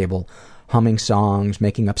under the table humming songs,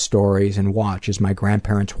 making up stories, and watch as my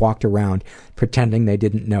grandparents walked around pretending they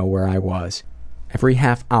didn't know where I was. Every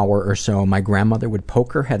half hour or so, my grandmother would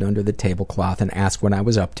poke her head under the tablecloth and ask what I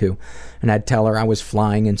was up to, and I'd tell her I was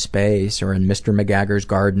flying in space or in Mr. McGagger's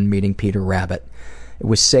garden meeting Peter Rabbit. It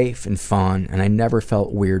was safe and fun, and I never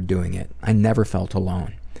felt weird doing it. I never felt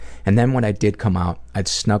alone. And then when I did come out, I'd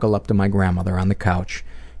snuggle up to my grandmother on the couch,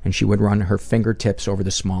 and she would run her fingertips over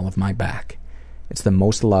the small of my back. It's the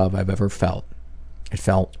most love I've ever felt. It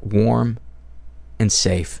felt warm and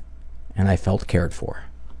safe, and I felt cared for.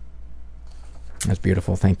 That's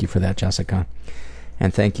beautiful. Thank you for that, Jessica.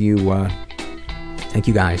 And thank you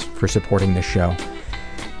guys for supporting this show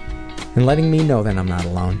and letting me know that I'm not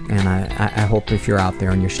alone. And I hope if you're out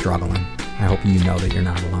there and you're struggling, I hope you know that you're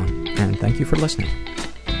not alone. And thank you for listening.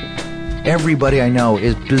 Everybody I know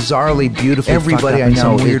is bizarrely beautifully Everybody fucked up I in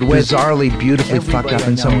know some weird way. bizarrely beautifully fucked up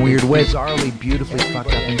in some weird way. Bizarrely beautifully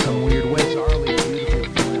fucked up in some weird